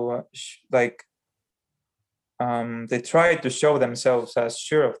to they tried to show themselves as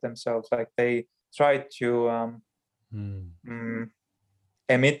sure of themselves, like they tried to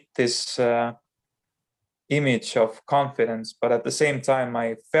emit this image of confidence, but at the same time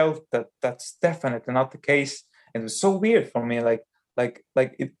I felt that that's definitely not the case. It was so weird for me, like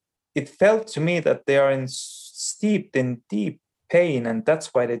it felt to me that they are steeped in deep pain, and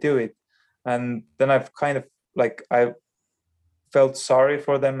that's why they do it. And then I've kind of like I felt sorry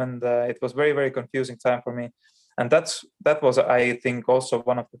for them, and it was very, very confusing time for me. And that was, I think, also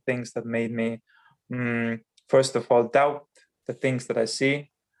one of the things that made me first of all doubt the things that I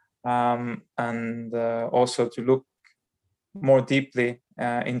see, and also to look more deeply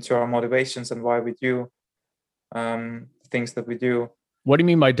into our motivations and why we do things that we do. What do you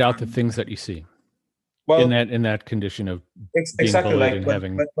mean by doubt the things that you see Well, in that condition of being exactly, bullied like and when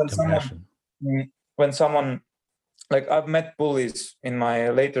having someone compassion? when someone, like, I've met bullies in my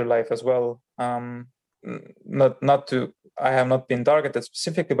later life as well. Not to, I have not been targeted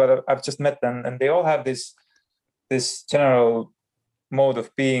specifically, but I've just met them, and they all have this general mode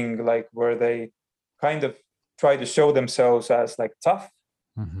of being, like, where they kind of try to show themselves as like tough.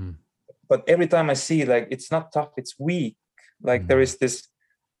 Mm-hmm. But every time I see, like, it's not tough, it's weak. Like, there is this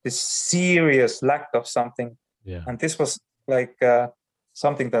serious lack of something. Yeah. And this was like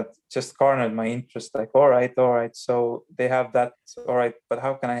something that just garnered my interest. Like, all right, so they have that. All right, but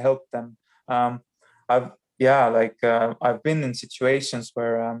how can I help them? I've I've been in situations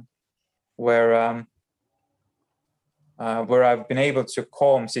where I've been able to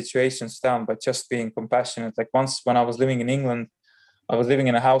calm situations down by just being compassionate. Like, once when I was living in England, I was living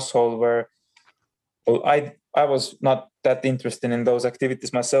in a household where, well, I was not that interested in those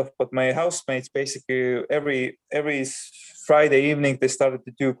activities myself, but my housemates basically every Friday evening they started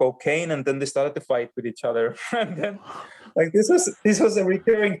to do cocaine, and then they started to fight with each other. And then, like, this was a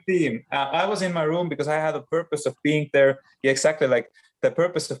recurring theme. I was in my room because I had a purpose of being there. Yeah, exactly. Like, the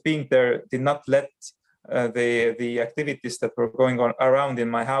purpose of being there did not let the activities that were going on around in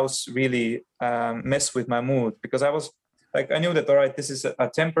my house really mess with my mood, because I was like, I knew that, all right, this is a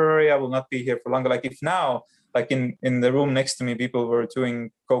temporary, I will not be here for longer. Like, if now, like, in the room next to me, people were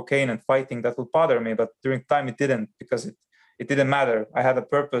doing cocaine and fighting, that would bother me. But during time, it didn't, because it didn't matter. I had a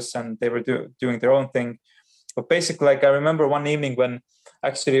purpose, and they were doing their own thing. But basically, like, I remember one evening when,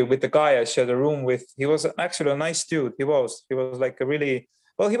 actually, with the guy I shared a room with, he was actually a nice dude. He was like a really,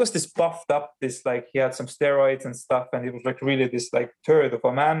 well, he was this buffed up, this, like, he had some steroids and stuff, and he was like really this, like, turd of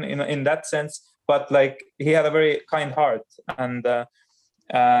a man in that sense. But, like, he had a very kind heart, and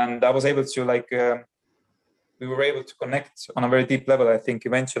I was able to, like, we were able to connect on a very deep level, I think,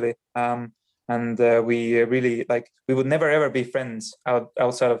 eventually. And we really, like, we would never ever be friends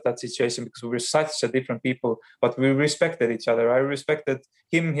outside of that situation, because we were such a different people, but we respected each other. I respected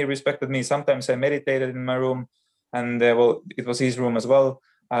him, he respected me. Sometimes I meditated in my room, and well, it was his room as well.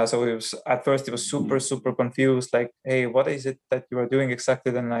 So it was, at first he was super confused, like, hey, what is it that you are doing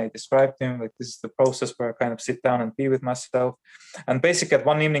exactly? Then I described to him, like, this is the process where I kind of sit down and be with myself. And basically, at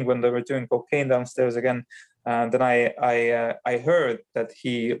one evening when they were doing cocaine downstairs again, then I heard that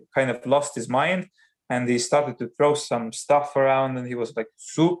he kind of lost his mind, and he started to throw some stuff around, and he was like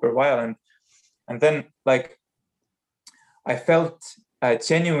super violent. And then, like, I felt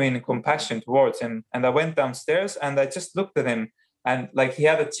genuine compassion towards him, and I went downstairs and I just looked at him, and, like, he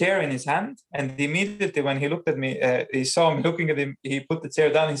had a chair in his hand, and immediately when he looked at me, he saw me looking at him, he put the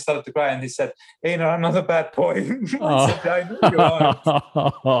chair down, he started to cry, and he said, hey, no, I'm not a bad boy. I said, I know you are.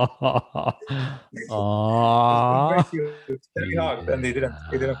 Aww. Then we hugged, and he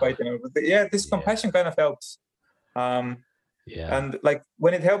didn't fight anymore. But yeah, this compassion kind of helps. Yeah. And, like,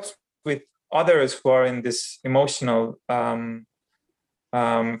 when it helps with others who are in this emotional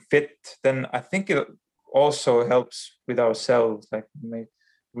fit, then I think it also helps with ourselves. Like,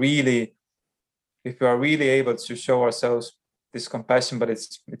 really, if we are really able to show ourselves this compassion, but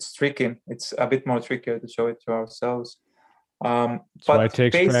it's tricky. It's a bit more trickier to show it to ourselves. But it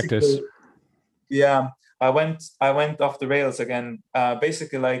takes basically, practice. Yeah, I went off the rails again.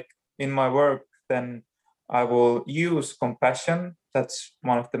 Basically, like, in my work, then I will use compassion. That's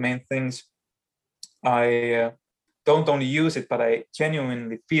one of the main things. I don't only use it, but I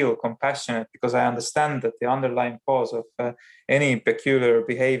genuinely feel compassionate, because I understand that the underlying cause of any peculiar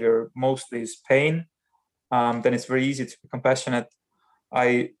behavior mostly is pain. Then it's very easy to be compassionate.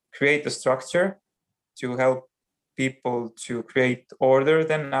 I create a structure to help people to create order.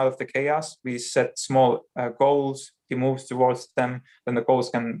 Then, out of the chaos, we set small goals. He moves towards them, then the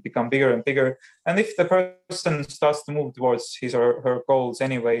goals can become bigger and bigger. And if the person starts to move towards his or her goals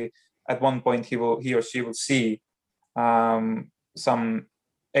anyway, at one point he or she will see some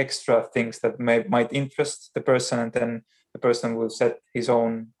extra things that might interest the person, and then the person will set his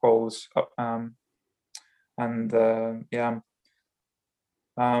own goals. And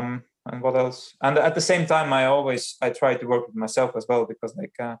what else? And at the same time, I try to work with myself as well, because,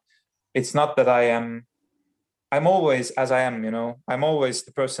 like, it's not that I'm always as I am, I'm always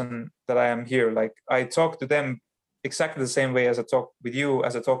the person that I am here. Like, I talk to them exactly the same way as I talk with you,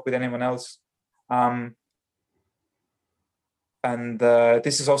 as I talk with anyone else. And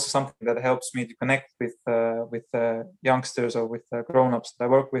this is also something that helps me to connect with youngsters or with grown-ups that I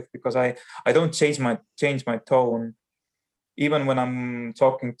work with, because I don't change my tone, even when I'm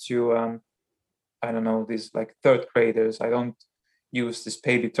talking to I don't know, these, like, third graders. I don't use this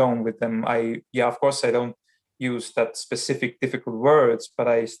baby tone with them. Of course, I don't use that specific difficult words, but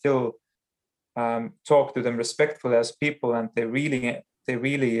I still talk to them respectfully as people, and they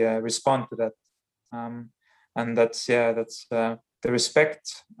really respond to that. And that's the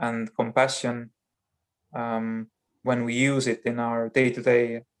respect and compassion. When we use it in our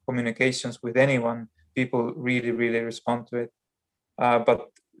day-to-day communications with anyone, people really respond to it.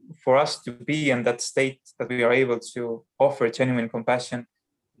 But for us to be in that state that we are able to offer genuine compassion,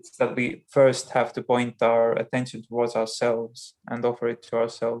 it's that we first have to point our attention towards ourselves and offer it to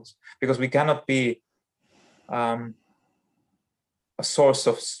ourselves, because we cannot be a source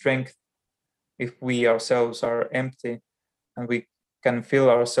of strength if we ourselves are empty, and we can fill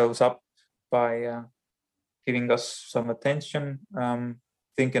ourselves up by giving us some attention,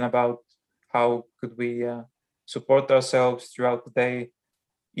 thinking about how could we support ourselves throughout the day,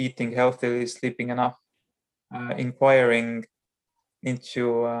 eating healthily, sleeping enough, inquiring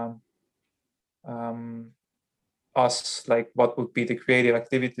into us, like what would be the creative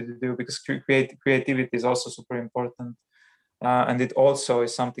activity to do, because creativity is also super important. And it also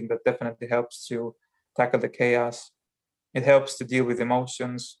is something that definitely helps to tackle the chaos. It helps to deal with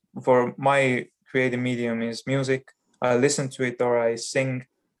emotions. For my creative medium is music. I listen to it or I sing.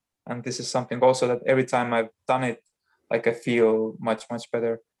 And this is something also that every time I've done it, like I feel much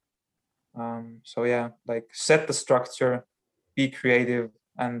better. So yeah, like set the structure, be creative,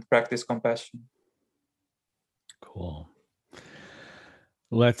 and practice compassion. Cool.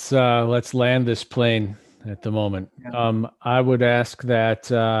 Let's land this plane at the moment. Yeah. I would ask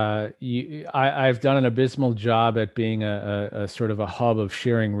that I've done an abysmal job at being a sort of a hub of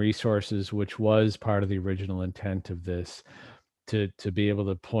sharing resources, which was part of the original intent of this, to be able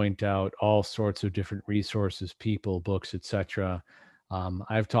to point out all sorts of different resources, people, books, etc.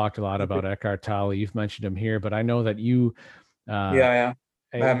 I've talked a lot about Eckhart Tolle. You've mentioned him here, but I know that you you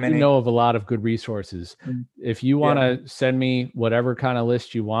know of a lot of good resources. If you want to send me whatever kind of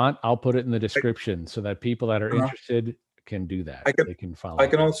list you want, I'll put it in the description so that people that are interested can do that. They can follow. I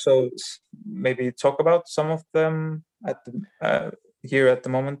can also maybe talk about some of them at the, here at the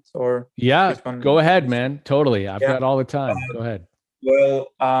moment, or go ahead, man. Totally, I've got all the time. Go ahead. Well,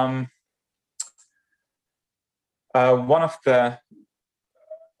 one of the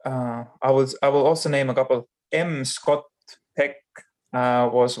I will also name a couple. M. Scott Peck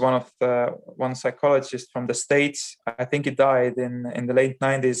was one psychologist from the States. I think he died in the late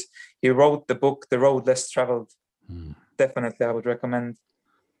 90s. He wrote the book The Road Less Traveled. Definitely, I would recommend.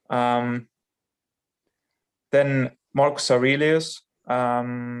 Then Marcus Aurelius,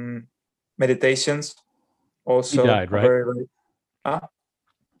 Meditations. Also, he died, right?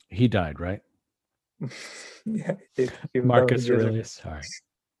 He died, right? Yeah, Marcus Aurelius. Sorry.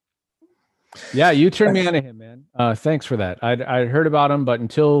 Yeah, you turned me on to him, man. Thanks for that. I'd heard about him, but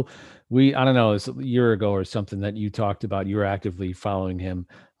until I don't know, it was a year ago or something that you talked about, you were actively following him.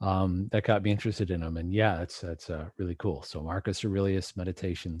 That got me interested in him. And yeah, that's really cool. So Marcus Aurelius,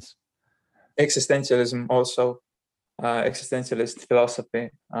 Meditations. Existentialism also, existentialist philosophy.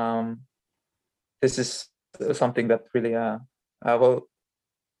 This is something that really,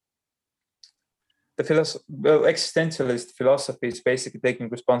 existentialist philosophy is basically taking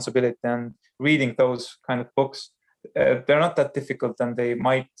responsibility, and reading those kind of books. They're not that difficult, and they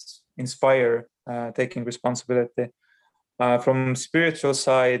might inspire taking responsibility. From spiritual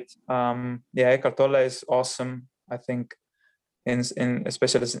side, Eckhart Tolle is awesome, I think, in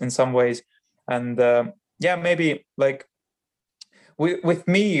especially in some ways. And maybe like with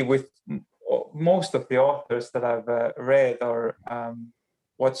most of the authors that I've read or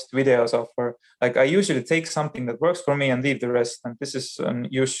watched videos of, or like I usually take something that works for me and leave the rest. And this is a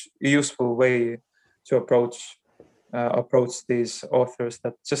useful way to approach these authors,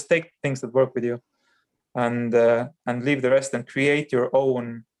 that just take things that work with you and leave the rest and create your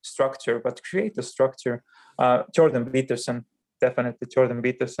own structure, but create a structure. Jordan Peterson, definitely Jordan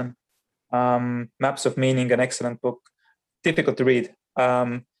Peterson. Maps of Meaning, an excellent book, difficult to read.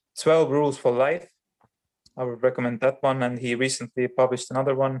 12 Rules for Life, I would recommend that one. And he recently published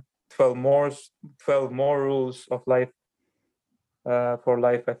another one, 12 more rules of life for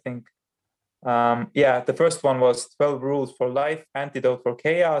life, I think. The first one was 12 Rules for Life, Antidote for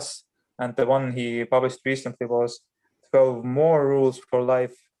Chaos. And the one he published recently was 12 More Rules for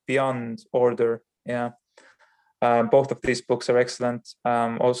Life, Beyond Order. Both of these books are excellent.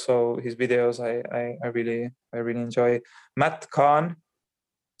 Also, his videos I really enjoy. Matt Kahn,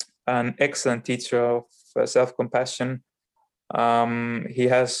 an excellent teacher of self-compassion. He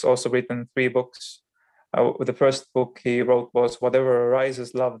has also written 3 books. The first book he wrote was Whatever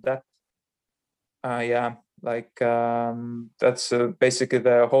Arises, Love That. That's basically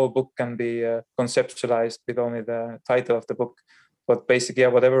the whole book can be conceptualized with only the title of the book. But basically,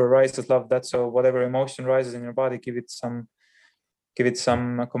 whatever arises, love that. So whatever emotion rises in your body, give it some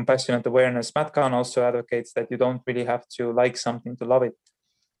compassionate awareness. Matt Kahn also advocates that you don't really have to like something to love it.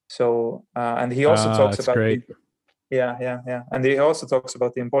 So and he also talks about great. And he also talks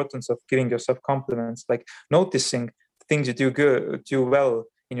about the importance of giving yourself compliments, like noticing things you do well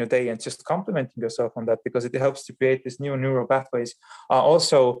in your day and just complimenting yourself on that, because it helps to create these new neural pathways.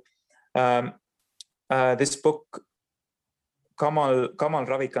 This book, Kamal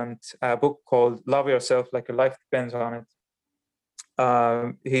Ravikant, a book called Love Yourself Like Your Life Depends on It.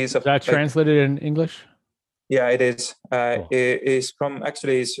 Is that translated in English? Yeah, it is. Cool. It's from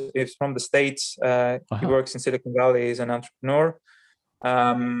the States. He works in Silicon Valley. He's an entrepreneur.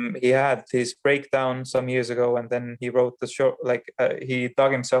 He had his breakdown some years ago, and then he wrote the short. He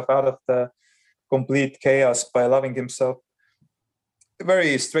dug himself out of the complete chaos by loving himself.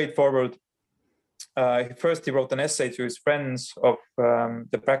 Very straightforward. First, he wrote an essay to his friends of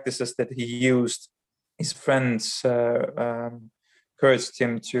the practices that he used. His friends encouraged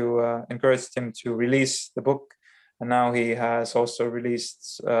him to release the book, and now he has also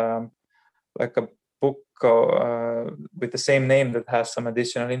released a book with the same name that has some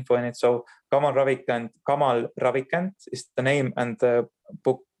additional info in it. So Kamal Ravikant is the name, and the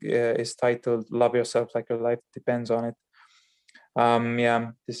book is titled "Love Yourself Like Your Life Depends on It."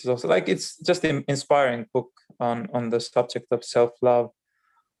 This is also it's just an inspiring book on the subject of self-love.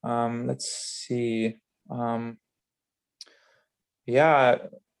 Let's see.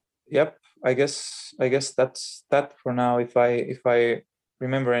 I guess that's that for now. If I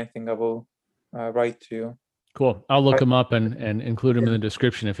remember anything, I will write to you. Cool. I'll look them up and include them in the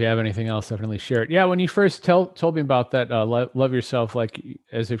description. If you have anything else, definitely share it. Yeah, when you first told me about that, love yourself like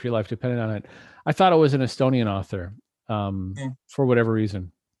as if your life depended on it, I thought it was an Estonian author for whatever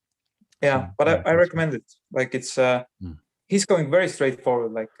reason. Yeah, so, but I recommend it. Like it's he's going very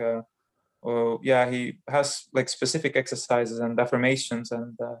straightforward. He has like specific exercises and affirmations,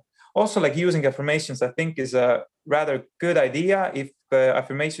 and also like using affirmations, I think is a rather good idea. If the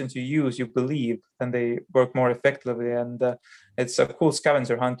affirmations you use, you believe, then they work more effectively. And it's a cool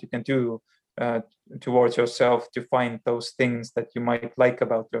scavenger hunt you can do towards yourself to find those things that you might like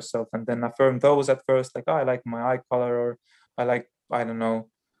about yourself, and then affirm those at first, like, oh, I like my eye color, or I like, I don't know,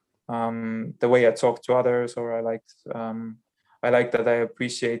 the way I talk to others, or I like that I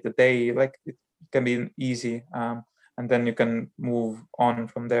appreciate the day. Like it can be easy, and then you can move on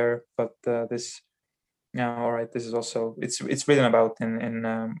from there. But this is also it's written about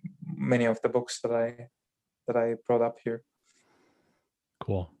in many of the books that I brought up here.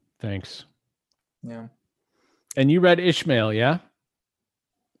 Cool, thanks. Yeah. And you read Ishmael, yeah?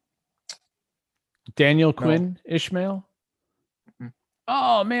 Daniel Quinn, no. Ishmael?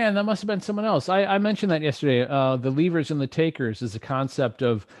 Oh man, that must have been someone else. I mentioned that yesterday. The Levers and the Takers is a concept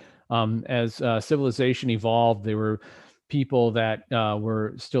of as civilization evolved, there were people that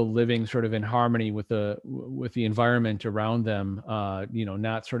were still living sort of in harmony with the environment around them,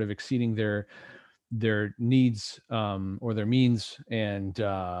 not sort of exceeding their needs or their means,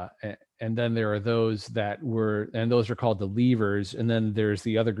 and then there are those that were, and those are called the Levers, and then there's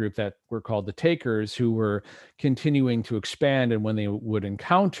the other group that were called the Takers, who were continuing to expand, and when they would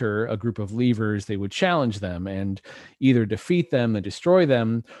encounter a group of Levers, they would challenge them and either defeat them and destroy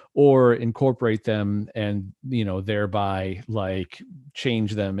them, or incorporate them and thereby like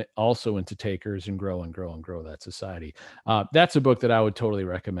change them also into Takers and grow that society. That's a book that I would totally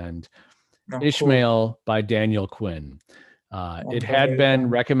recommend. Ishmael, cool. By Daniel Quinn. It had been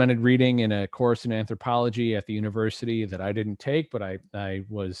recommended reading in a course in anthropology at the university that I didn't take, but I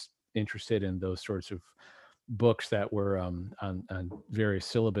was interested in those sorts of books that were on various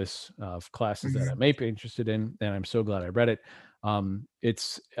syllabus of classes that I may be interested in, and I'm so glad I read it.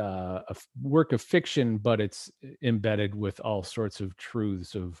 It's a work of fiction, but it's embedded with all sorts of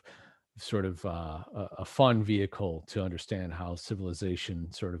truths of sort of a fun vehicle to understand how civilization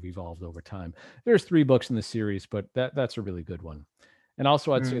sort of evolved over time. There's 3 books in the series, but that's a really good one. And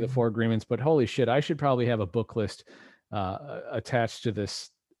also I'd say the 4 Agreements, but holy shit, I should probably have a book list attached to this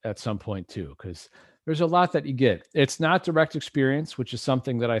at some point too, because there's a lot that you get. It's not direct experience, which is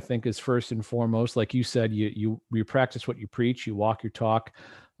something that I think is first and foremost. Like you said, you practice what you preach, you walk your talk,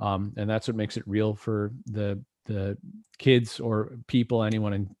 and that's what makes it real for the kids or people,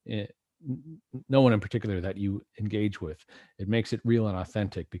 anyone no one in particular that you engage with. It makes it real and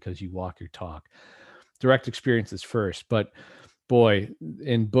authentic because you walk your talk. Direct experience is first, but boy,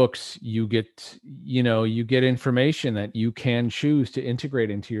 in books, you get information that you can choose to integrate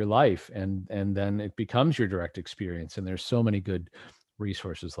into your life, and then it becomes your direct experience. And there's so many good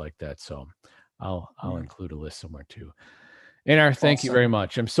resources like that. So I'll include a list somewhere too. Einar, thank you very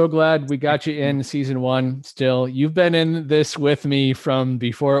much. I'm so glad we got you in season 1 still. You've been in this with me from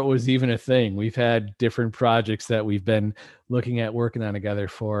before it was even a thing. We've had different projects that we've been looking at working on together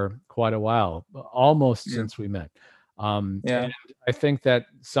for quite a while, almost since we met. And I think that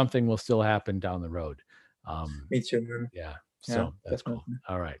something will still happen down the road. Me too, man. Yeah. So that's definitely cool.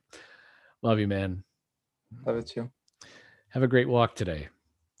 All right. Love you, man. Love it too. Have a great walk today.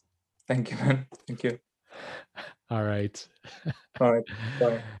 Thank you, man. Thank you. All right. All right.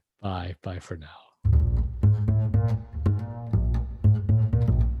 Bye. Bye. Bye for now.